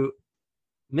into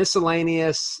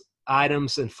miscellaneous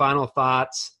items and final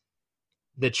thoughts.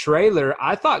 The trailer,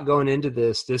 I thought going into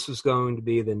this was going to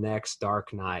be the next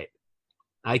Dark Knight.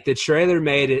 Like the trailer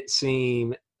made it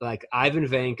seem like Ivan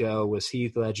Vanko was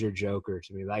Heath Ledger Joker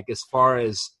to me. Like as far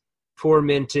as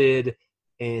tormented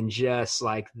and just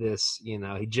like this, he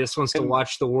just wants to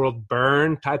watch the world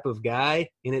burn type of guy.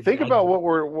 And think about what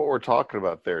we're talking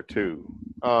about there too.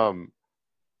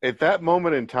 At that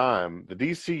moment in time, the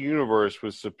DC universe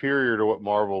was superior to what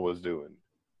Marvel was doing.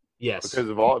 Yes,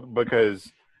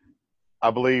 because I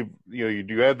believe you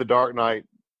do have the Dark Knight,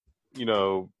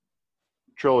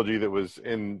 trilogy that was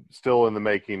still in the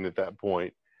making at that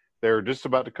point. They were just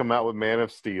about to come out with Man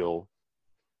of Steel.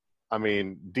 I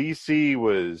mean, DC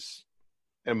was,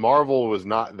 and Marvel was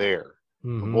not there.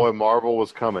 Mm-hmm. But boy, Marvel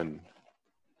was coming.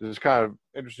 It's kind of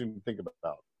interesting to think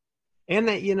about. And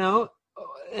that,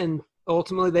 and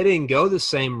ultimately they didn't go the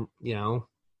same,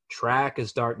 track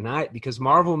as Dark Knight because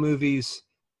Marvel movies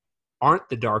aren't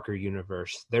the darker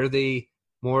universe. They're the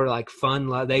more like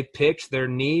fun. They picked their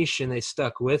niche and they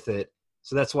stuck with it.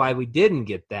 So that's why we didn't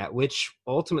get that, which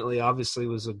ultimately obviously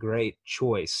was a great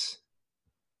choice.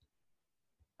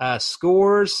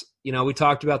 Scores, we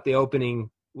talked about the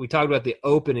opening. We talked about the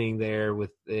opening there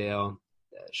with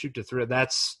shoot to thrill.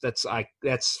 That's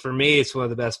for me. It's one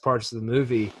of the best parts of the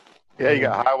movie. Yeah, you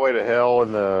got Highway to Hell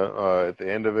in at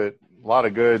the end of it. A lot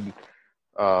of good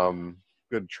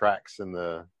tracks in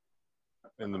the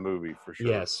movie for sure.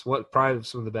 Yes, probably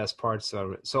some of the best parts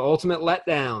of it. So ultimate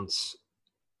letdowns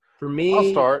for me. I'll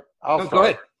start. Go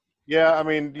ahead. Yeah, I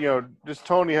mean, just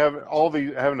Tony having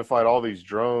to fight all these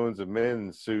drones and men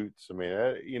in suits. I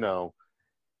mean,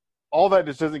 all that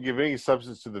just doesn't give any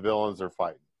substance to the villains they're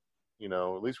fighting.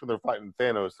 At least when they're fighting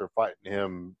Thanos, they're fighting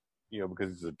him because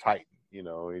he's a Titan. He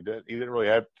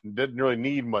didn't really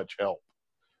need much help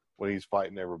when he's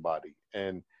fighting everybody.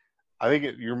 And I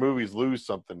think your movies lose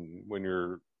something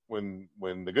when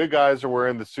the good guys are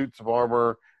wearing the suits of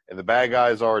armor and the bad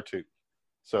guys are too.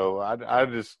 So I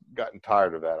just gotten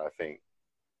tired of that, I think.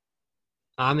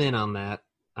 I'm in on that.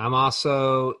 I'm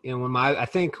also I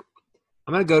think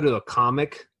I'm going to go to a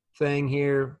comic thing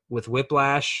here with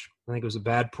Whiplash. I think it was a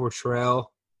bad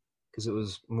portrayal because it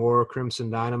was more Crimson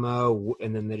Dynamo,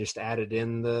 and then they just added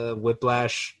in the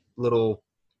Whiplash little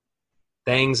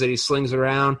things that he slings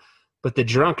around. But the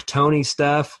drunk Tony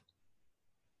stuff,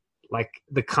 like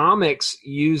the comics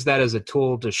use that as a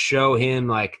tool to show him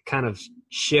like kind of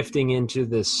shifting into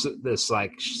this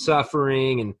like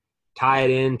suffering and tie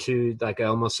it into like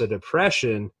almost a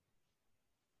depression.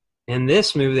 In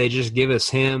this movie, they just give us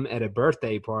him at a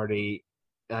birthday party.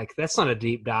 Like, that's not a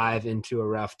deep dive into a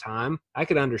rough time. I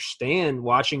could understand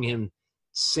watching him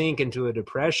sink into a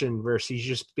depression versus he's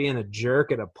just being a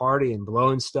jerk at a party and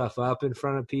blowing stuff up in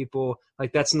front of people.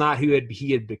 Like, that's not who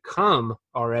he had become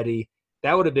already.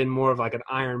 That would have been more of like an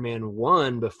Iron Man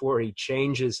 1 before he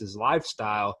changes his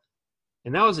lifestyle.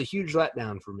 And that was a huge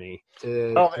letdown for me.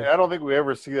 I don't think we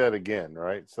ever see that again,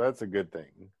 right? So that's a good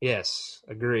thing. Yes,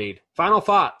 agreed. Final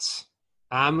thoughts.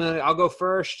 I'll go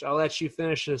first. I'll let you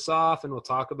finish this off, and we'll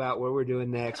talk about what we're doing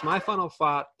next. My final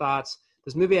thoughts.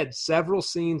 This movie had several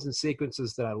scenes and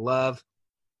sequences that I love,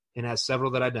 and has several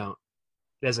that I don't.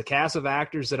 It has a cast of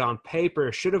actors that on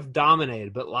paper should have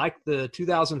dominated, but like the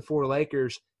 2004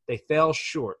 Lakers, they fell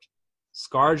short.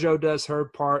 ScarJo does her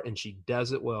part, and she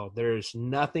does it well. There's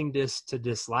nothing to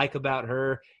dislike about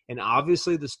her, and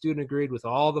obviously the student agreed with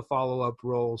all the follow-up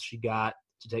roles she got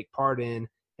to take part in,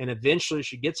 and eventually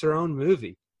she gets her own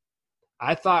movie.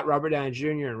 I thought Robert Downey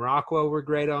Jr. and Rockwell were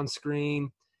great on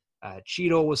screen.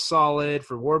 Cheadle was solid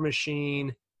for War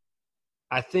Machine.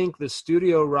 I think the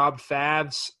studio robbed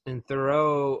Favs and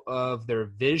Thoreau of their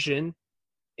vision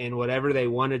and whatever they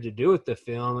wanted to do with the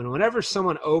film. And whenever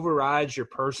someone overrides your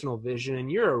personal vision,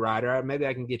 and you're a writer, maybe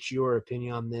I can get your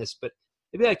opinion on this, but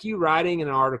it'd be like you writing an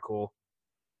article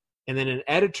and then an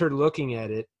editor looking at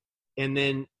it and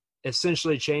then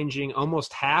essentially changing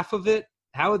almost half of it.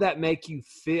 How would that make you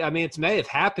feel? I mean, it may have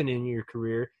happened in your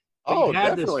career, but you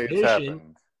had definitely this vision,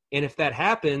 happened. And if that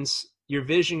happens, your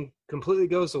vision completely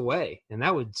goes away, and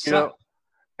that would suck.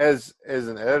 As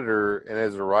an editor and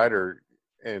as a writer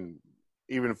and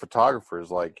even photographers,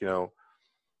 like, your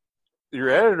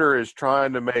editor is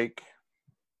trying to make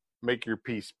your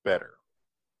piece better.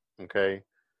 Okay.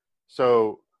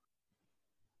 So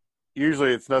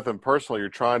usually it's nothing personal. You're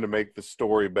trying to make the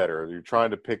story better. You're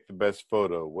trying to pick the best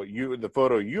photo. The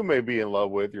photo you may be in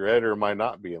love with, your editor might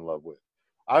not be in love with.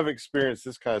 I've experienced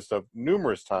this kind of stuff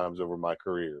numerous times over my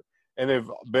career, and have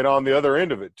been on the other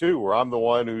end of it too, where I'm the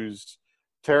one who's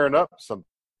tearing up something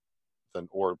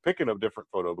or picking a different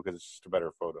photo because it's just a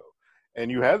better photo.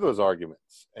 And you have those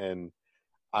arguments. And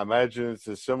I imagine it's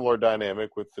a similar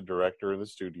dynamic with the director and the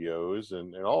studios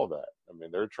and all of that. I mean,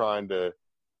 they're trying to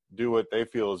do what they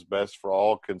feel is best for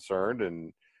all concerned.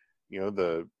 And,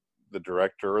 the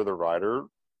director or the writer,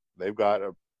 they've got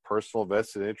a personal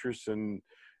vested interest in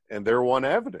their one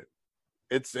avenue.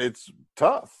 It's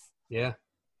tough. Yeah.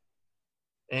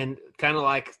 And kind of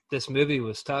like this movie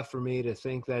was tough for me to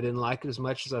think that I didn't like it as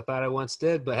much as I thought I once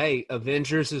did. But hey,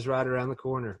 Avengers is right around the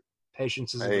corner.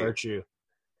 Patience is a virtue.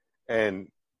 And,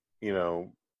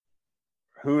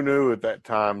 who knew at that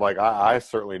time? Like, I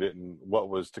certainly didn't, what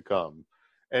was to come.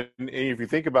 And if you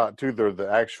think about, too, the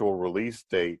actual release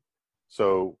date,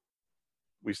 so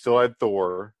we still had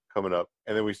Thor coming up,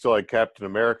 and then we still had Captain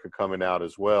America coming out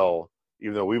as well,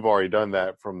 even though we've already done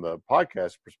that from the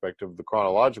podcast perspective, the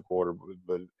chronological order,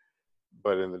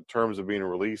 but in the terms of being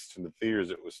released in the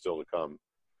theaters, it was still to come.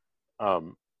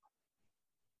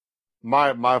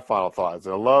 My final thoughts,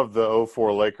 and I love the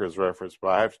 04 Lakers reference, but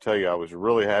I have to tell you, I was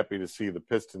really happy to see the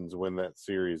Pistons win that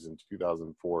series in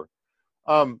 2004.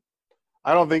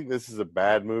 I don't think this is a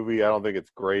bad movie. I don't think it's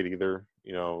great either.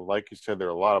 Like you said, there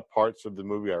are a lot of parts of the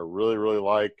movie I really, really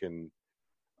like, and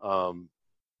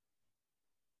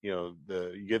you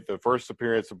get the first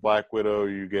appearance of Black Widow.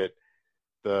 You get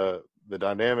the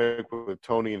dynamic with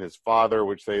Tony and his father,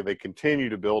 which they continue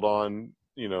to build on,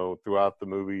 throughout the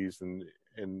movies, and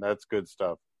that's good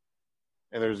stuff.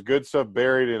 And there's good stuff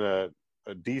buried in a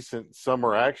decent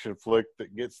summer action flick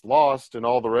that gets lost in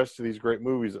all the rest of these great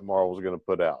movies that Marvel's going to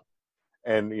put out.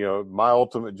 And, my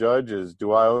ultimate judge is,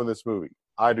 do I own this movie?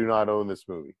 I do not own this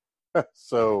movie.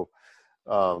 So,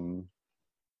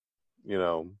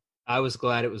 I was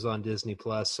glad it was on Disney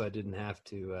Plus, so I didn't have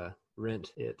to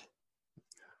rent it.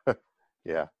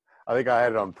 Yeah. I think I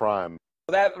had it on Prime.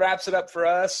 Well, that wraps it up for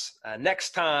us.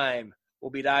 Next time,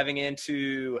 we'll be diving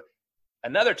into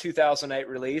another 2008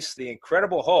 release, The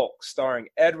Incredible Hulk, starring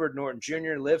Edward Norton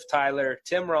Jr., Liv Tyler,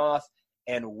 Tim Roth,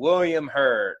 and William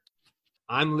Hurt.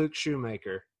 I'm Luke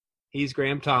Shoemaker. He's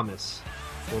Graham Thomas.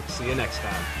 We'll see you next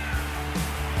time.